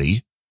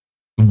everybody,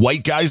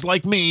 white guys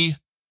like me,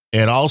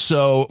 and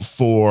also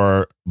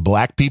for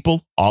black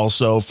people,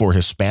 also for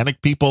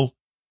Hispanic people,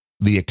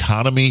 the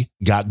economy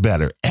got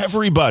better.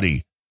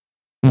 Everybody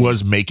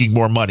was making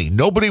more money.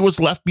 Nobody was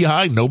left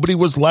behind. Nobody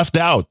was left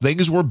out.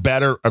 Things were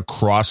better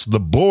across the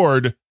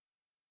board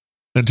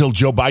until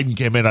Joe Biden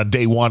came in on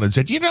day one and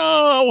said,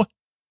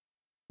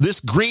 this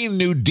Green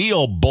New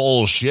Deal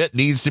bullshit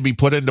needs to be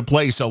put into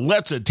place. So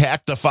let's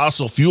attack the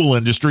fossil fuel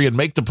industry and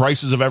make the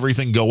prices of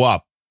everything go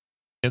up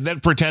and then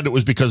pretend it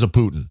was because of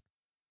Putin.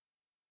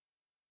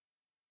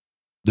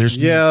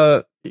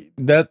 The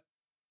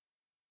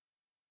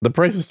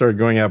prices started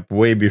going up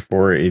way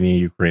before any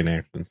Ukraine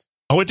actions.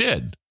 Oh, it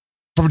did.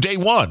 From day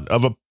one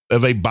of a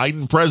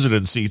Biden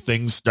presidency,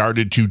 things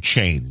started to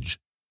change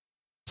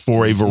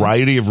for a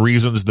variety of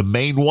reasons. The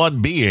main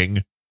one being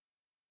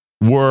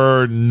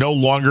we're no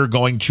longer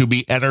going to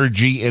be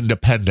energy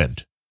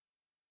independent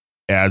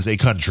as a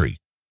country.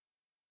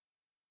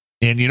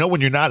 And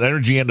when you're not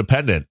energy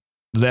independent,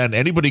 then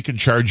anybody can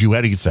charge you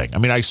anything. I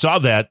mean, I saw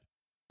that.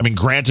 I mean,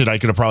 granted, I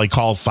could have probably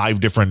called 5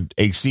 different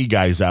AC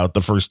guys out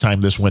the first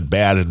time this went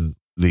bad. And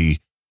the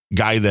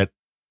guy that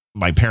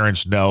my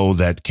parents know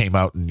that came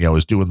out and,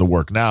 is doing the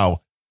work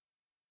now,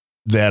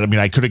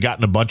 I could have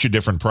gotten a bunch of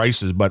different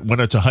prices. But when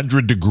it's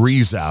 100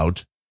 degrees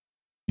out,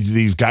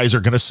 these guys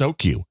are going to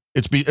soak you.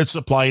 It's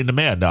supply and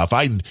demand. Now,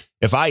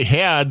 if I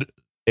had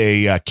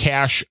a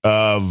cache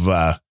of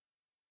the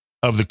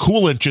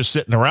coolant just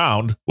sitting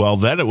around, well,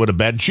 then it would have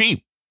been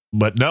cheap.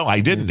 But no, I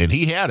didn't. And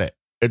he had it.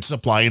 It's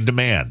supply and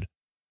demand.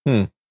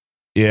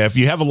 If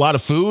you have a lot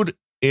of food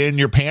in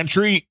your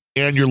pantry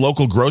and your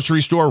local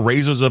grocery store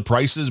raises the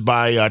prices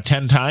by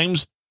 10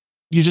 times,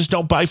 you just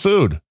don't buy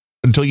food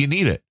until you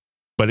need it.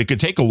 But it could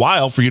take a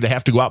while for you to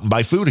have to go out and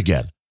buy food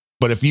again.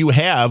 But if you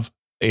have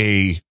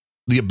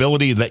the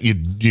ability that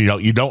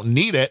you don't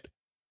need it,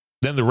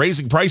 then the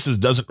raising prices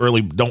don't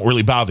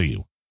really bother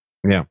you.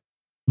 Yeah.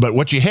 But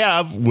what you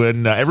have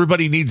when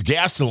everybody needs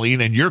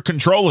gasoline and you're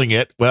controlling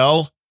it,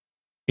 well,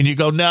 and you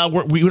go, no,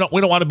 we don't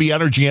want to be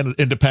energy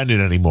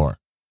independent anymore.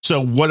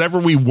 So whatever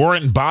we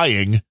weren't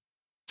buying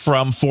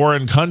from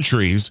foreign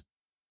countries,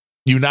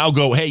 you now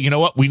go, hey, you know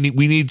what? We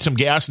need some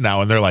gas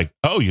now. And they're like,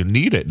 oh, you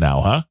need it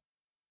now, huh?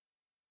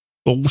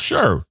 Well,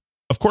 sure.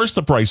 Of course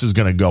the price is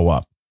going to go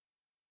up.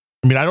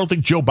 I mean, I don't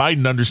think Joe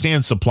Biden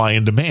understands supply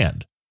and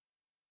demand.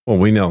 Well,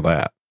 we know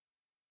that.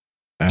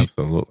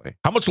 Absolutely.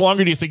 How much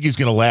longer do you think he's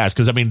going to last?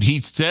 Because, he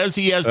says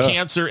he has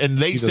cancer and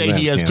they say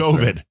he has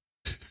COVID.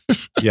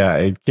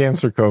 Yeah,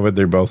 cancer, COVID,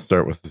 they both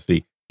start with the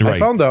C. Right. I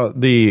found out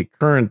the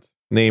current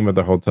name of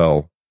the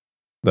hotel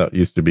that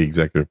used to be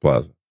Executive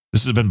Plaza.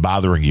 This has been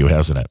bothering you,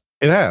 hasn't it?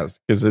 It has,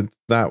 because it's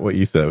not what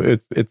you said.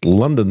 It's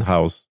London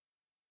House,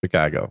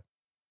 Chicago.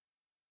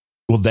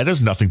 Well, that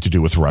has nothing to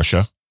do with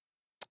Russia.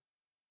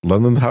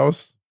 London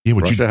House? Yeah,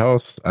 Russia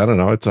House? I don't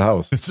know. It's a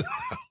house. It's a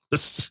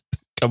house.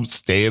 Come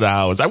stay in a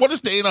house. I want to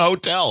stay in a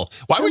hotel.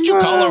 Why would you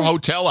call a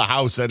hotel a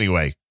house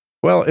anyway?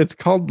 Well, it's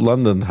called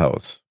London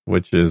House,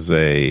 which is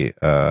I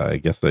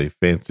guess a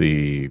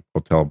fancy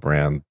hotel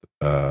brand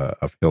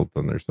of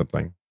Hilton or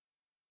something.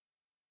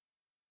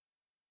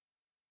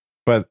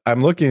 But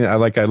I'm looking I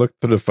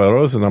looked through the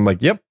photos and I'm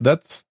like, yep,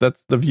 that's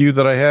the view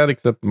that I had,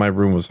 except my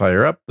room was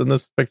higher up than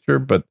this picture.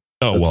 But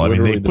oh, well,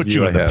 they put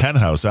you in the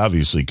penthouse,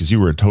 obviously, because you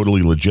were a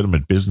totally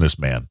legitimate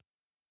businessman.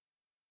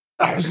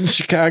 I was in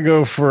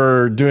Chicago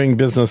for doing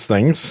business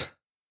things.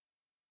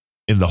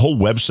 And the whole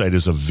website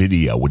is a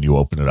video when you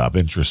open it up.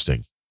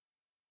 Interesting.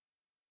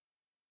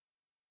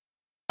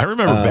 I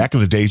remember back in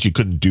the days you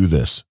couldn't do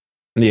this.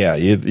 Yeah,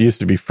 it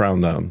used to be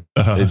frowned on.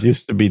 It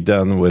used to be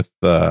done with,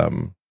 what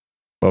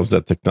was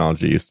that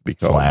technology used to be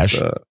called?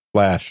 Flash?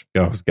 Flash.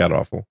 Oh, it was god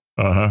awful.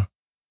 Uh-huh.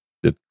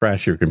 It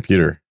crashed your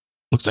computer.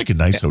 Looks like a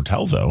nice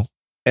hotel, though.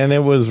 And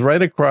it was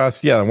right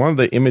across, one of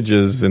the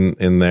images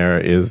in there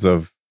is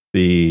of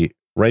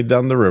right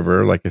down the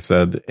river, like I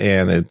said,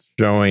 and it's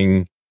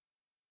showing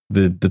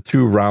the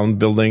 2 round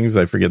buildings.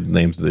 I forget the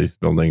names of these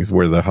buildings,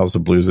 where the House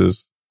of Blues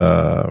is.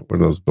 What are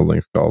those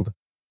buildings called?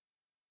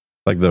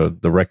 Like the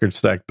record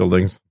stack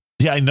buildings.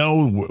 Yeah, I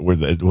know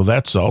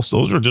that's also,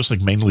 those are just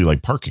mainly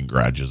like parking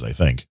garages, I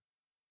think.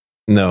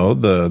 No,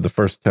 the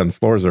first 10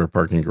 floors are a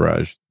parking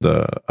garage.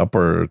 The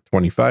upper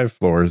 25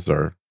 floors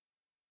are,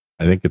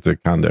 I think it's a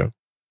condo.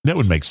 That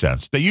would make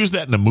sense. They use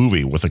that in a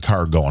movie with a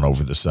car going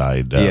over the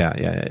side.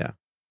 Yeah.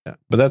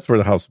 But that's where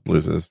the House of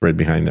Blues is, right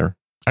behind there.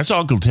 I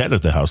saw Uncle Ted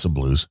at the House of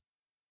Blues.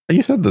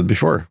 You said that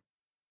before.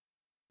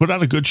 Put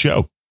on a good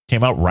show.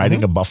 Came out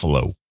riding a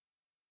buffalo.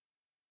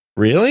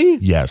 Really?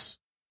 Yes.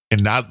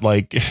 And not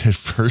like at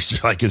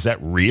first, like, is that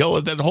real?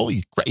 And then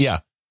holy crap. Yeah.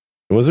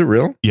 Was it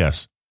real?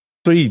 Yes.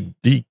 So he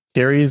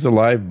carries a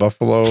live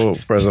buffalo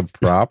for the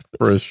prop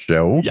for his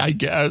show? Yeah, I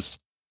guess.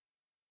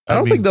 I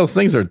don't think those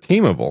things are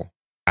tameable.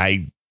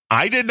 I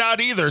did not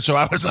either. So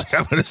I was like,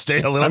 I'm going to stay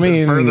a little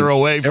bit further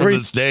away from the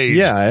stage.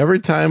 Yeah. Every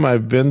time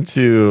I've been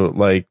to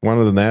like one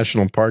of the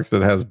national parks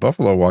that has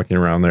buffalo walking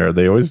around there,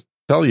 they always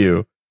tell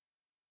you,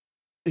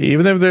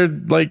 even if they're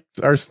like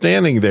are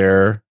standing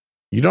there,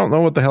 you don't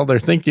know what the hell they're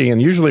thinking.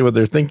 And usually what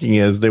they're thinking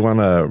is they want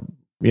to,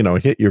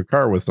 hit your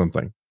car with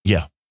something.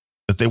 Yeah.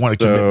 That they want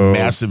to commit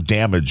massive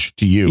damage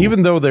to you.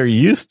 Even though they're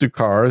used to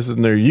cars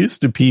and they're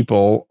used to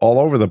people all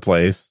over the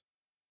place,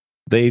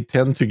 they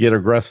tend to get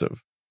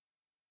aggressive.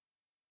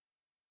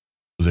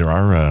 There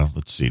are,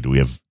 let's see, do we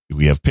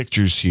have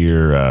pictures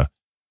here?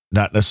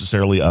 Not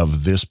necessarily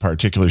of this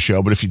particular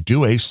show, but if you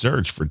do a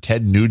search for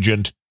Ted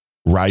Nugent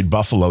ride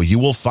buffalo, you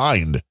will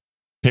find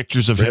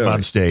pictures of him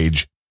on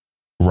stage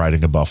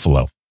riding a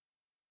buffalo.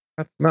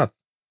 That's nuts.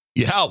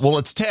 Yeah, well,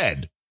 it's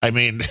Ted. I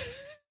mean,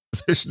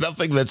 there's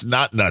nothing that's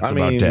not nuts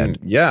about Ted.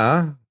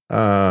 Yeah.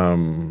 I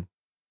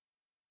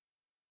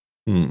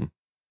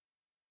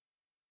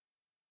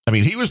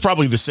mean, he was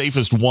probably the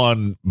safest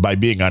one by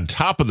being on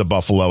top of the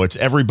buffalo. It's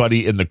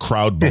everybody in the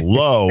crowd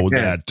below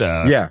that.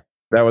 Yeah,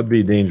 that would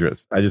be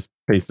dangerous. I just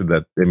pasted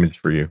that image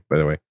for you, by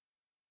the way.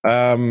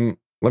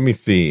 Let me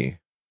see.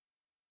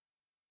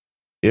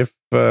 If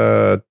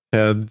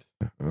Ted,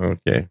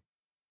 okay.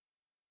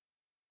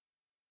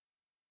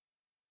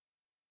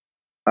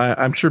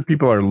 I'm sure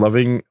people are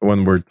loving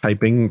when we're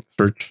typing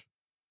search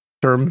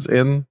terms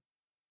in.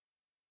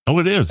 Oh,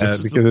 it is.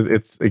 Because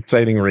it's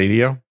exciting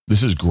radio.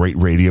 This is great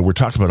radio. We're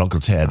talking about Uncle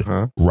Ted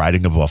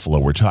riding a buffalo.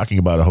 We're talking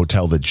about a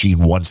hotel that Gene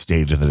once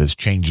stayed in that has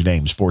changed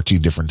names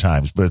 14 different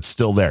times, but it's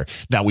still there.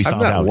 Now we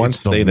found out once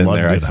stayed in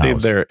there. I stayed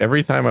there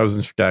every time I was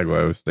in Chicago.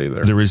 I would stay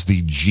there. There is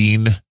the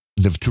Gene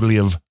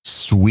Navtuliev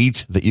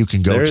suite that you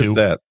can go to.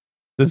 That.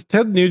 Does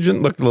Ted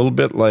Nugent look a little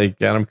bit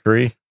like Adam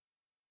Curry?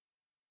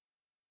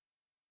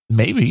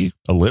 Maybe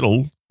a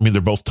little. I mean,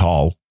 they're both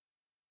tall.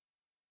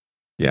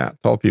 Yeah,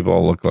 tall people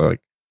all look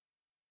like.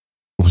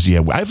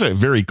 Yeah, I have a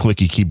very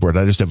clicky keyboard.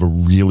 I just have a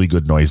really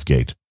good noise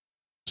gate.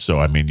 So,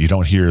 I mean, you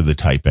don't hear the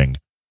typing.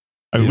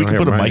 I mean, we can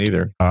put a mic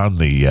on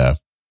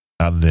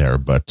there,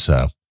 but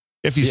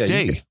if you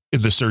stay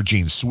in the Sir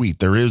Gene suite,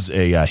 there is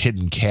a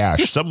hidden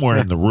cache somewhere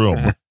in the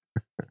room,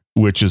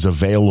 which is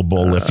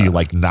available if you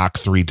like knock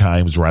 3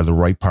 times around the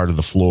right part of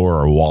the floor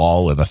or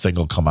wall, and a thing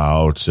will come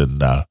out.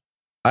 And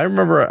I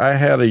remember I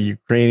had a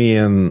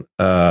Ukrainian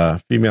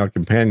female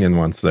companion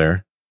once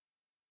there.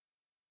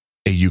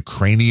 A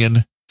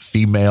Ukrainian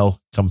female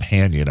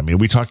companion. I mean, are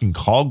we talking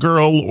call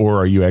girl, or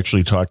are you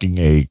actually talking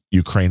a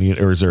Ukrainian,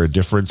 or is there a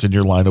difference in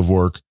your line of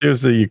work?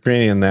 There's a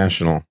Ukrainian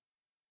national.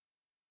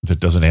 That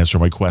doesn't answer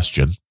my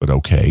question, but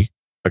okay.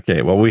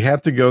 Okay, well, we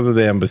had to go to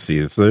the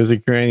embassy. So there's a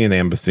Ukrainian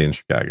embassy in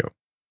Chicago.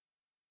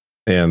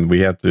 And we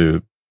had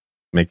to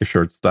make a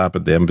short stop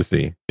at the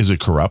embassy. Is it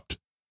corrupt?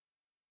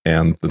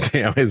 And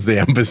is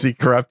the embassy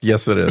corrupt?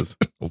 Yes, it is.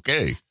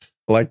 Okay.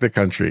 Like the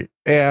country.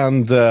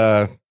 And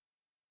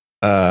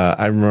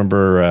I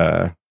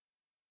remember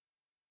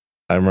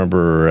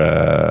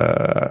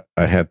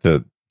I had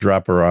to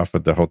drop her off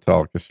at the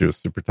hotel because she was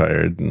super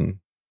tired. And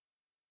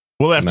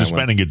well, after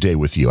spending a day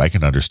with you, I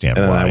can understand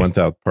why. I went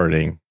out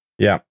partying.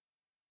 Yeah.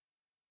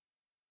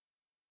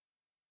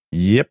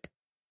 Yep.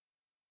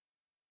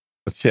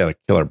 But she had a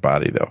killer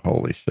body, though.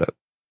 Holy shit.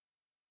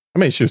 I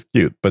mean, she was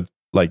cute, but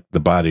like the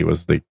body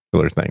was the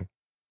killer thing.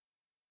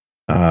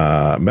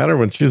 Met her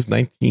when she was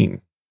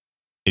 19.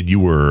 And you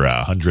were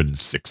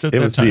 106 at that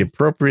time? It was the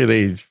appropriate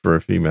age for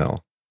a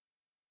female.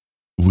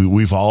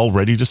 We've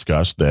already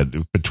discussed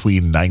that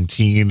between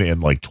 19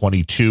 and like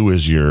 22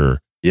 is your...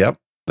 Yep,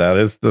 that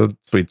is the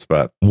sweet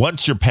spot.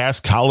 Once you're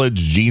past college,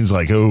 Gene's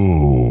like,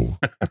 oh,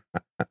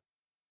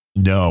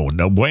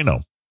 no bueno.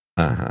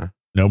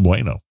 No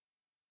bueno.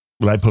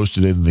 But I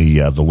posted in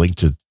the link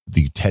to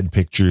the Ted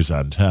pictures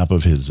on top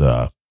of his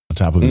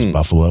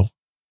buffalo.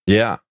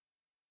 Yeah,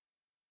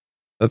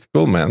 that's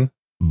cool, man.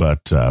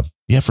 But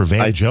yeah, for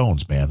Van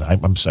Jones, man, I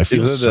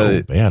feel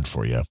so bad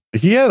for you.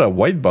 He had a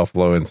white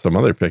buffalo in some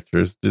other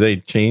pictures. Do they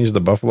change the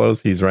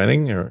buffaloes he's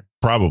riding, or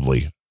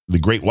probably the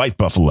Great White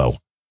Buffalo?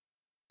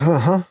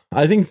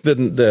 I think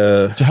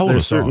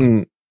there's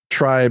certain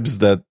tribes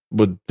that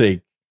would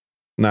take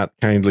not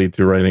kindly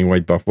to riding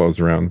white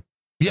buffaloes around.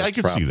 Yeah, I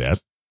could see that.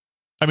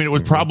 I mean, it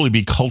would probably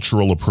be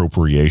cultural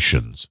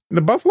appropriations.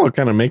 The buffalo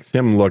kind of makes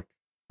him look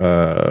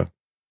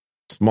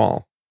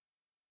small.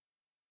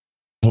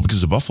 Well,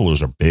 because the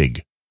buffaloes are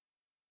big.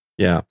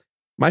 Yeah.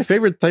 My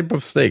favorite type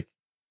of steak,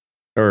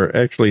 or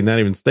actually not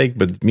even steak,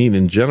 but meat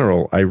in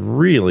general, I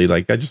really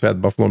like. I just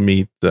had buffalo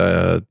meat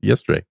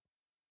yesterday.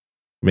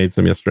 Made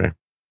some yesterday.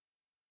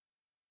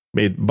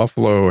 Made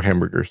buffalo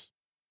hamburgers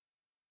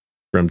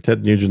from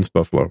Ted Nugent's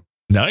Buffalo.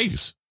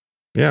 Nice.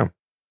 Yeah.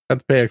 Had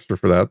to pay extra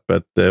for that,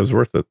 but it was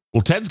worth it.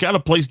 Well, Ted's got a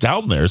place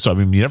down there, so I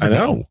mean, you never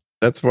know.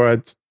 That's why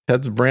it's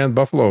Ted's brand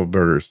buffalo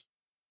burgers.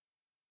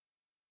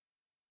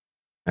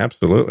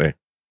 Absolutely.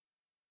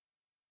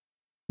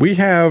 We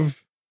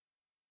have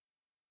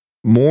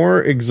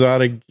more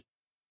exotic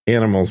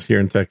animals here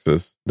in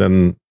Texas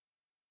than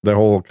the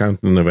whole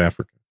continent of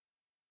Africa.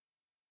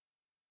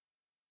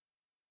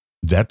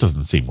 That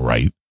doesn't seem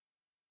right.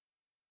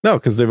 No,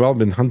 because they've all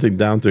been hunted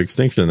down to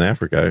extinction in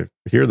Africa.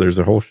 Here, there's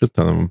a whole shit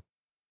ton of them.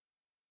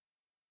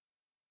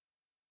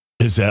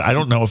 Is that, I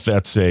don't know if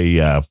that's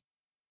a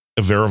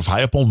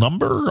verifiable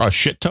number, a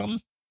shit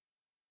ton.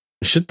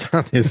 Shit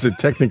ton is a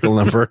technical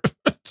number.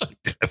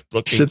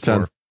 Shit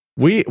ton.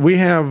 We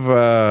have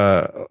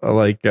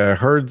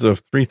herds of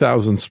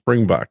 3,000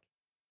 springbuck.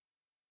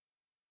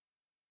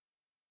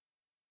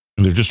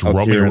 They're just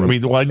roaming. I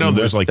mean, well, I know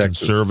there's like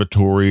Texas.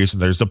 Conservatories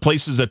and there's the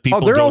places that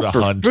people they're go all to for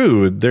hunt.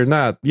 food. They're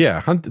not. Yeah,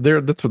 hunt.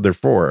 That's what they're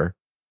for.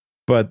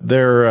 But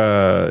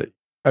they're.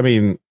 I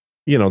mean,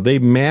 they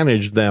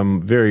manage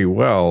them very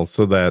well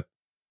so that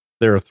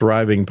they're a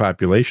thriving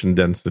population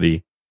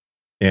density,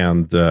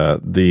 and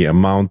the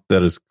amount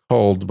that is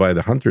culled by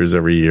the hunters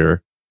every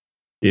year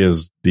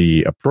is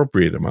the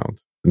appropriate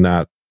amount,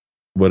 not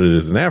what it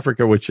is in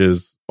Africa, which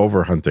is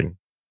overhunting.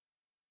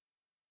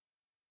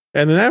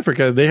 And in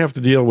Africa, they have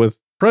to deal with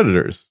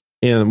predators.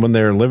 And when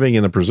they're living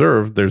in a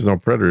preserve, there's no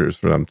predators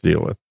for them to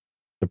deal with.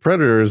 The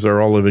predators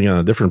are all living on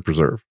a different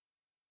preserve.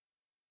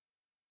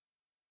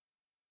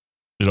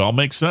 It all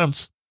makes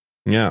sense.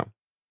 Yeah.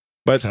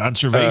 But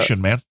Conservation,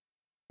 man.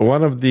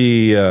 one of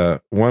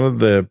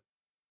the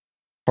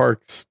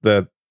parks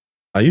that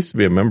I used to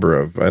be a member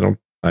of,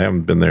 I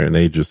haven't been there in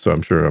ages, so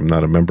I'm sure I'm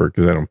not a member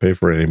because I don't pay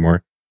for it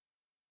anymore.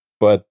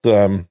 But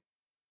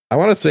I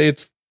want to say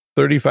it's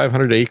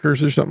 3,500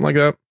 acres or something like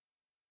that.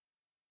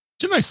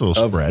 It's a nice little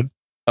spread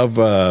of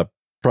a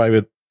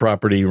private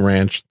property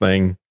ranch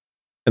thing.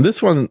 And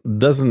this one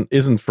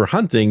isn't for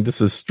hunting.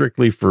 This is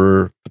strictly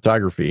for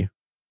photography.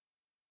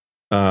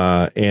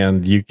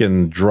 And you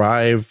can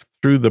drive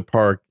through the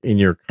park in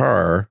your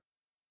car.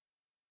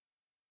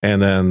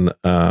 And then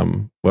I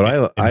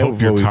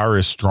hope your car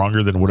is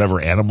stronger than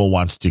whatever animal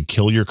wants to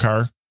kill your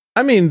car.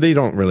 I mean, they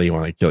don't really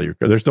want to kill your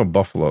car. There's no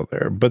buffalo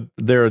there, but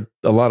there are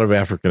a lot of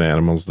African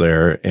animals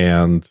there.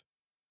 And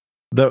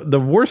the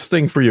worst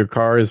thing for your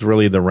car is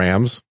really the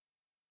rams.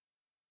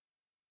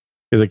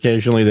 Because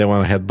occasionally they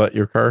want to headbutt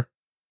your car.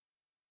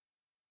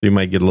 You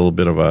might get a little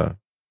bit of a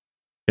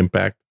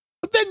impact.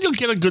 But then you'll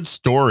get a good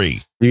story.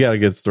 You got a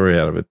good story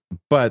out of it.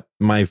 But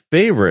my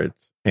favorite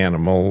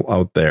animal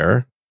out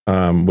there,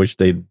 which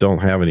they don't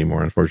have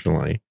anymore,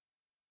 unfortunately,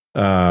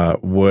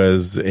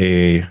 was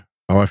I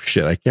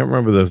can't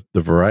remember the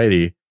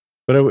variety,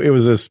 but it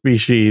was a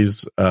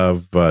species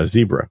of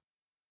zebra.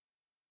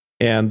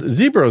 And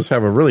zebras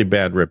have a really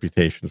bad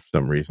reputation for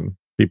some reason.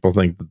 People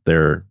think that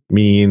they're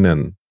mean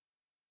and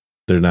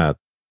they're not,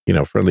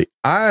 friendly.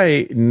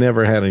 I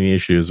never had any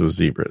issues with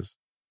zebras.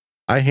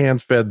 I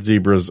hand fed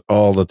zebras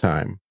all the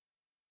time.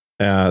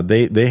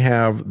 They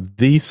have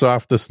the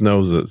softest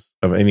noses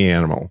of any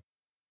animal.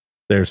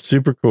 They're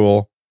super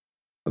cool.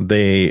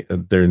 They're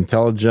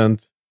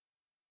intelligent.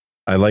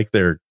 I like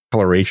their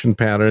coloration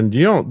pattern.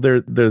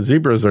 Their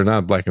zebras are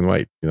not black and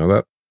white. You know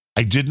that?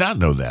 I did not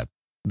know that.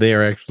 They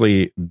are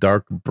actually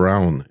dark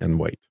brown and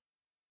white.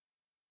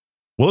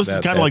 Well, this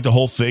is kind of like the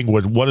whole thing.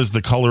 What is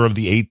the color of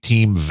the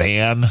 8-team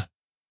van?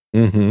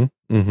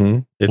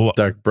 It's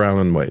dark brown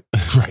and white.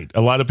 Right.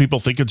 A lot of people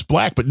think it's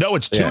black, but no,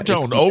 it's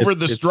two-tone. Over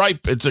the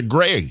stripe, it's a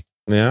gray.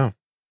 Yeah.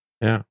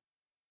 Yeah.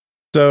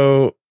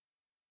 So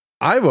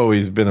I've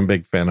always been a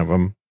big fan of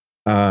them.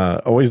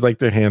 Always like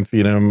to hand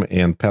feed them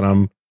and pet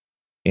them.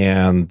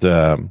 And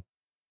I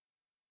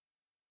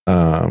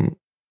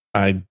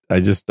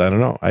don't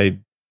know.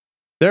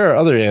 There are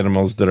other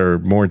animals that are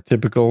more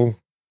typical,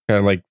 kind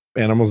of like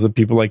animals that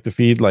people like to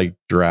feed, like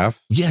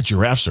giraffes. Yeah,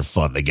 giraffes are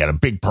fun. They got a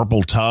big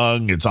purple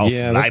tongue. It's all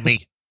slimy.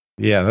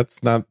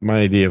 That's not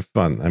my idea of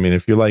fun. I mean,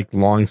 if you like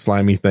long,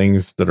 slimy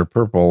things that are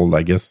purple,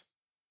 I guess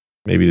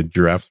maybe the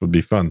giraffes would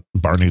be fun.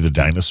 Barney the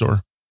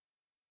dinosaur.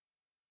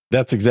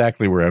 That's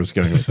exactly where I was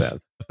going with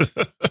that.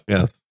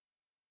 Yes.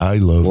 I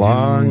love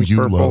long, you.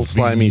 Purple, love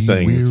slimy me.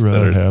 things We're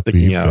that a are happy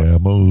sticking out.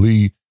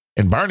 family.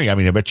 And Barney, I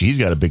mean, I bet you he's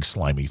got a big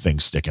slimy thing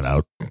sticking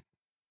out.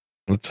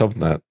 Let's hope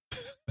not.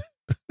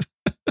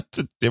 It's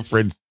a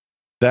different.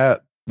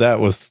 That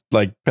was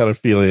like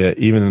pedophilia.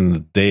 Even in the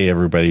day,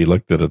 everybody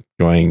looked at it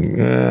going,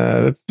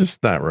 that's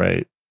just not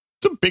right.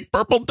 It's a big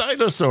purple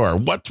dinosaur.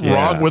 What's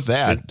wrong with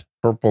that?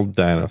 Purple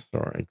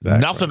dinosaur. Exactly.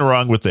 Nothing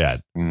wrong with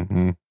that.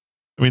 Mm-hmm.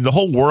 I mean, the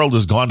whole world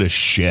has gone to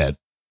shit.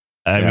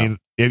 I mean,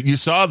 if you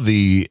saw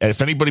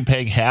if anybody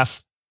paying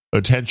half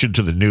attention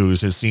to the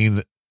news has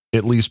seen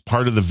at least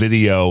part of the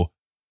video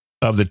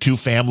of the two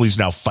families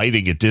now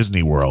fighting at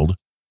Disney World,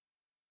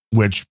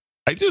 which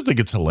I just think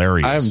it's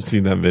hilarious. I haven't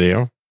seen that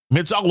video. I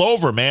mean, it's all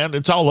over, man.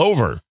 It's all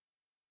over.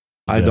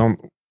 I don't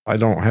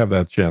have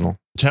that channel.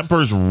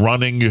 Temper's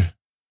running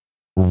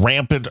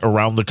rampant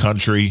around the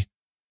country.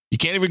 You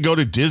can't even go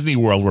to Disney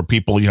World where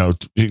people, you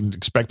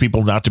expect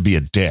people not to be a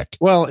dick.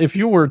 Well, if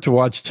you were to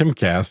watch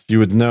Timcast, you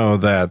would know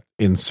that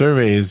in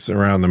surveys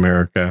around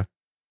America,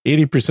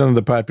 80% of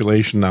the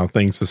population now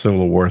thinks a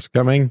civil war is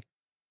coming.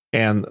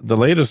 And the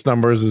latest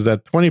numbers is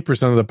that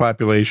 20% of the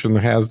population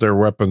has their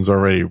weapons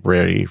already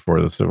ready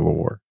for the Civil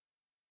War.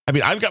 I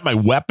mean, I've got my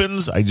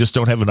weapons. I just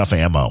don't have enough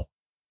ammo.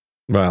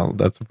 Well,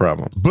 that's a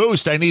problem.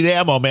 Boost. I need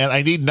ammo, man.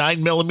 I need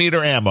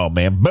 9mm ammo,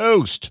 man.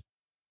 Boost.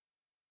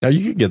 Now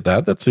you can get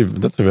that. That's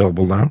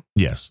available now.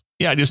 Yes.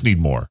 Yeah, I just need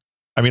more.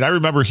 I mean, I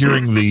remember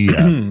hearing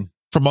the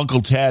from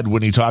Uncle Ted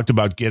when he talked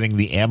about getting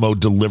the ammo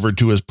delivered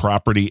to his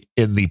property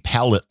in the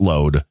pallet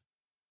load.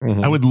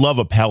 Mhm. I would love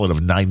a pallet of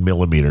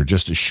 9mm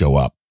just to show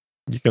up.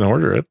 You can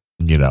order it.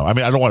 You know, I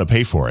mean, I don't want to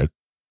pay for it.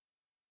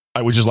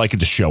 I would just like it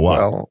to show up.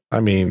 Well,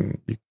 I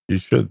mean, you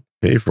should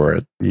pay for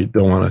it. You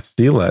don't want to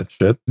steal that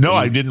shit. No,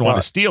 I didn't want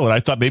to steal it. I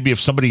thought maybe if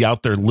somebody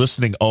out there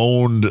listening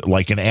owned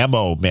like an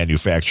ammo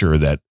manufacturer,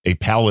 that a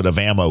pallet of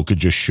ammo could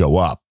just show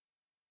up.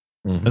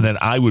 Mhm. And then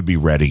I would be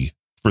ready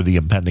for the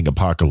impending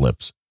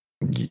apocalypse.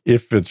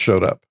 If it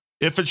showed up.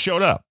 If it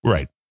showed up,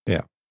 right.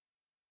 Yeah.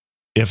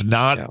 If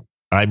not, Yeah.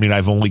 I mean,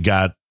 I've only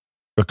got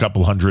a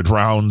couple hundred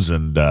rounds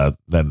and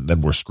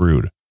then we're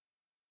screwed.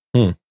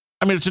 Hmm.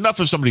 I mean, it's enough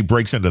if somebody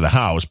breaks into the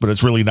house, but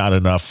it's really not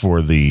enough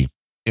for the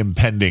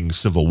impending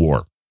civil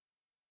war.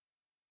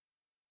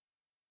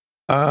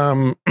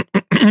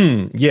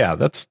 Yeah,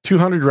 that's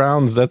 200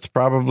 rounds. That's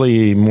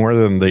probably more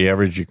than the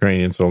average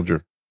Ukrainian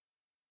soldier.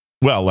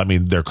 Well, I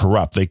mean, they're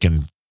corrupt. They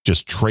can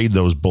just trade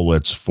those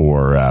bullets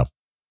for,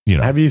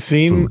 Have you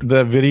seen food.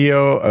 the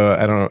video?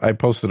 I don't know. I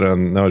posted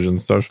on Nojan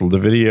Social the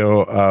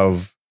video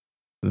of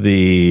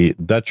the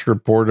Dutch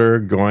reporter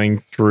going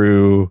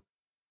through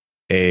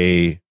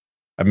a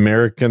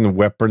American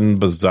weapon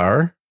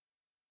bazaar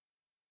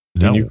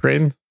No. in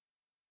Ukraine.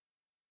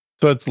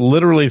 So it's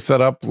literally set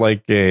up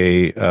like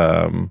a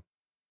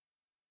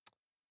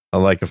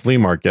flea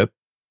market,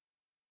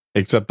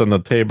 except on the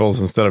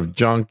tables instead of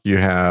junk, you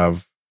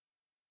have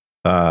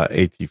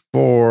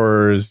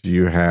AT4s,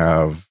 you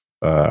have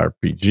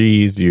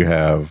RPGs, you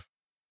have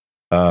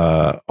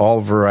all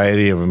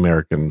variety of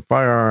American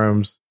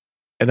firearms,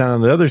 and then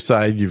on the other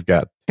side you've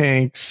got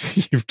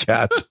tanks. You've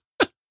got,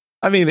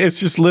 I mean,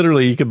 it's just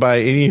literally you could buy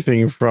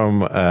anything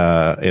from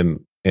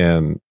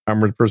an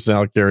armored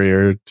personnel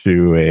carrier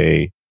to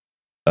a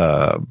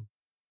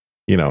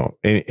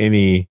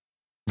any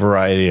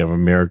variety of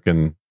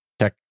American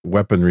tech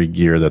weaponry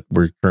gear that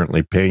we're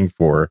currently paying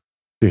for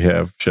to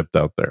have shipped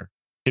out there.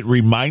 It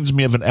reminds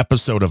me of an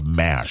episode of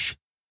MASH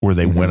where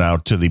they went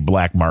out to the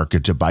black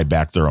market to buy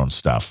back their own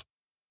stuff.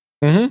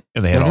 Mm-hmm.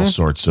 And they had all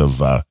sorts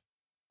of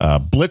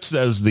Blitz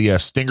says the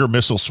Stinger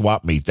missile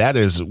swap meet. That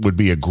would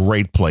be a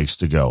great place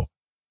to go.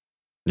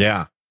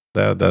 Yeah,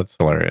 that's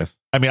hilarious.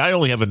 I mean, I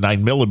only have a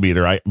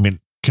 9mm. I mean,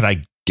 can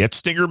I get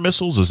Stinger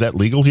missiles? Is that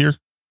legal here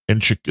in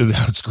the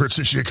outskirts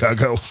of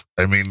Chicago?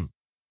 I mean,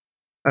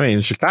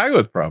 in Chicago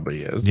it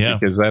probably is. Yeah.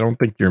 Because I don't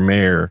think your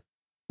mayor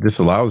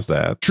disallows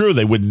that. true,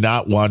 they would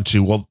not want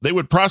to. Well, they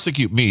would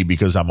prosecute me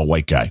because I'm a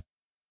white guy.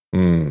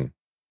 Mm.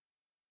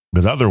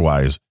 But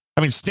otherwise,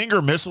 I mean,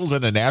 Stinger missiles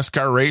in a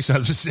NASCAR race on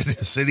the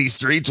city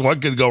streets,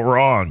 what could go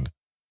wrong?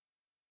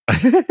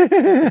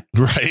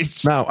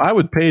 Right? Now, I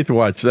would pay to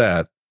watch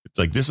that. It's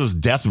like, this is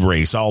Death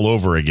Race all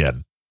over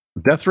again.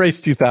 Death Race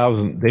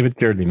 2000, David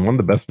Carradine, one of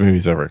the best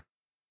movies ever.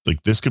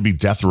 Like, this could be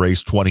Death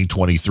Race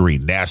 2023.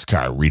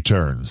 NASCAR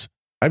returns.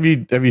 Have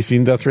you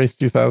seen Death Race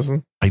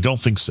 2000? I don't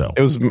think so.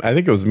 I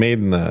think it was made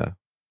in the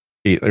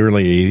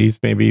early 80s,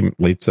 maybe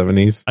late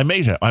 70s.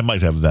 I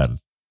might have then.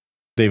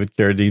 David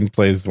Carradine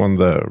plays one of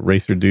the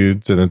racer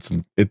dudes,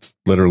 and it's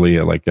literally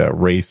like a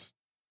race,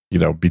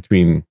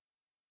 between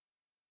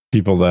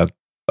people that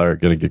are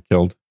going to get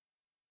killed.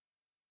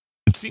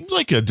 It seems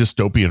like a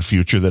dystopian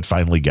future that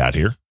finally got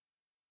here.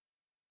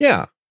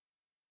 Yeah,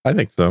 I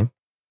think so.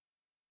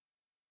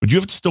 But you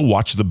have to still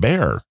watch The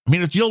Bear. I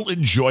mean, you'll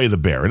enjoy The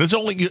Bear. And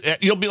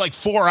you'll be like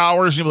 4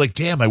 hours, and you'll be like,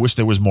 damn, I wish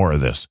there was more of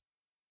this.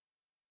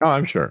 Oh,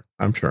 I'm sure.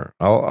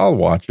 I'll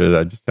watch it.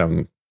 I just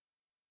haven't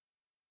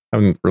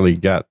really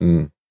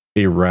gotten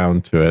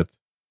around to it.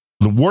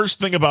 The worst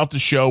thing about the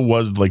show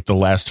was like the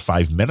last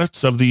 5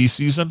 minutes of the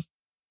season.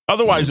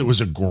 Otherwise, it was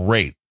a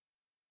great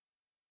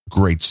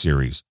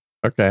series.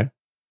 Okay.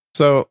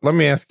 So let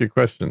me ask you a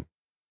question.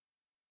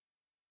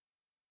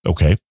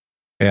 Okay.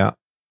 Yeah.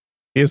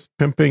 Is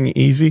pimping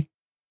easy?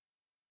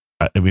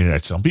 I mean,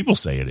 some people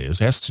say it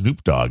is. Ask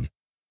Snoop Dogg.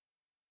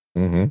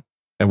 Mm-hmm.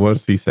 And what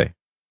does he say?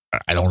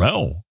 I don't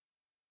know.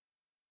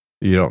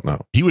 You don't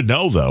know. He would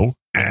know, though.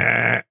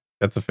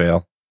 That's a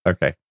fail.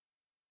 Okay.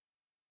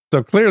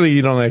 So clearly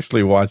you don't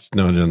actually watch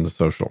Nojan the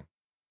Social.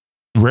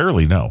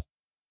 Rarely, no.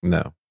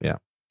 No. Yeah.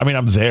 I mean,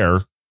 I'm there.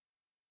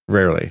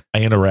 Rarely.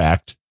 I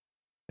interact.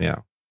 Yeah.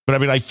 But I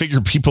mean, I figure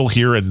people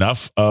hear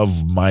enough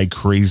of my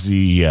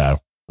crazy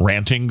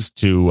rantings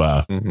to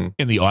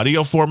in the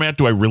audio format.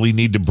 Do I really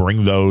need to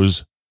bring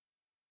those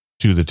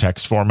to the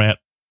text format?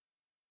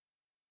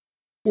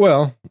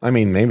 Well, I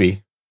mean,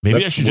 maybe.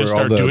 Maybe I should just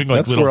start doing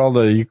like that's where all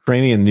the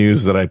Ukrainian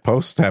news that I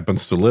post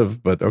happens to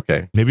live, but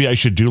okay. Maybe I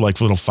should do like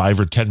little 5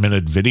 or 10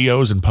 minute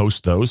videos and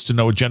post those to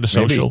No Agenda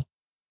Social.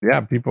 Yeah,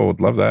 people would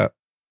love that.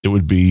 It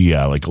would be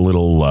like a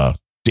little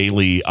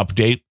daily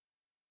update.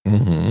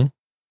 Mm-hmm.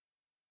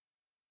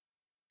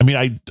 I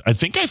mean, I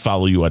think I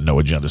follow you on No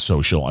Agenda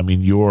Social. I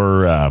mean,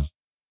 you're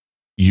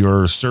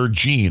Sir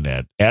Gene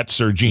at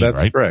Sir Gene,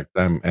 That's right? correct.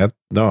 I'm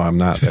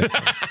not.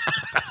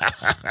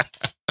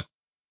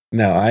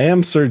 No, I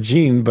am Sir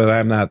Gene, but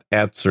I'm not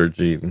at Sir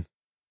Gene.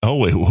 Oh,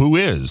 wait, who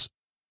is?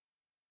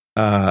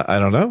 I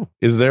don't know.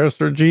 Is there a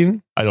Sir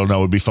Gene? I don't know.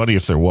 It'd be funny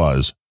if there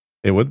was.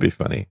 It would be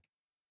funny.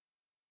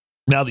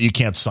 Now that you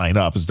can't sign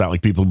up, it's not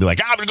like people would be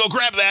like, I'm going to go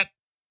grab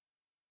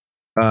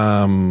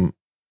that.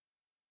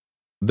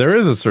 There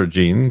is a Sir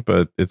Gene,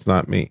 but it's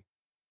not me.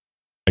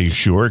 Are you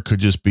sure? It could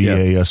just be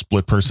a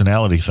split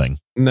personality thing.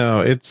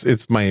 No,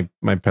 it's my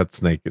pet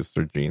snake is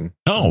Sir Gene.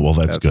 Oh, well,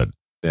 that's good.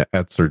 Yeah,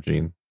 at Sir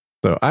Gene.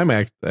 So I'm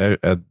at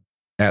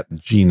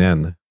Gene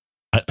N.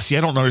 See,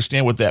 I don't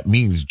understand what that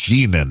means.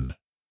 Genin.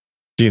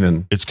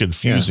 It's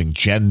confusing.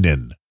 Yeah.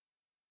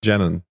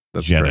 Genin.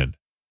 That's Genin. Right.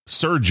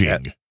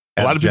 Surging.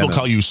 A lot of people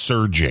call you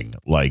surging.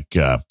 Like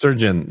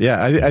surgeon.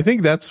 Yeah, I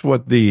think that's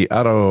what the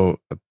auto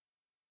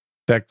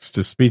text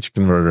to speech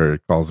converter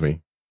calls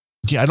me.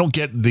 Yeah, I don't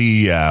get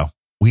the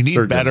we need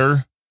surgeon.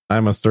 Better.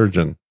 I'm a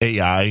surgeon.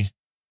 AI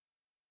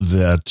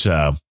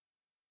that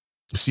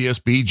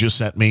CSB just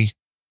sent me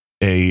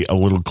a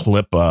little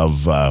clip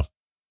of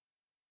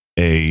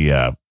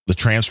the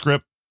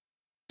transcript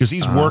because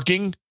he's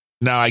working.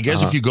 Now, I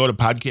guess if you go to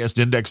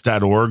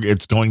podcastindex.org,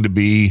 it's going to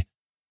be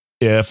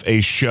if a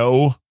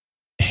show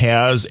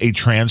has a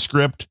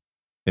transcript,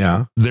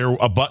 there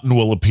a button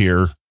will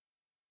appear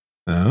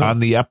on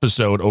the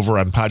episode over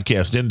on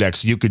Podcast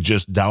Index. You could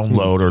just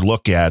download or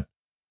look at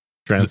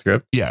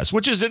transcript. Yes,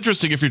 which is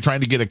interesting if you're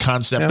trying to get a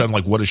concept on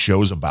like what a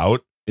show's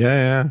about.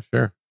 Yeah,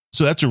 sure.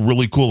 So that's a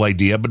really cool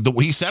idea. But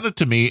he sent it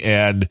to me,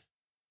 and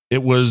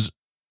it was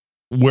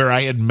where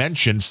I had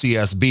mentioned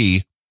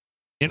CSB,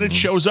 and it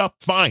shows up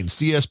fine.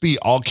 CSB,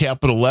 all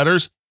capital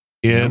letters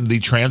in the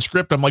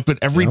transcript. I'm like, but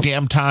every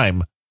damn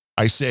time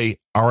I say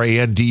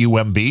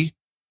RANDUMB,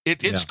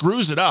 it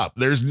screws it up.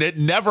 It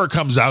never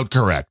comes out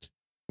correct.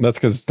 That's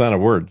because it's not a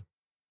word.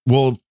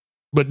 Well,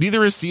 but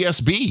neither is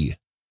CSB.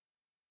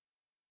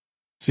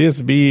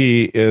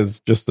 CSB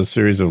is just a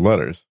series of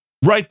letters.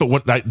 Right,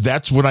 but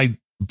that's when I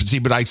see,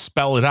 but I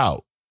spell it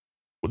out.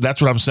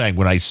 That's what I'm saying.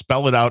 When I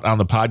spell it out on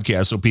the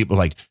podcast, so people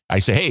like, I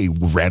say, hey,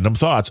 random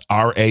thoughts,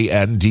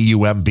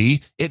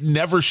 RANDUMB, it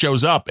never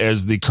shows up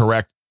as the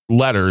correct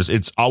letters.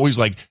 It's always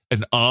like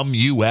an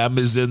UM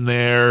is in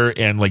there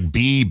and like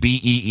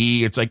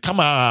BEE. It's like, come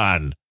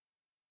on.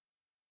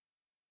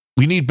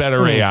 We need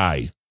better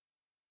AI.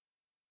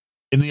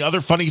 And the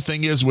other funny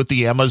thing is with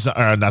the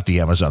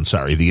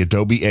the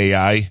Adobe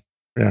AI.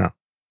 Yeah.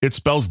 It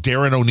spells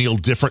Darren O'Neill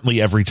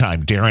differently every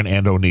time. Darren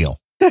and O'Neill.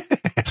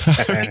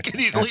 Can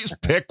you at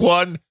least pick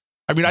one?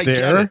 I mean, I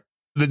get it.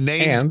 The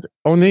names and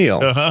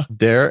O'Neill.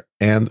 Dare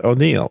and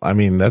O'Neill. I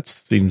mean, that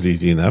seems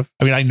easy enough.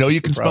 I mean, I know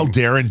you can spell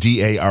Darren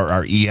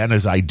DARREN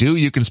as I do.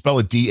 You can spell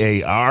it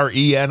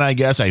DAREN, I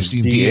guess. I've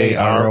seen DARIN.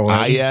 DARON.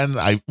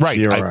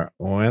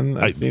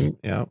 I've seen,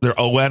 They're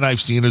ON I've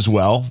seen as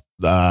well.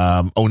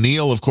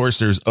 O'Neill, of course,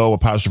 there's O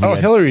apostrophe. Oh,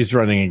 Hillary's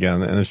running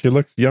again, and she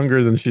looks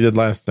younger than she did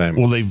last time.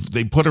 Well,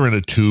 they put her in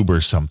a tube or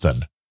something.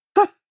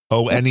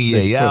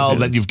 ONEAL,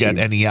 then you've got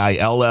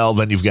NEILL,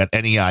 then you've got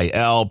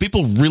NEIL.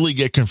 People really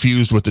get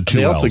confused with the two.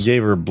 They also L's.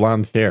 gave her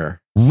blonde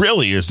hair.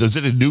 Really? Is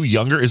it a new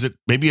younger? Is it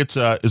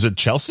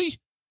Chelsea?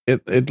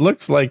 It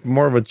looks like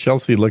more of a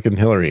Chelsea looking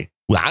Hillary.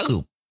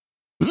 Wow.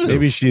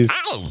 Maybe she's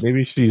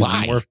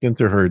morphed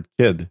into her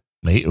kid.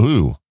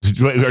 Ooh.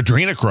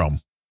 Adrenochrome.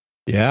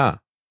 Yeah.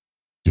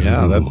 Ooh.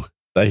 Yeah.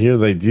 I hear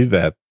they do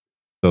that.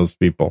 Those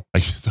people.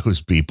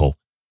 Those people.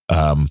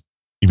 You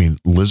mean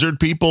lizard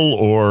people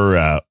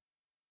or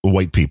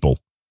white people?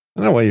 I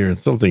don't know why you're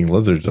insulting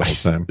lizards all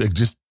the time.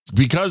 Just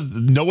because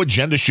No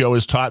Agenda Show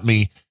has taught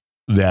me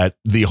that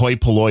the hoi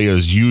polloi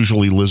is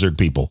usually lizard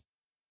people.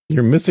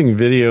 You're missing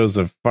videos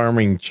of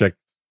farming chicks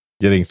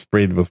getting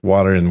sprayed with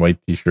water in white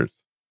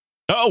t-shirts.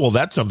 Oh, well,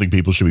 that's something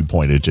people should be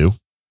pointed to.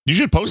 You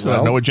should post that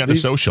on No Agenda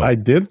Social. I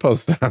did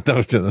post that on No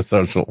Agenda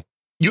Social.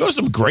 You have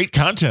some great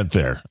content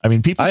there. I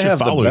mean, people should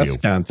follow you. I have the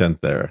best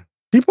content there.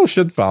 People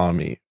should follow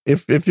me.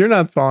 If you're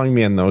not following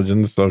me on No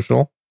Agenda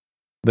Social,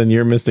 then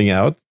you're missing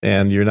out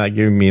and you're not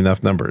giving me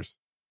enough numbers.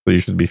 So you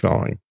should be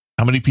following.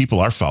 How many people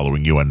are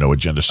following you on No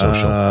Agenda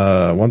Social?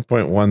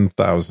 1.1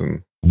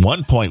 thousand.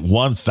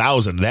 1.1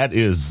 thousand. That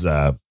is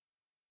that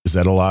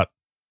a lot?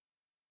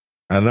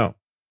 I don't know.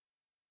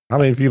 How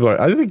many people are?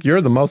 I think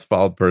you're the most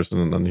followed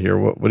person on here.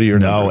 What are your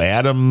numbers?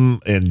 Adam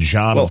and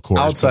John, of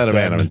course. Outside of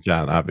Adam and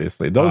John,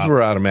 obviously. Those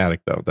were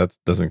automatic, though. That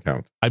doesn't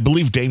count. I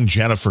believe Dame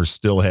Jennifer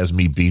still has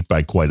me beat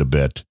by quite a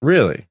bit.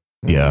 Really?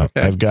 Yeah.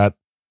 Okay. I've got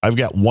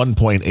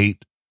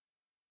 1.8.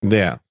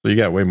 Yeah. So you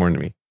got way more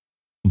than me.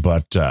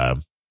 But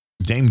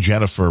Dame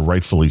Jennifer,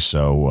 rightfully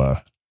so,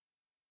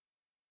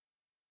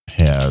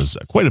 has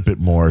quite a bit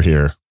more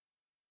here.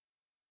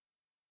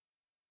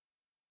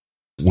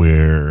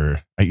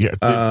 Where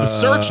the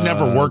search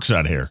never works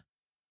on here.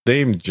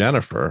 Dame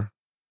Jennifer.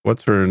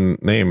 What's her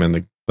name in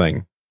the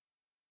thing?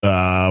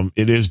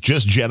 It is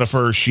just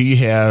Jennifer. She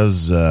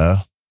has also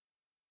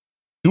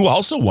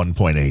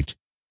 1.8.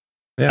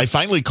 Yeah. I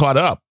finally caught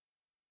up.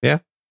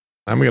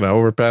 I'm going to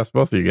overpass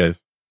both of you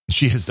guys.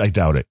 She has, I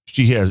doubt it.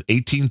 She has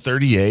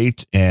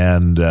 1838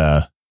 and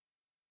I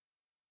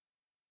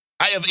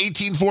have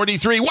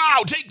 1843.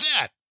 Wow, take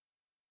that.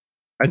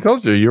 I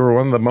told you were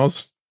one of the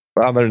most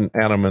other than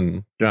Adam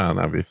and John,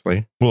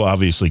 obviously. Well,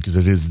 obviously, because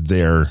it is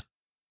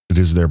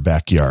their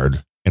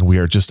backyard. And we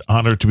are just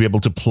honored to be able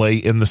to play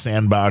in the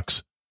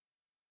sandbox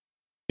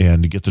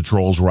and get the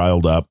trolls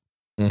riled up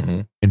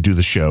and do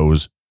the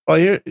shows.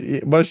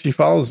 Well, she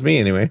follows me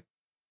anyway.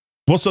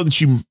 Well, so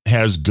she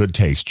has good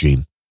taste,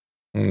 Gene.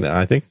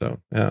 I think so.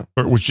 Yeah.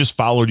 Or was just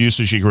followed you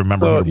so she can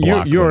remember So her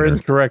block. you're later.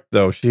 incorrect,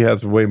 though. She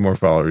has way more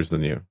followers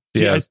than you.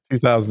 She See, has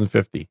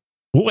 2,050.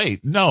 Wait,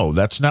 no,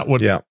 that's not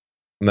what. Yeah.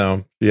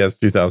 No, she has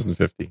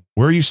 2,050.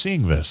 Where are you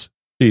seeing this?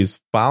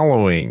 She's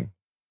following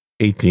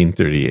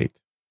 1838.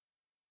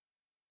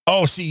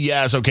 Oh, see,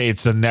 yes. Okay,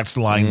 it's the next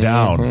line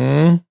down.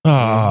 Mhm.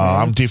 Oh,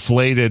 I'm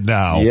deflated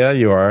now. Yeah,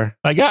 you are.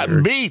 I got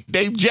Sure. beat.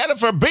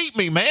 Jennifer beat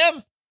me,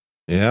 man.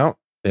 Yeah.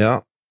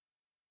 Yeah.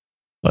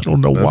 I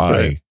don't know That's why.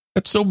 right.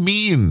 That's so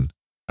mean.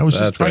 I was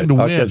just That's trying right.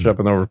 to I'll win. catch up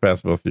and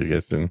overpass both of you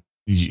guys soon.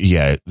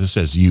 Yeah, this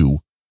says you.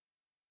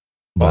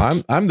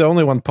 Well, I'm the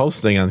only one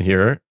posting on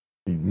here.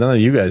 None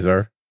of you guys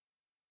are.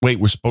 Wait,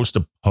 we're supposed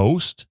to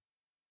post?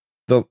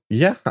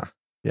 Yeah. I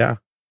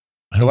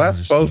The don't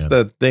last post understand.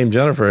 that Dame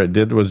Jennifer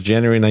did was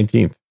January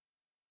 19th.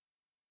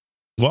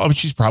 Well, I mean,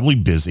 she's probably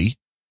busy.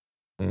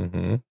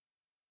 Mm-hmm.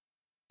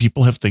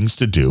 People have things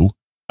to do.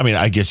 I mean,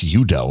 I guess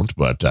you don't,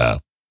 but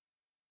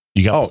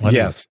you got Oh, plenty,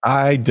 yes.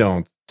 I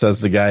don't,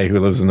 says the guy who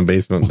lives in the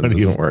basement that Plenty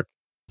doesn't of- work.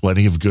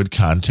 plenty of good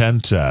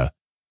content.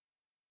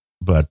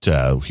 But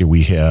here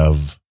we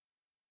have,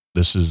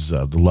 this is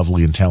the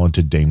lovely and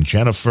talented Dame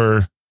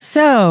Jennifer.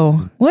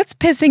 So, what's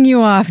pissing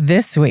you off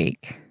this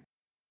week?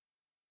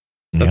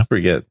 That's Yeah.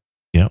 pretty good.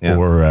 Yeah. Yeah.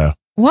 Or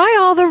Why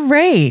all the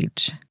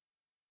rage?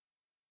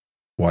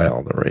 Why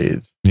all the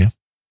rage?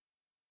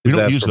 we Is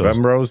don't that use for those.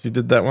 Bemrose? You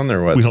did that one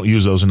or what? We don't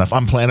use those enough.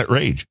 I'm Planet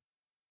Rage.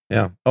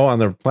 Yeah. Oh, on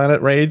the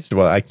Planet Rage?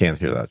 Well, I can't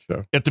hear that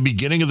show. At the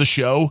beginning of the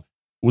show,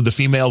 with the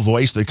female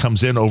voice that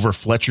comes in over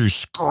Fletcher's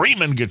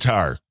screaming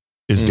guitar,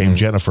 is Dame Mhm.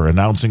 Jennifer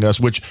announcing us,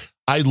 which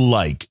I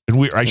like. And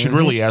I should Mhm.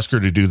 really ask her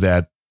to do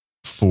that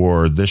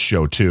for this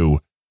show too,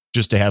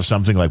 just to have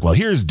something like, well,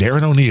 here's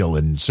Darren O'Neill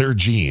and Sir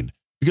Gene.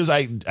 Because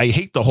I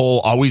hate the whole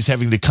always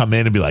having to come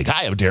in and be like,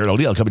 hi, I'm Darren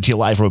O'Neill coming to you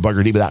live from a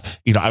Bugger D. But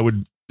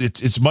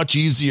it's much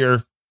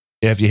easier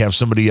if you have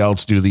somebody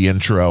else do the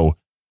intro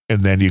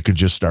and then you can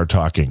just start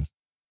talking.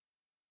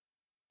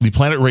 The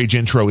Planet Rage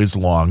intro is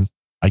long.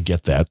 I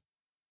get that.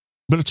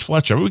 But it's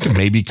Fletcher. We can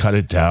maybe cut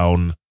it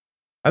down.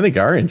 I think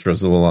our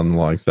intro's a little on the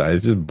long side.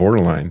 It's just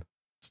borderline.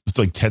 It's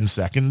like 10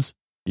 seconds.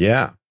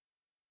 Yeah.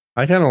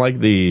 I kind of like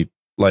the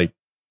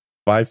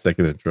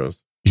 5-second intros.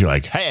 You're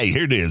like, hey,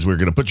 here it is. We're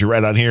going to put you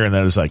right on here. And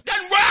then it's like,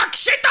 doesn't work.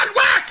 Shit doesn't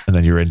work. And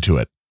then you're into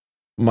it.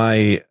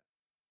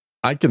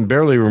 I can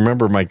barely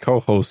remember my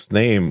co-host's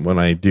name when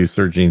I do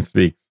Sir Gene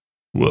Speaks.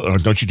 Well,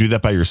 don't you do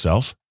that by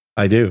yourself?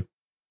 I do.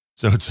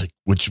 So it's like,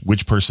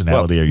 which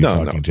personality are you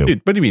talking to?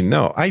 Dude, what do you mean?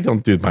 No, I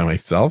don't do it by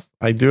myself.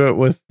 I do it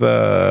with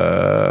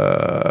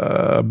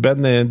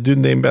Ben, dude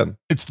named Ben.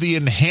 It's the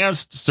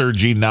enhanced Sir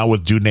Gene now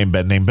with dude named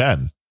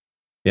Ben.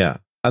 Yeah.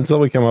 Until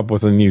we come up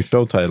with a new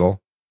show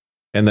title.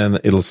 And then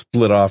it'll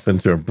split off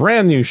into a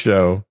brand new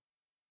show.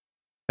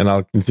 And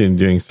I'll continue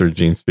doing Sir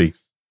Gene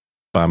Speaks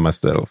by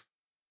myself.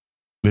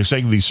 They're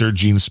saying the Sir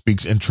Gene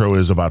Speaks intro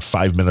is about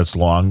 5 minutes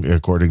long,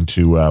 according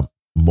to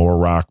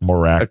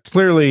Morak.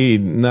 Clearly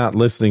not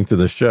listening to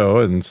the show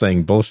and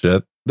saying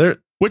bullshit.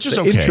 Which is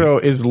The okay. intro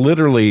is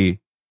literally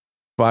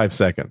 5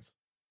 seconds.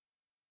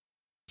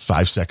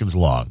 5 seconds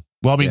long.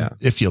 Well, I mean, Yeah.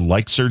 if you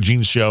like Sir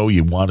Gene's show,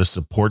 you want to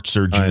support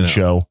Sir I Gene's know.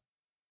 show.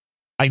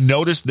 I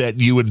noticed that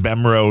you and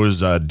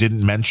Bemrose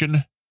didn't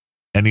mention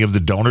any of the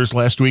donors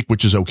last week,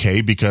 which is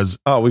okay because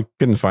We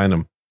couldn't find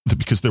them.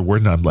 there were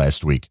none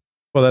last week.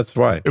 Well, that's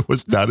why. It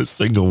was not a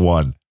single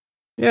one.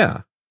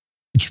 Yeah.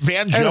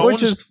 Van And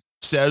Jones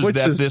says which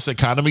that is- this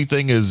economy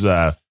thing is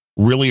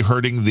really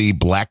hurting the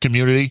black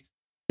community.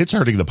 It's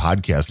hurting the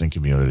podcasting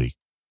community.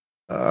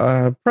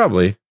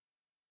 Probably.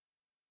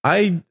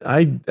 I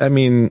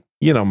mean,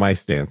 my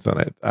stance on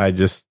it. I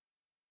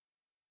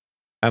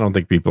don't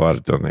think people ought to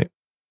donate.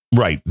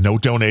 Right. No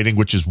donating,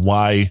 which is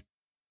why,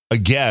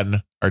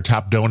 again, our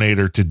top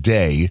donator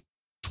today,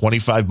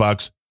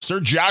 $25, Sir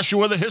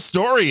Joshua the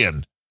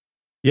Historian.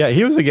 Yeah,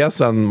 he was a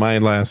guest on my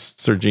last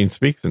Sir Gene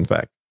Speaks, in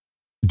fact.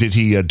 Did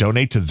he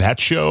donate to that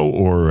show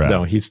or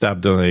No, he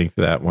stopped donating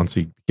to that once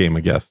he became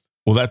a guest.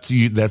 Well, that's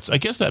I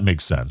guess that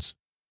makes sense.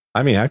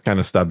 I mean, I've kind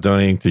of stopped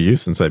donating to you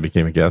since I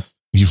became a guest.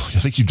 I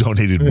think you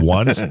donated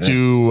once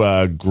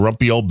to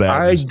Grumpy Old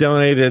I Bags.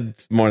 donated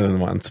more than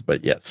once,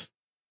 but yes.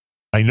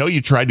 I know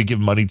you tried to give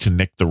money to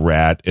Nick the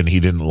Rat and he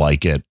didn't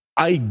like it.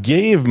 I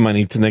gave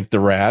money to Nick the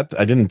Rat.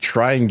 I didn't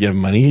try and give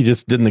money. He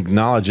just didn't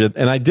acknowledge it.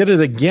 And I did it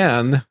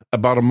again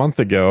about a month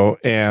ago,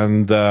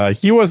 and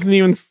he wasn't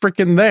even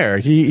freaking there.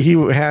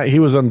 He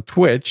was on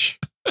Twitch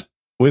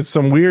with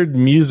some weird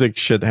music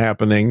shit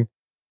happening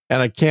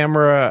and a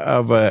camera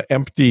of an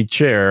empty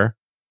chair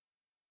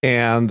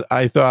And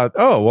I thought,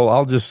 oh, well,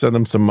 I'll just send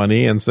him some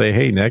money and say,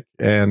 hey, Nick,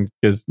 and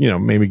because,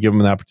 maybe give him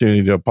an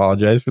opportunity to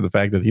apologize for the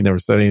fact that he never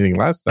said anything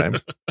last time.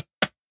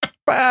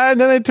 And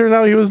then it turned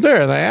out he was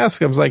there. And I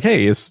asked him, I was like,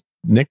 hey, is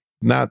Nick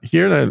not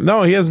here? And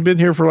no, he hasn't been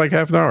here for like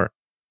half an hour.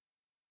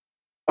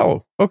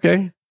 Oh,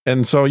 okay.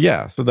 And so,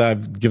 so that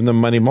I've given him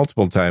money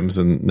multiple times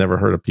and never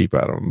heard a peep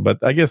out of him. But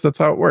I guess that's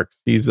how it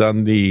works. He's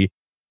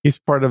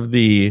part of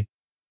the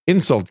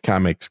Insult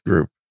Comics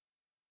group.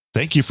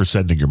 Thank you for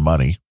sending your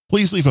money.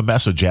 Please leave a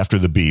message after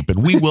the beep,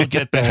 and we will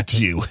get back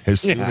to you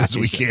as soon as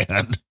we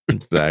can.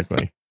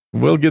 Exactly.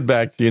 We'll get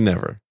back to you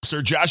never.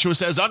 Sir Joshua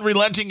says,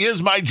 Unrelenting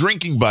is my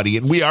drinking buddy,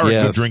 and we are a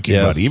good drinking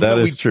buddy. Even that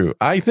is true.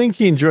 I think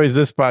he enjoys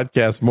this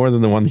podcast more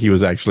than the one he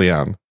was actually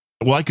on.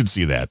 Well, I can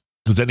see that,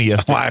 because then he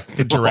has to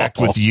interact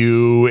with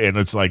you, and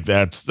it's like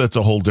that's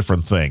a whole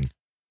different thing.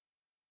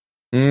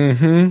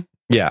 Mm-hmm.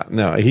 Yeah,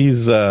 no,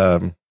 he's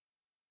a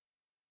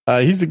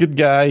good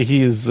guy.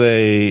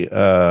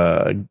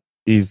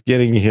 He's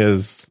getting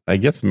his, I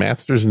guess,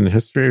 master's in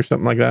history or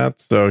something like that.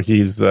 So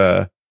he's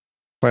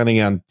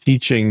planning on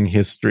teaching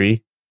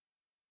history.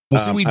 Well,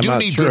 see, we do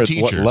need good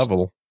teachers. What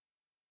level?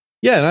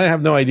 Yeah, and I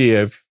have no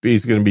idea if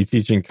he's going to be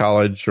teaching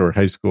college or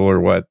high school or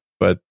what,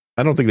 but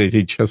I don't think they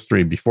teach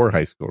history before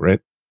high school, right?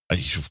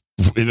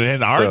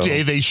 In our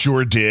day, they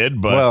sure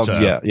did, but...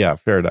 Well,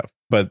 fair enough.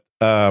 But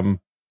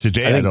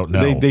today, I don't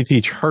know. They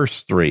teach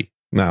herstory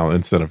now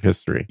instead of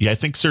history. Yeah, I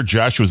think Sir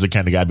Joshua's the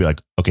kind of guy to be like,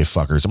 okay,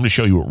 fuckers, I'm going to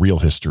show you what real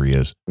history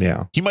is.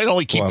 Yeah. He might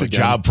only keep the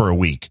job for a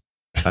week.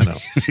 I know.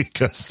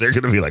 Because they're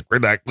going to be like,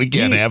 we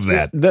can't have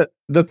that.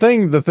 The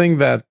thing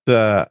that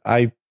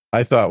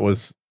I thought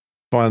was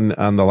fun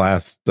on the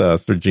last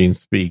Sir Gene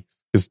Speaks,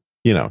 because,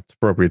 it's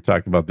appropriate to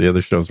talk about the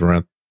other shows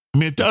around. I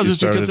mean, it does.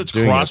 It's because it's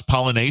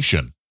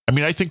cross-pollination. I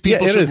mean, I think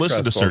people should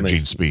listen to Sir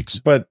Gene Speaks.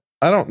 But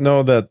I don't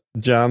know that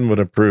John would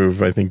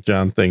approve. I think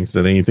John thinks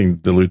that anything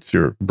that dilutes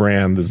your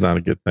brand is not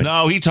a good thing.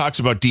 No, he talks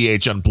about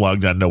DH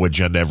Unplugged on No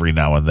Agenda every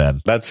now and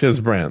then. That's his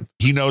brand.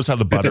 He knows how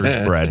the butter is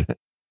spread.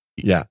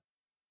 Yeah.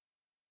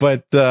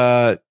 But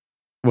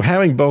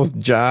having both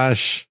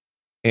Josh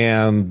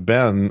and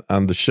Ben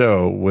on the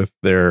show with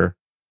their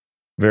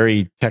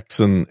very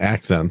Texan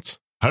accents.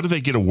 How do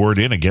they get a word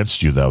in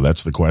against you, though?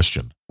 That's the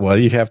question. Well,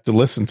 you have to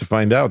listen to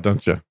find out,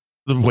 don't you?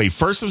 Wait,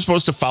 first I'm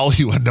supposed to follow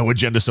you on No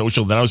Agenda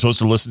Social, then I'm supposed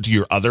to listen to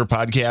your other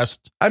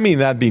podcast? I mean,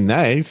 that'd be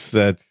nice.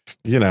 That,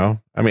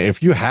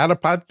 if you had a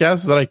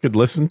podcast that I could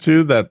listen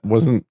to that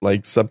wasn't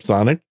like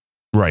subsonic,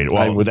 right?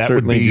 Well, I would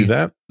certainly do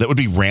that. That would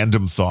be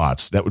Random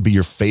Thoughts. That would be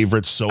your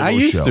favorite solo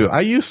show. I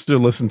used to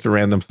listen to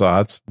Random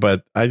Thoughts,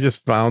 but I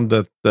just found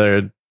that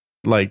they're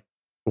like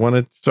when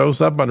it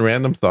shows up on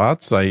Random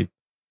Thoughts, I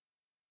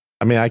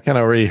kind of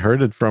already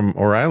heard it from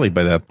O'Reilly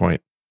by that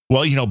point.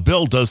 Well,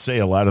 Bill does say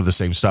a lot of the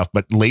same stuff,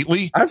 but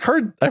lately I've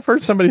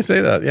heard somebody say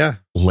that. Yeah.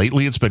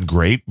 Lately it's been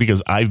great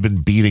because I've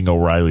been beating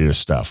O'Reilly to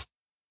stuff.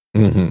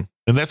 Mm-hmm.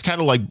 And that's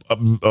kind of like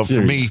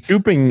for me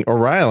scooping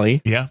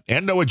O'Reilly. Yeah.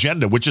 And No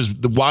Agenda, which is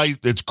why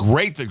it's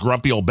great that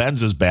Grumpy Old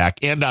Ben's is back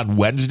and on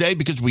Wednesday,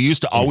 because we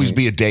used to always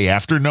be a day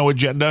after No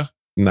Agenda.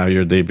 Now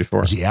you're a day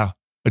before. Yeah.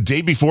 A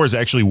day before is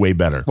actually way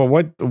better. Well,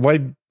 why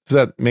does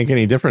that make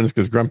any difference?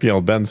 Because Grumpy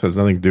Old Ben's has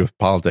nothing to do with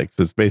politics.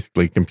 It's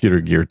basically computer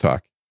gear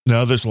talk.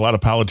 No, there's a lot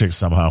of politics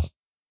somehow.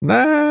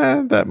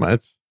 Nah, that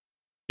much.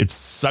 It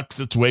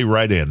sucks its way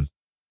right in.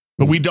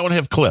 But we don't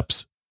have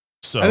clips.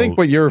 So I think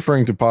what you're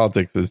referring to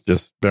politics is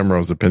just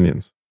Bemrose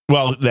opinions.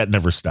 Well, that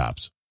never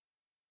stops.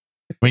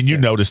 I mean, you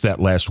noticed that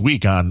last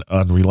week on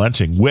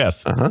Unrelenting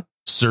with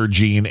Sir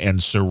Gene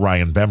and Sir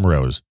Ryan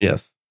Bemrose.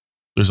 Yes.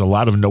 There's a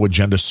lot of No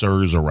Agenda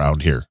sirs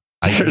around here.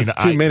 There's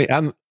too many.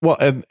 And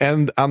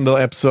on the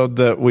episode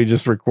that we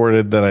just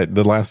recorded,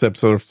 the last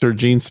episode of Sir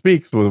Gene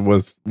Speaks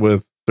was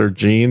with Sir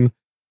Gene,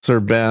 Sir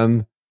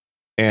Ben,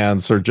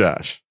 and Sir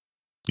Josh.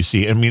 You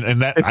see, I mean,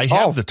 and that it's I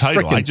have the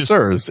title. I just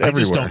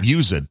don't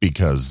use it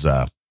because.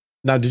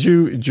 Now, did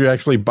you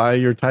actually buy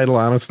your title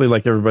honestly,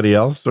 like everybody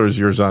else, or is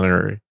yours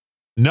honorary?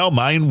 No,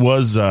 mine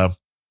was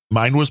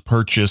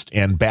purchased,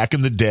 and back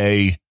in the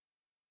day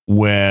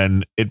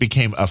when it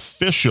became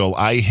official,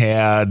 I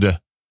had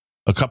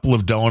a couple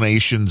of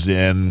donations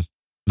in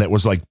that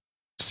was like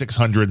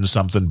 $600 and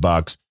something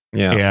bucks.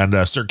 Yeah. And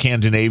Sir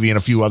Scandinavia and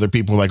a few other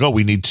people were like, oh,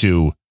 we need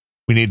to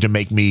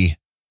make me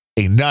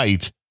a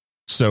knight.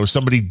 So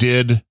somebody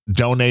did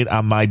donate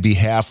on my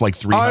behalf, like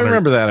 $300. I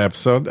remember that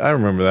episode. I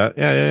remember that.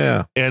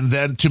 Yeah. And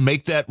then to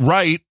make that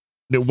right,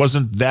 it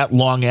wasn't that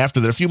long after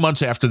that. A few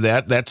months after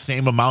that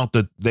same amount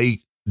that they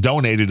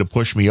donated to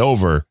push me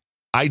over,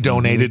 I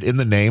donated in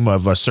the name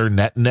of Sir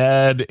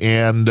Ned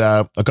and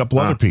a couple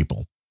other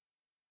people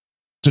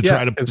to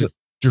try to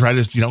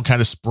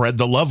kind of spread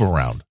the love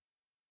around.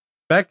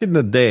 Back in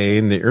the day,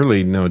 in the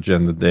early No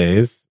Agenda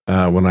days,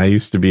 when I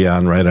used to be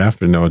on right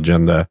after No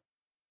Agenda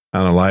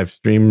on a live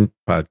stream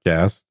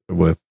podcast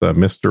with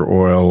Mr.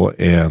 Oil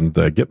and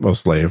Gitmo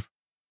Slave,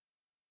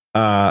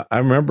 I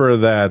remember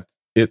that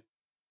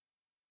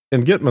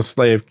Gitmo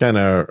Slave kind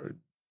of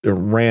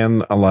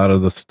ran a lot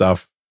of the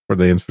stuff for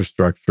the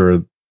infrastructure.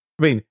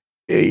 I mean,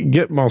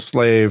 Gitmo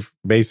Slave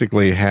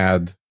basically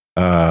had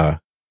God,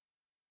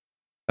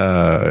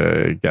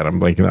 I'm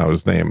blanking out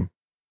his name.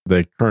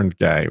 The current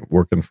guy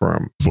working for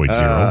him. Void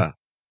Zero.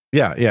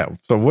 Yeah.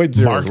 So Void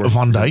Zero. Mark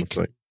Van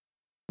Dyke.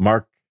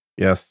 Mark,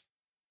 yes.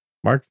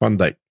 Mark Van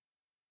Dyke.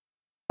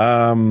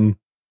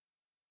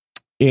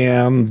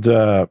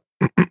 In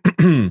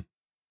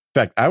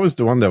fact, I was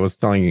the one that was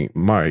telling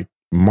Mark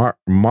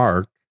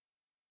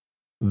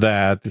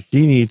that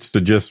he needs to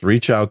just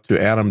reach out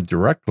to Adam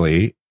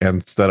directly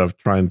instead of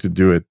trying to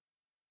do it,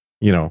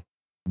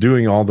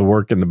 doing all the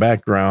work in the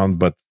background,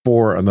 but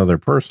for another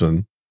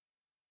person,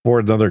 for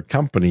another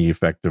company,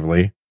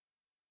 effectively.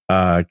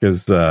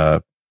 Because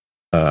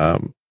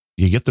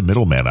you get the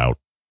middleman out.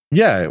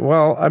 Yeah,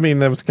 well, I mean,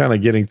 that was kind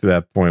of getting to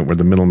that point where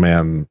the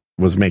middleman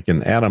was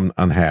making Adam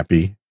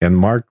unhappy, and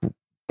Mark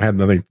had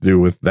nothing to do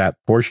with that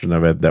portion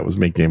of it that was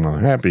making him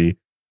unhappy.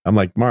 I'm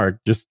like, Mark,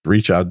 just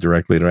reach out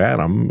directly to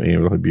Adam.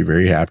 He'll be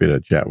very happy to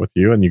chat with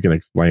you, and you can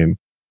explain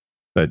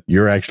that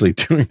you're actually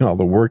doing all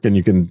the work and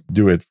you can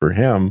do it for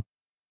him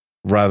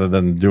rather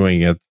than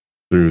doing it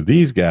through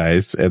these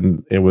guys.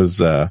 And it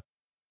was, I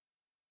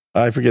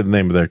forget the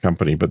name of their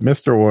company, but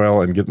Mr.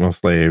 Oil and Gitmo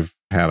Slave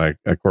had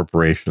a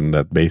corporation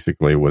that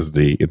basically was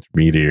the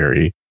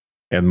intermediary,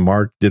 and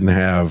Mark didn't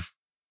have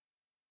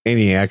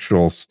any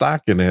actual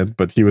stock in it,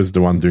 but he was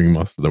the one doing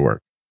most of the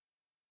work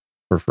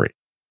for free.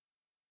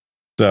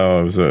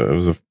 So it was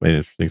an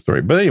interesting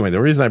story. But anyway,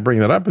 the reason I bring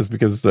that up is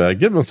because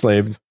Gitmo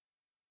Slave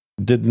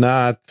did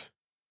not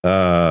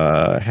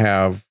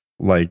have,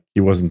 like,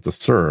 he wasn't a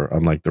sir,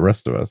 unlike the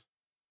rest of us.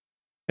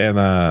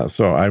 And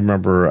so I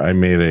remember I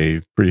made a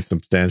pretty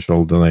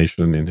substantial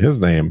donation in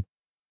his name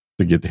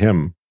to get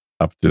him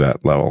up to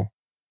that level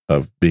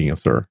of being a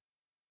sir.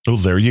 Oh,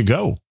 there you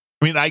go.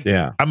 I mean,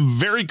 I'm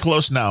very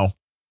close now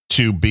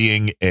to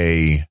being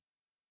a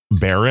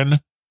baron.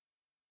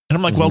 And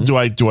I'm like, well, do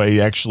I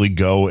actually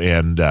go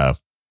and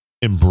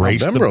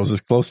embrace? Bemrose is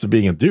close to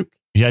being a duke.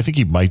 Yeah, I think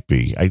he might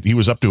be. He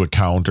was up to a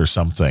count or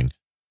something.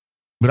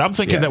 But I'm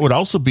thinking that would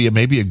also be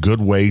maybe a good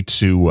way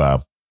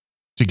to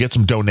get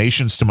some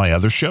donations to my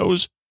other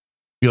shows.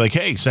 Be like,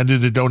 hey, send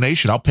it a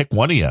donation. I'll pick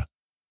one of you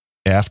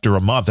after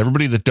a month.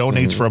 Everybody that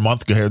donates for a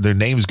month, their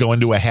names go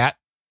into a hat,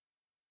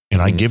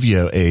 and I give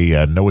you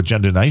a No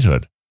Agenda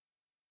knighthood.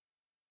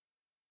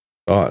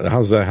 How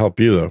does that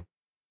help you, though?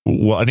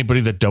 Well,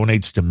 anybody that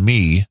donates to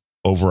me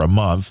over a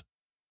month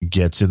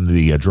gets in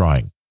the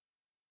drawing.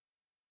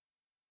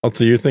 Oh,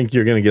 so you think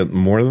you're going to get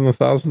more than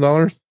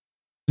 $1,000?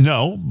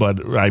 No, but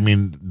I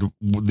mean,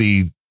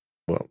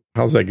 well,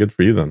 how's that good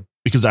for you then?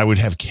 Because I would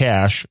have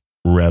cash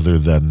rather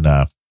than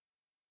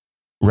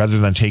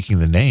taking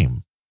the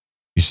name.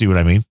 You see what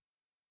I mean?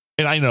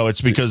 And I know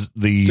it's because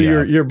so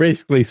you're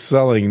basically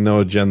selling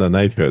No Agenda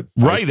knighthoods,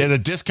 right? At a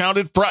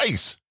discounted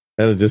price.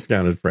 At a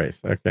discounted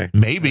price. Okay.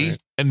 Maybe. Right.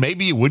 And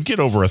maybe you would get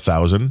over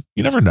 1,000.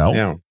 You never know.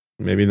 Yeah.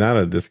 Maybe not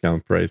a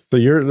discount price. So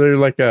you're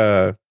like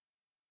a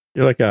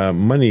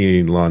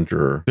money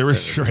launderer. There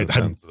is right.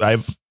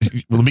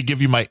 Let me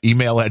give you my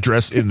email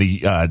address in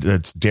the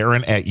it's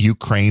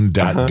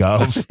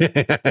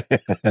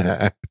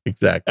darren@ukraine.gov.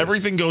 Exactly.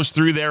 Everything goes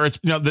through there. It's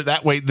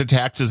that way the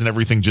taxes and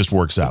everything just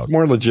works out. It's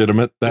more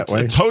legitimate that way.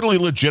 It's a totally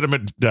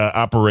legitimate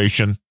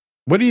operation.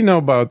 What do you know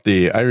about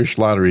the Irish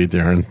lottery,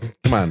 Darren?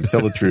 Come on,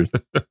 tell the truth.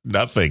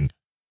 Nothing.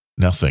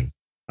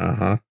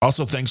 Uh-huh.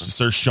 Also, thanks to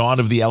Sir Sean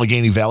of the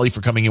Allegheny Valley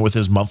for coming in with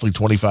his monthly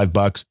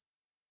 $25.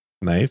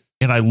 Nice.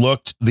 And I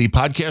looked the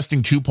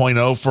podcasting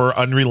 2.0 for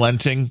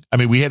Unrelenting. I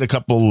mean, we had a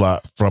couple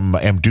from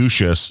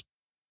Amducius,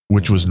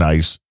 which was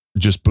nice,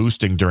 just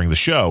boosting during the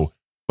show.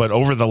 But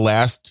over the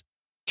last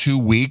 2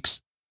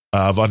 weeks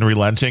of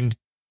Unrelenting,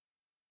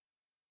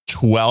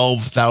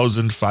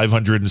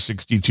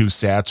 12,562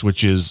 sats,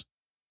 which is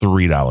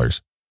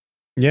 $3.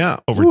 Yeah.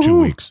 Over 2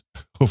 weeks.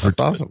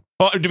 That's awesome.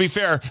 Well, to be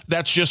fair,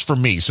 that's just for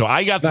me. So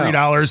I got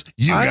 $3.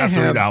 You got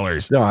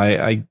 $3. No,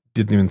 I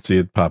didn't even see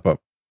it pop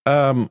up.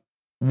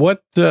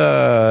 What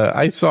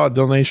I saw a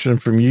donation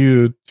from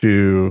you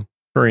to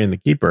Curry and the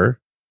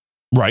Keeper.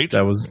 Right.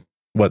 That was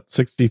what,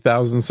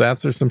 60,000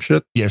 sats or some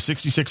shit? Yeah,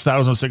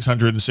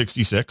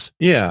 66,666.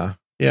 Yeah.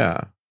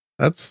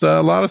 That's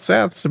a lot of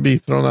sats to be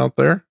thrown out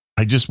there.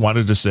 I just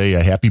wanted to say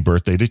a happy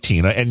birthday to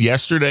Tina. And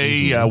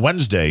yesterday,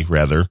 Wednesday,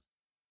 rather,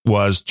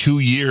 was 2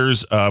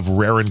 years of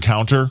Rare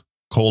Encounter,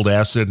 Cold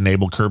Acid, and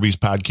Abel Kirby's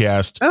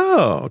podcast.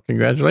 Oh,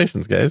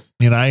 congratulations, guys.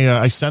 And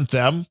I sent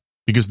them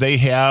because they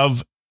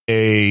have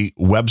a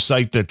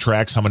website that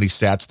tracks how many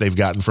sats they've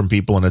gotten from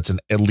people, and it's a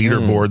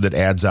leaderboard that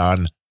adds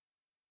on.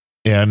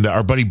 And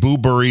our buddy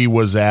Boobury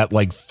was at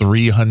like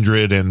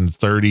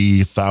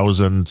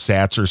 330,000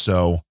 sats or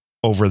so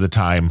over the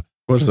time.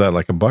 What is that,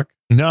 like $1?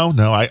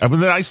 No. I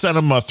sent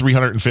him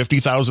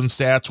 350,000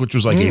 sats, which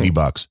was like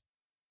 $80.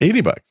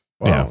 $80.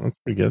 Wow, yeah, that's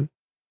pretty good.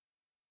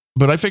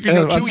 But I figured,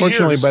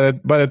 unfortunately,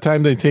 by the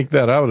time they take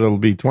that out, it'll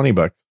be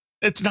 $20.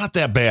 It's not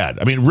that bad.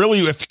 I mean, really,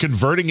 if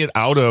converting it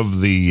out of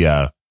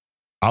the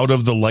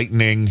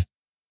Lightning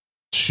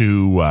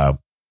to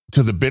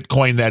the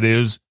Bitcoin, that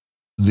is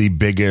the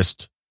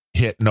biggest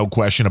hit, no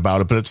question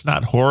about it. But it's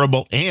not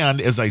horrible. And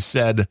as I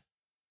said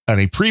on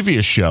a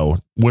previous show,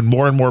 when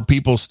more and more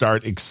people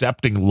start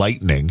accepting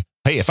Lightning,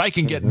 hey, if I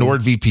can get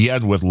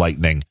NordVPN with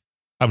Lightning,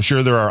 I'm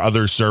sure there are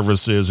other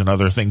services and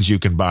other things you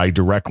can buy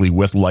directly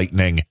with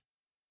Lightning.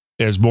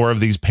 As more of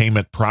these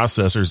payment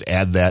processors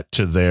add that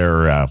to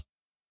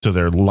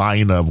their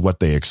line of what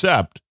they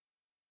accept,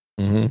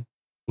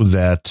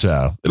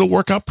 that it'll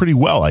work out pretty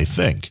well, I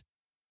think.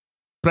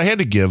 But I had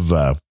to give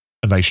a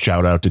nice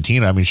shout out to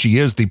Tina. I mean, she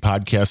is the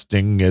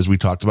podcasting, as we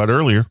talked about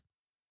earlier,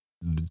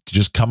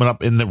 just coming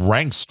up in the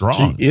ranks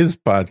strong. She is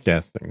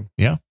podcasting.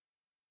 Yeah.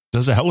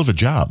 Does a hell of a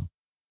job.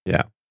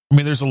 Yeah. I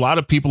mean, there's a lot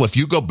of people, if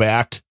you go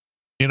back,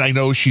 and I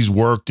know she's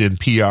worked in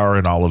PR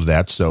and all of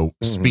that, so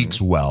speaks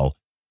well.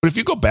 But if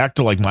you go back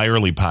to like my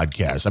early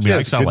podcasts, I mean,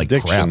 I sound like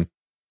crap.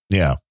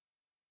 Yeah.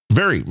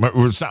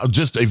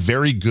 Just a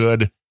very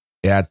good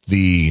at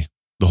the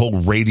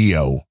whole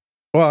radio.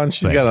 Well, and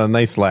she's got a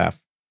nice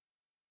laugh.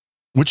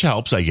 Which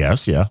helps, I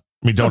guess. Yeah.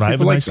 I mean, don't I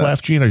have a nice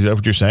laugh, Gene? Is that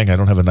what you're saying? I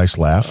don't have a nice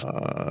laugh?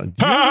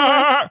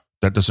 That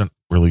doesn't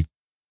really.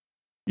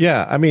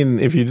 Yeah. I mean,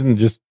 if you didn't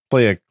just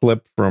play a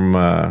clip from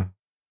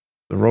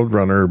the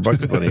Roadrunner or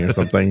Bugs Bunny or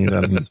something,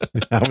 then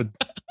I would.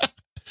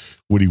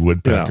 Woody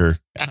Woodpecker.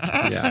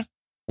 Yeah.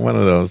 One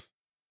of those.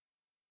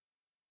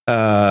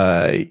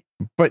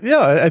 But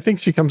yeah, I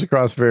think she comes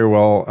across very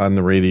well on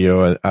the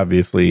radio.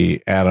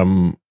 Obviously,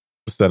 Adam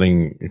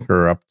setting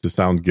her up to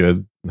sound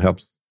good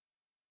helps.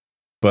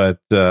 But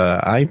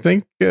I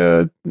think,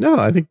 I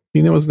think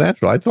Tina was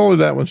natural. I told her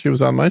that when she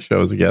was on my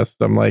show as a guest.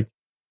 I'm like,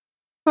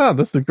 oh,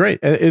 this is great.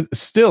 And it's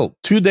still,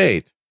 to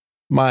date,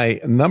 my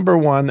number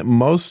one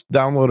most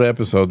downloaded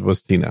episode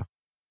was Tina.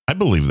 I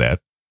believe that.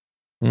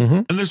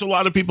 And there's a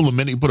lot of people, the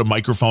minute you put a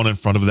microphone in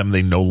front of them,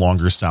 they no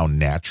longer sound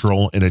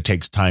natural, and it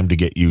takes time to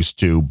get used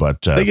to,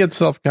 but they get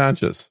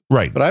self-conscious.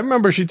 Right. But I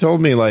remember she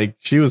told me like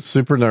she was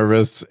super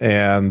nervous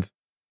and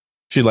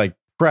she like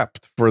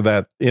prepped for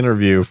that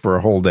interview for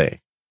a whole day.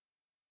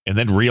 And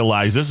then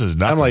realized this is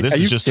nothing. Like, this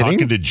is just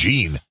talking to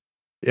Gene.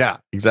 Yeah,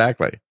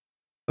 exactly. I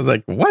was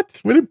like, what?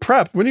 What did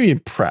prep? What do you mean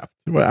prepped?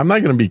 Well, I'm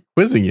not going to be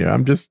quizzing you.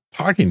 I'm just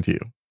talking to you.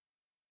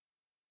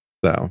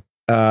 So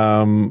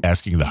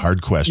asking the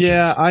hard questions.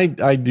 Yeah, I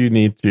do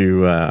need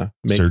to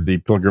make the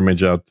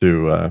pilgrimage out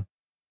to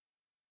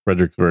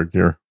Fredericksburg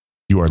here.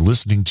 You are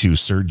listening to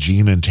Sir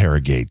Gene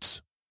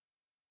Interrogates.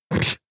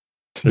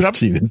 But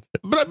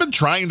I've been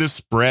trying to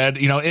spread,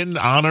 in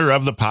honor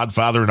of the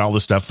Podfather and all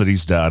the stuff that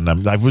he's done.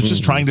 I was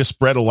just trying to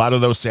spread a lot of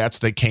those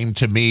sats that came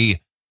to me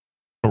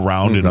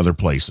around in other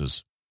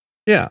places.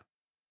 Yeah.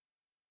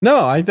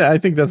 No, I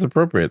think that's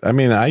appropriate. I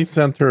mean, I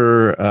sent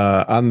her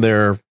on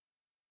their,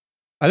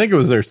 I think it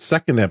was their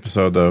second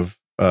episode of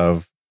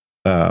Curry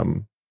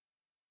and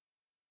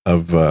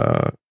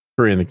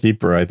the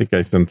Keeper. I think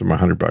I sent them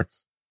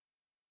 $100.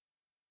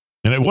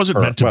 And it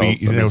wasn't meant to be,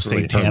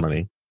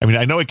 satanic. I mean,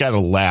 I know it got a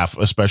laugh,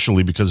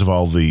 especially because of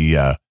all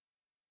the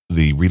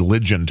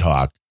religion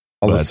talk.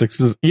 All the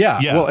sixes. Yeah.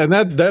 Well, and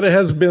that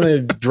has been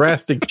a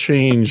drastic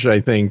change, I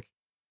think,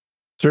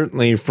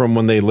 certainly from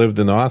when they lived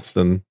in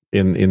Austin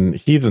in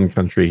heathen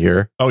country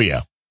here. Oh,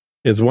 yeah.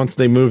 Is once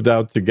they moved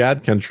out to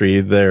God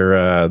country,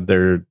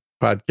 their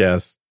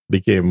podcast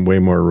became way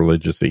more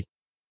religious-y.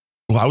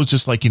 Well, I was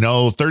just like,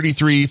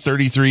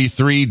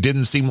 33,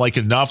 didn't seem like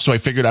enough. So I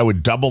figured I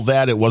would double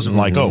that. It wasn't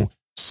like,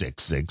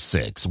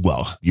 666.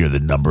 Well, you're the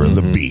number of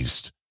the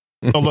beast.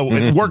 Although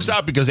it works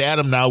out because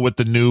Adam now with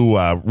the new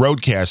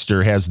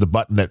Roadcaster has the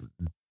button that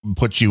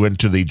puts you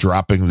into the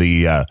dropping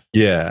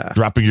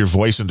your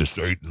voice into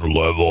Satan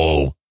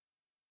level.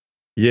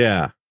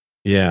 Yeah.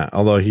 Yeah.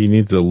 Although he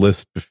needs a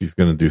lisp if he's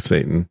going to do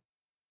Satan.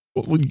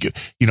 Well,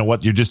 you know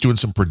what? You're just doing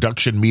some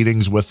production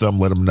meetings with them.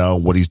 Let him know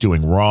what he's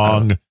doing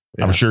wrong.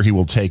 Yeah. I'm sure he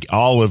will take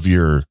all of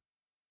your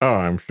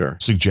I'm sure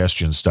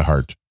suggestions to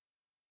heart.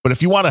 But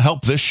if you want to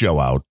help this show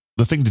out,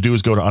 the thing to do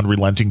is go to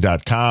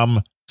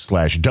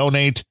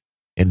unrelenting.com/donate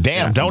and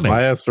donate.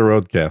 Buy us a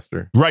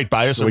Roadcaster. Right.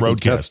 Buy us a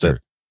Roadcaster.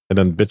 And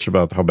then bitch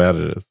about how bad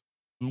it is.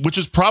 Which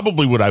is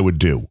probably what I would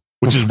do.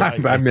 Which is why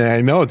I mean,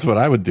 I know it's what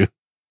I would do.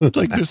 It's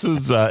like, this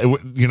is, I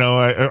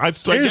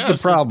Here's the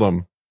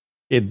problem.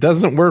 It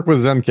doesn't work with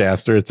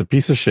Zencastr. It's a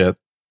piece of shit.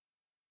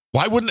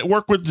 Why wouldn't it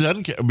work with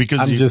Zencastr? Because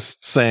I'm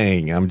just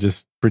saying. I'm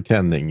just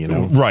pretending,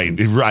 Right.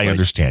 I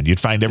understand. You'd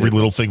find every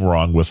little thing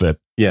wrong with it.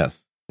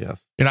 Yes.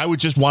 And I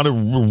would just want to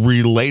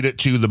relate it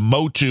to the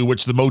Motu,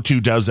 which the Motu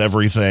does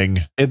everything.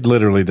 It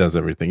literally does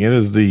everything. It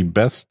is the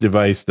best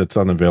device that's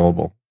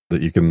unavailable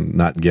that you can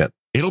not get.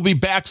 It'll be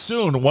back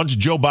soon once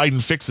Joe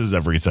Biden fixes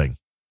everything.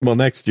 Well,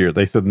 next year.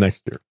 They said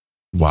next year.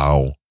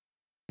 Wow.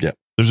 Yeah.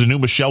 There's a new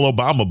Michelle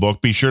Obama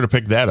book. Be sure to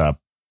pick that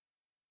up.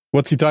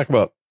 What's he talk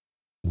about?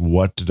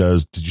 Did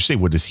you say,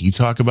 what does he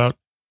talk about?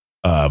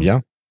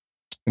 Yeah.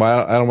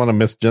 Well, I don't want to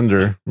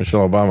misgender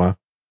Michelle Obama.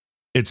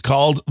 It's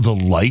called The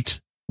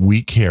Light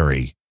We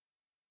Carry.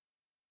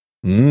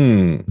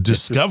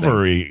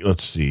 Discovery.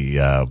 Let's see.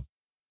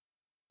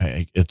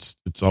 It's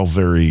all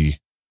very,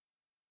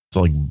 it's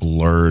like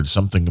blurred.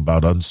 Something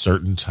about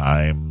uncertain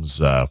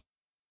times.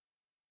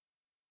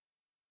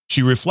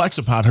 She reflects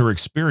upon her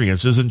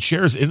experiences and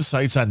shares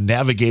insights on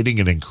navigating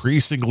an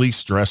increasingly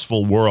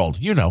stressful world.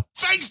 You know,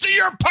 thanks to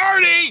your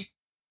party.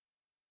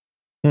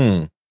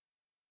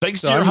 Thanks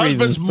to your I'm reading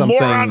husband's something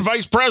moron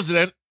vice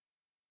president.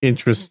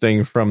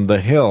 Interesting from The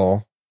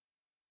Hill.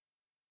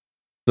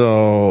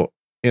 So,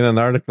 in an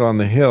article on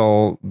The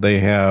Hill, they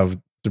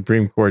have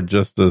Supreme Court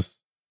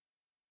Justice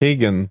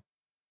Kagan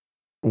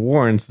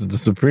warns that the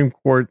Supreme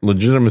Court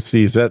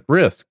legitimacy is at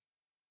risk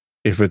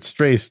if it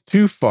strays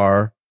too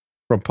far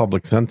from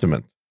public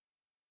sentiment.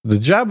 The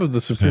job of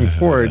the Supreme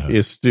Court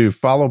is to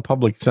follow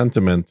public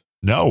sentiment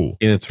No.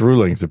 in its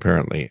rulings,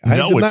 apparently. I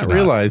No, did it's not not.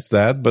 realize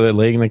that, but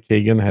Elena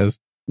Kagan has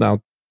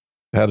now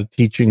had a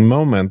teaching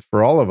moment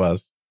for all of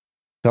us,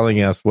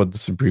 telling us what the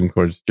Supreme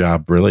Court's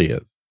job really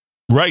is.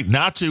 Right.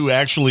 Not to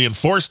actually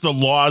enforce the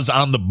laws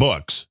on the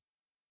books.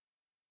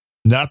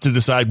 Not to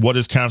decide what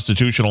is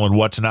constitutional and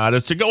what's not.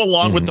 It's to go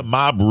along with the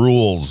mob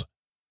rules.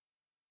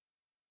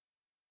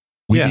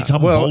 We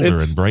become bolder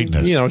in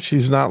brightness. You know,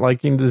 she's not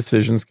liking the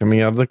decisions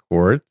coming out of the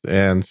court,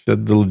 and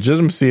said the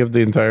legitimacy of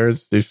the entire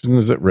institution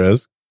is at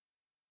risk.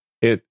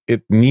 It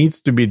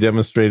needs to be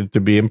demonstrated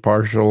to be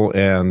impartial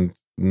and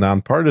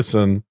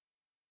nonpartisan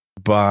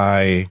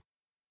by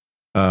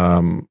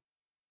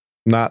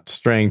not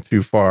straying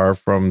too far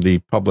from the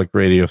public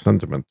radio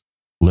sentiment.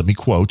 Let me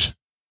quote,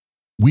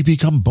 "We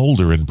become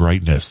bolder in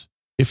brightness.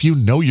 If you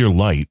know your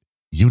light,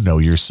 you know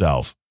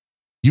yourself.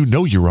 You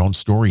know your own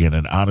story in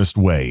an honest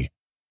way.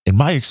 In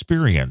my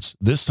experience,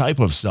 this type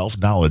of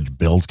self-knowledge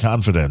builds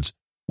confidence,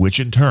 which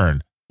in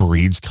turn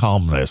breeds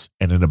calmness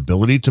and an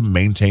ability to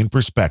maintain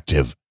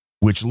perspective,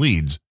 which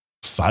leads,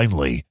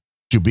 finally,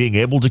 to being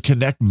able to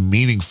connect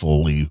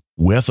meaningfully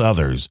with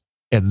others.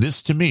 And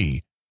this, to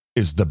me,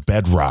 is the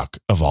bedrock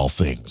of all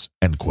things."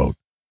 End quote.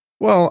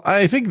 Well,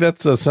 I think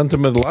that's a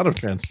sentiment a lot of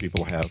trans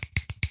people have.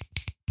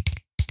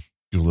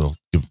 Give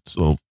us a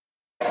little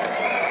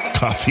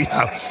coffee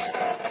house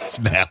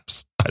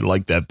snaps. I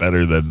like that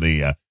better than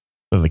the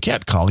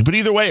cat calling. But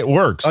either way, it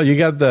works. Oh, you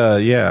got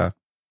yeah.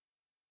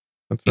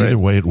 That's right. Either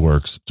way, it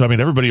works. So, I mean,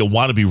 everybody will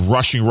want to be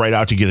rushing right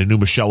out to get a new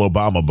Michelle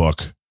Obama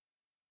book.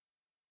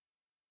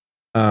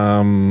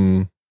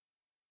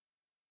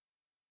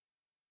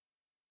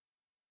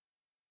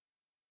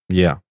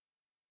 Yeah.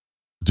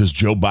 Does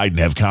Joe Biden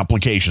have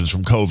complications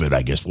from COVID?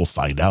 I guess we'll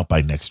find out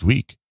by next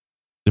week.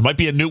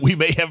 We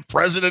may have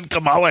President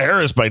Kamala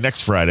Harris by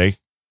next Friday.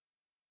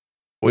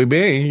 We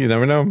may, you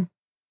never know.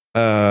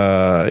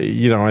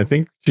 I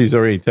think she's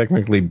already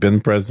technically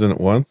been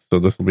president once, so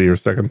this will be her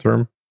second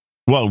term.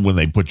 Well, when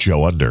they put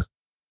Joe under.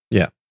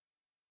 Yeah.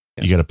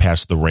 You got to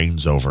pass the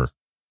reins over.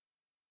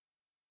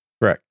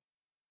 Correct.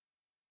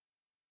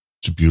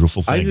 It's a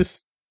beautiful thing.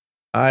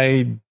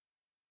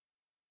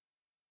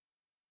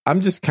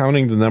 I'm just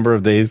counting the number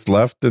of days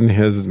left in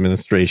his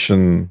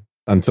administration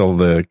until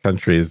the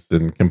country is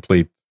in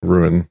complete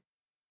ruin.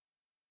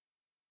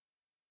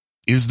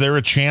 Is there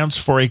a chance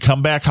for a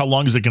comeback? How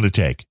long is it going to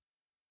take?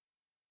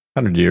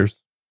 100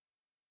 years.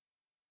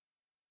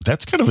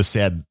 That's kind of a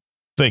sad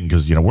thing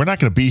because, we're not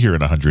going to be here in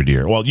 100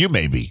 years. Well, you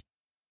may be.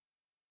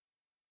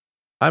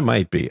 I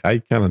might be. I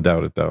kind of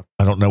doubt it, though.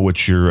 I don't know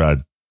what your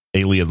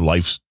alien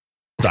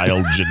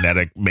lifestyle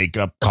genetic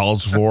makeup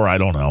calls for. I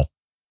don't know.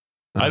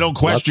 I don't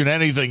question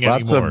anything anymore.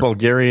 Lots of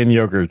Bulgarian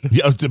yogurt.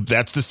 Yeah,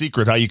 that's the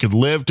secret. How you could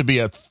live to be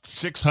a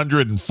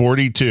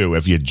 642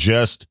 if you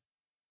just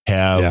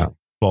have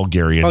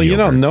Bulgarian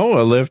yogurt.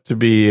 Noah lived to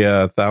be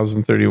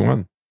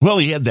 1,031. Well,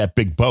 he had that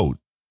big boat.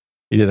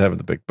 He did have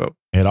the big boat.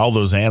 He had all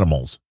those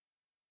animals.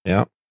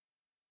 Yeah.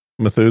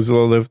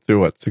 Methuselah lived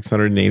to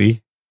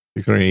 680,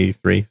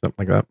 683, something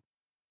like that.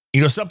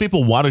 Some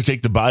people want to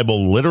take the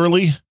Bible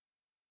literally.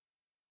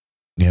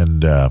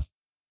 And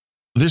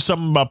there's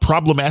some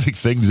problematic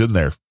things in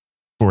there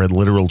for a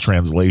literal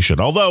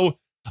translation. Although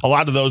a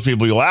lot of those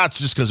people go, it's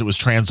just because it was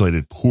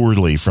translated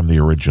poorly from the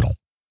original.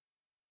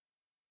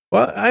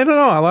 Well, I don't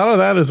know. A lot of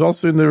that is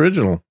also in the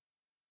original.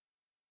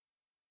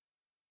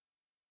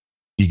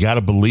 You got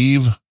to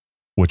believe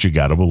what you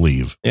got to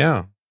believe.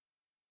 Yeah.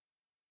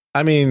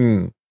 I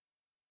mean,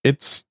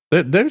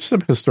 there's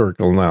some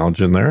historical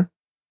knowledge in there.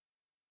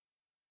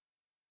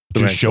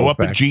 Just show up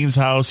at Gene's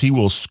house. He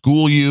will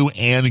school you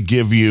and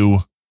give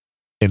you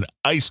an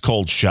ice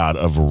cold shot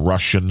of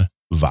Russian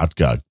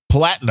vodka.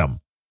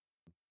 Platinum.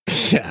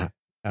 Yeah.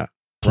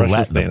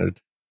 Platinum.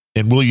 Standard.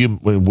 And what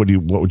would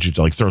you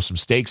like? Throw some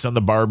steaks on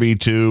the Barbie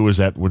too? Is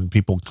that when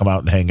people come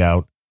out and hang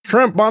out?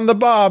 Shrimp on the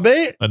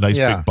Barbie. A nice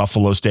big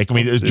buffalo steak. I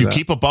mean, do you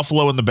keep a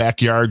buffalo in the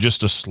backyard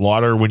just to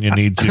slaughter when you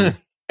need to?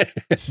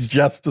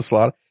 Just to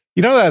slaughter.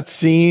 You know that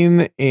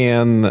scene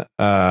in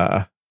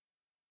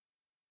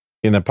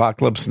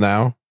Apocalypse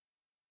Now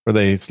where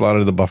they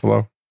slaughter the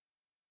buffalo?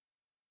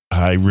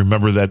 I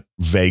remember that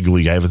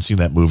vaguely. I haven't seen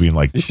that movie in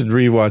You should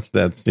rewatch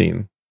that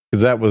scene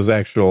because that was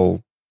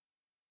the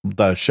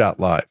shot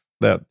live.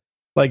 That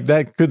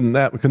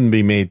couldn't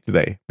be made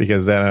today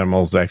because that animal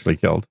was actually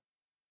killed.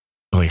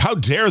 Like, how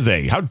dare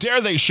they? How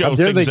dare they show how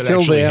dare things they that kill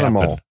actually the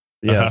animal? happen?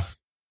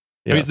 Yes.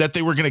 I mean, that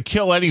they were going to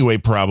kill anyway,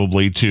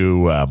 probably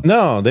to.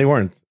 No, they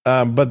weren't.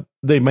 But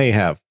they may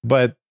have.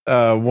 But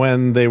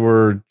when they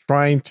were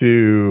trying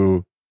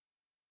to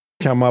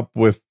come up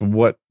with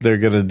what they're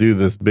going to do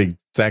this big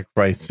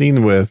sacrifice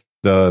scene with,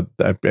 I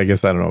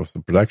guess, I don't know if it's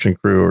the production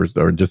crew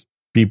or just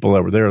people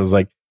that were there, it was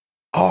like,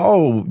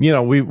 oh,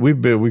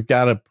 we've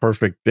got a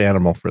perfect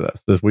animal for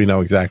this. We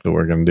know exactly what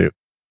we're going to do.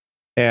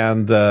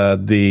 And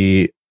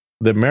the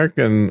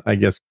American, I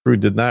guess, crew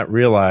did not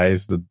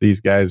realize that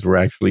these guys were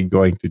actually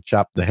going to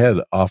chop the head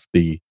off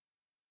the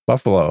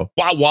buffalo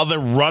while they're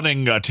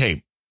running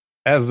tape.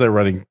 As they're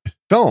running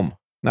film,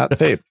 not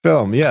tape,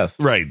 film. Yes.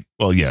 Right.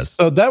 Well, yes.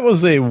 So that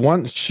was a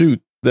one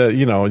shoot that,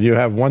 you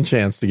have one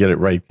chance to get it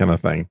right kind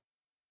of thing.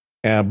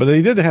 But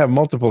they did have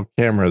multiple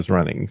cameras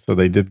running. So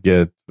they did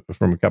get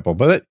from a couple,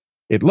 but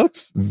it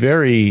looks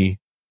very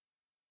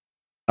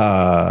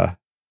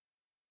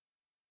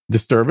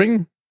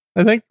disturbing,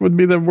 I think would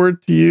be the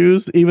word to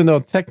use, even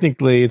though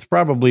technically it's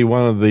probably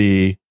one of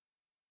the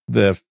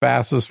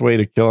fastest way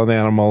to kill an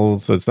animal.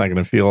 So it's not going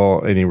to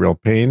feel any real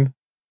pain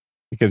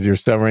because you're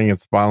severing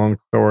its spinal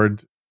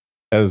cord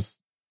as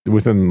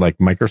within like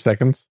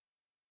microseconds.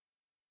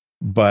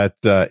 But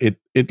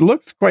it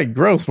looks quite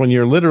gross when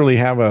you literally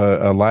have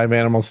a live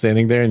animal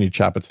standing there and you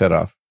chop its head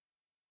off.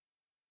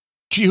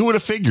 Gee, who would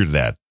have figured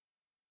that?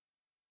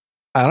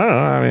 I don't know.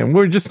 I mean,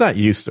 we're just not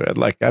used to it.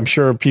 Like, I'm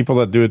sure people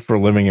that do it for a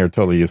living are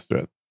totally used to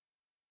it.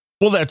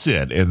 Well, that's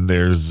it. And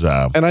there's...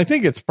 And I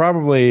think it's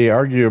probably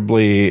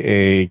arguably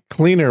a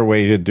cleaner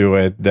way to do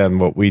it than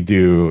what we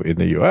do in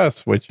the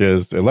U.S., which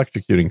is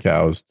electrocuting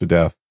cows to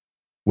death,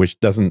 which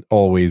doesn't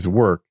always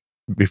work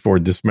before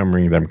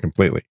dismembering them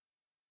completely.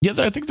 Yeah,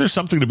 I think there's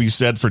something to be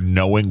said for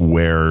knowing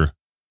where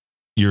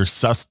your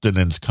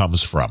sustenance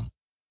comes from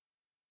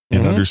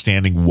and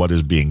understanding what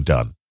is being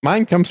done.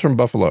 Mine comes from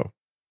buffalo.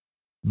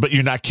 But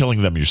you're not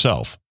killing them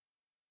yourself.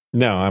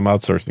 No, I'm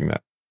outsourcing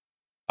that.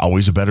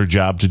 Always a better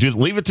job to do.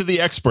 Leave it to the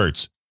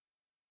experts.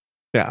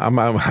 Yeah, I'm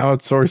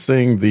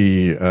outsourcing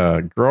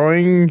the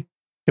growing,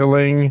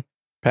 killing,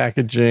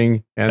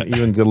 packaging, and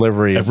even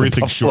delivery.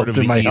 Everything short of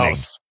the my eating.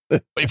 House.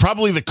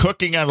 Probably the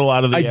cooking on a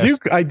lot of the.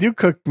 I do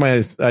cook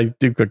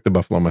the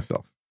buffalo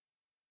myself.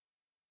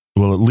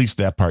 Well, at least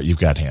that part you've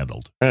got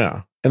handled.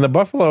 Yeah. And the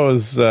buffalo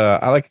is,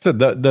 like I said,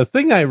 the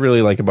thing I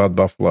really like about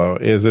buffalo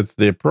is it's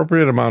the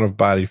appropriate amount of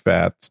body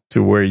fat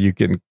to where you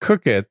can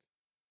cook it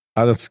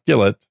on a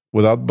skillet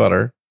without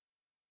butter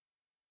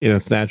in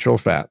its natural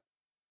fat.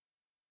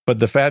 But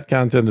the fat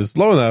content is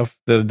low enough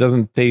that it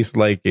doesn't taste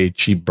like a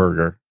cheap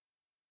burger.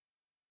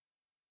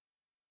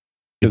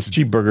 Because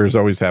cheap burgers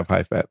always have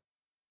high fat.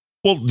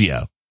 Well,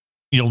 yeah.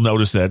 You'll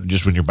notice that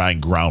just when you're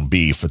buying ground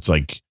beef, it's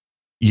like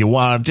you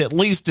want at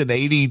least an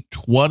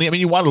 80-20. I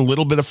mean, you want a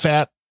little bit of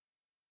fat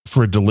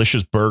for a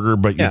delicious burger,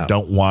 but you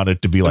don't want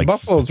it to be like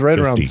buffalo's right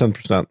around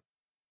 10%.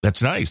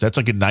 That's nice. That's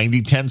like a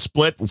 90-10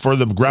 split for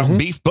the ground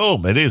beef.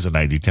 Boom. It is a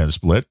 90-10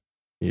 split.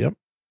 Yep.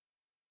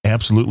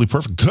 Absolutely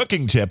perfect.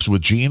 Cooking tips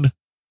with Gene.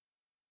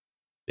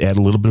 Add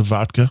a little bit of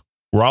vodka.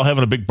 We're all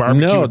having a big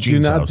barbecue at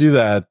Gene's house. Do not do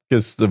that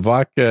because the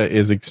vodka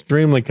is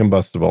extremely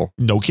combustible.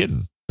 No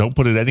kidding. Don't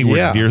put it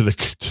anywhere near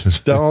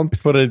the... Don't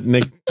put it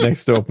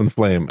next to open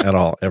flame at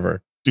all,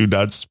 ever. Do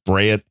not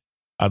spray it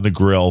on the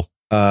grill.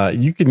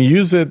 You can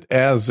use it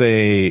as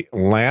a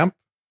lamp,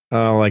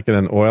 like in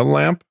an oil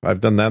lamp.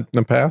 I've done that in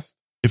the past.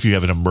 If you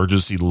have an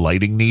emergency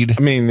lighting need.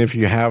 I mean, if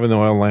you have an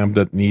oil lamp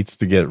that needs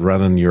to get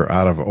running, you're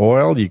out of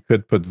oil, you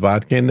could put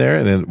vodka in there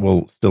and it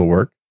will still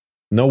work.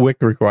 No wick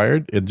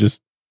required. It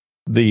just,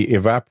 the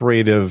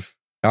evaporative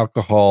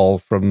alcohol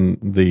from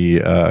the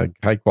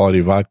high quality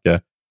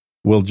vodka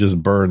will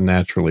just burn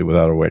naturally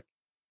without a wick.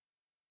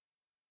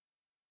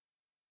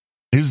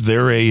 Is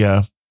there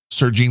a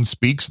Sir Gene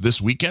Speaks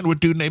this weekend with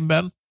Dude Named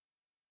Ben?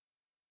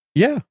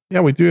 Yeah,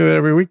 we do it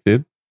every week,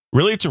 dude.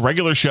 Really? It's a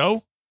regular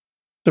show?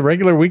 It's a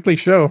regular weekly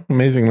show,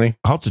 amazingly.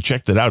 I'll have to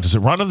check that out. Does it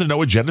run on the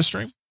No Agenda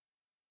stream?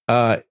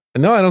 No,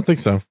 I don't think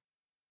so.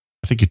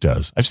 I think it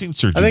does. I've seen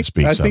Sir Gene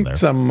Speaks on there.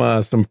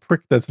 I think some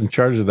prick that's in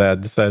charge of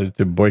that decided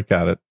to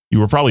boycott it.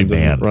 You were probably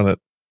banned. Run it.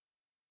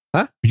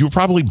 Huh? You were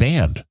probably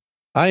banned.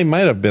 I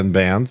might have been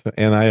banned,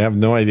 and I have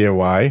no idea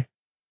why.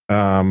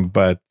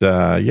 But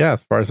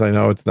as far as I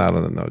know, it's not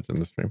on the No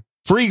Agenda stream.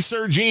 Free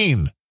Sir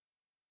Gene.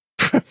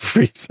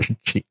 Free Sir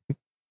Gene.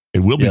 It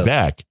will be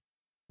back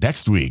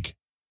next week.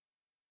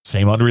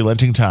 Same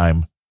unrelenting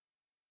time.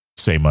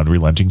 Same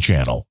unrelenting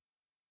channel.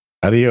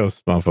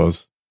 Adios,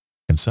 mofos.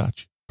 And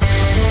such.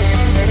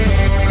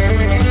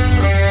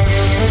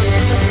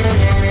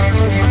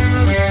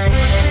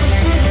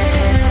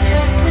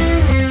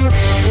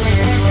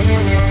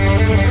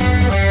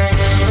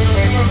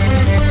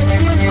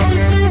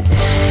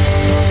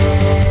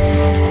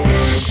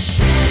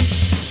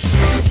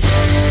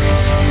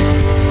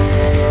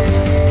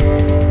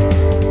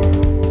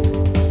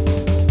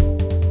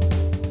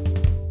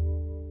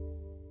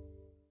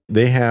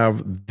 They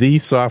have the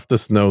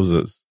softest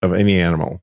noses of any animal.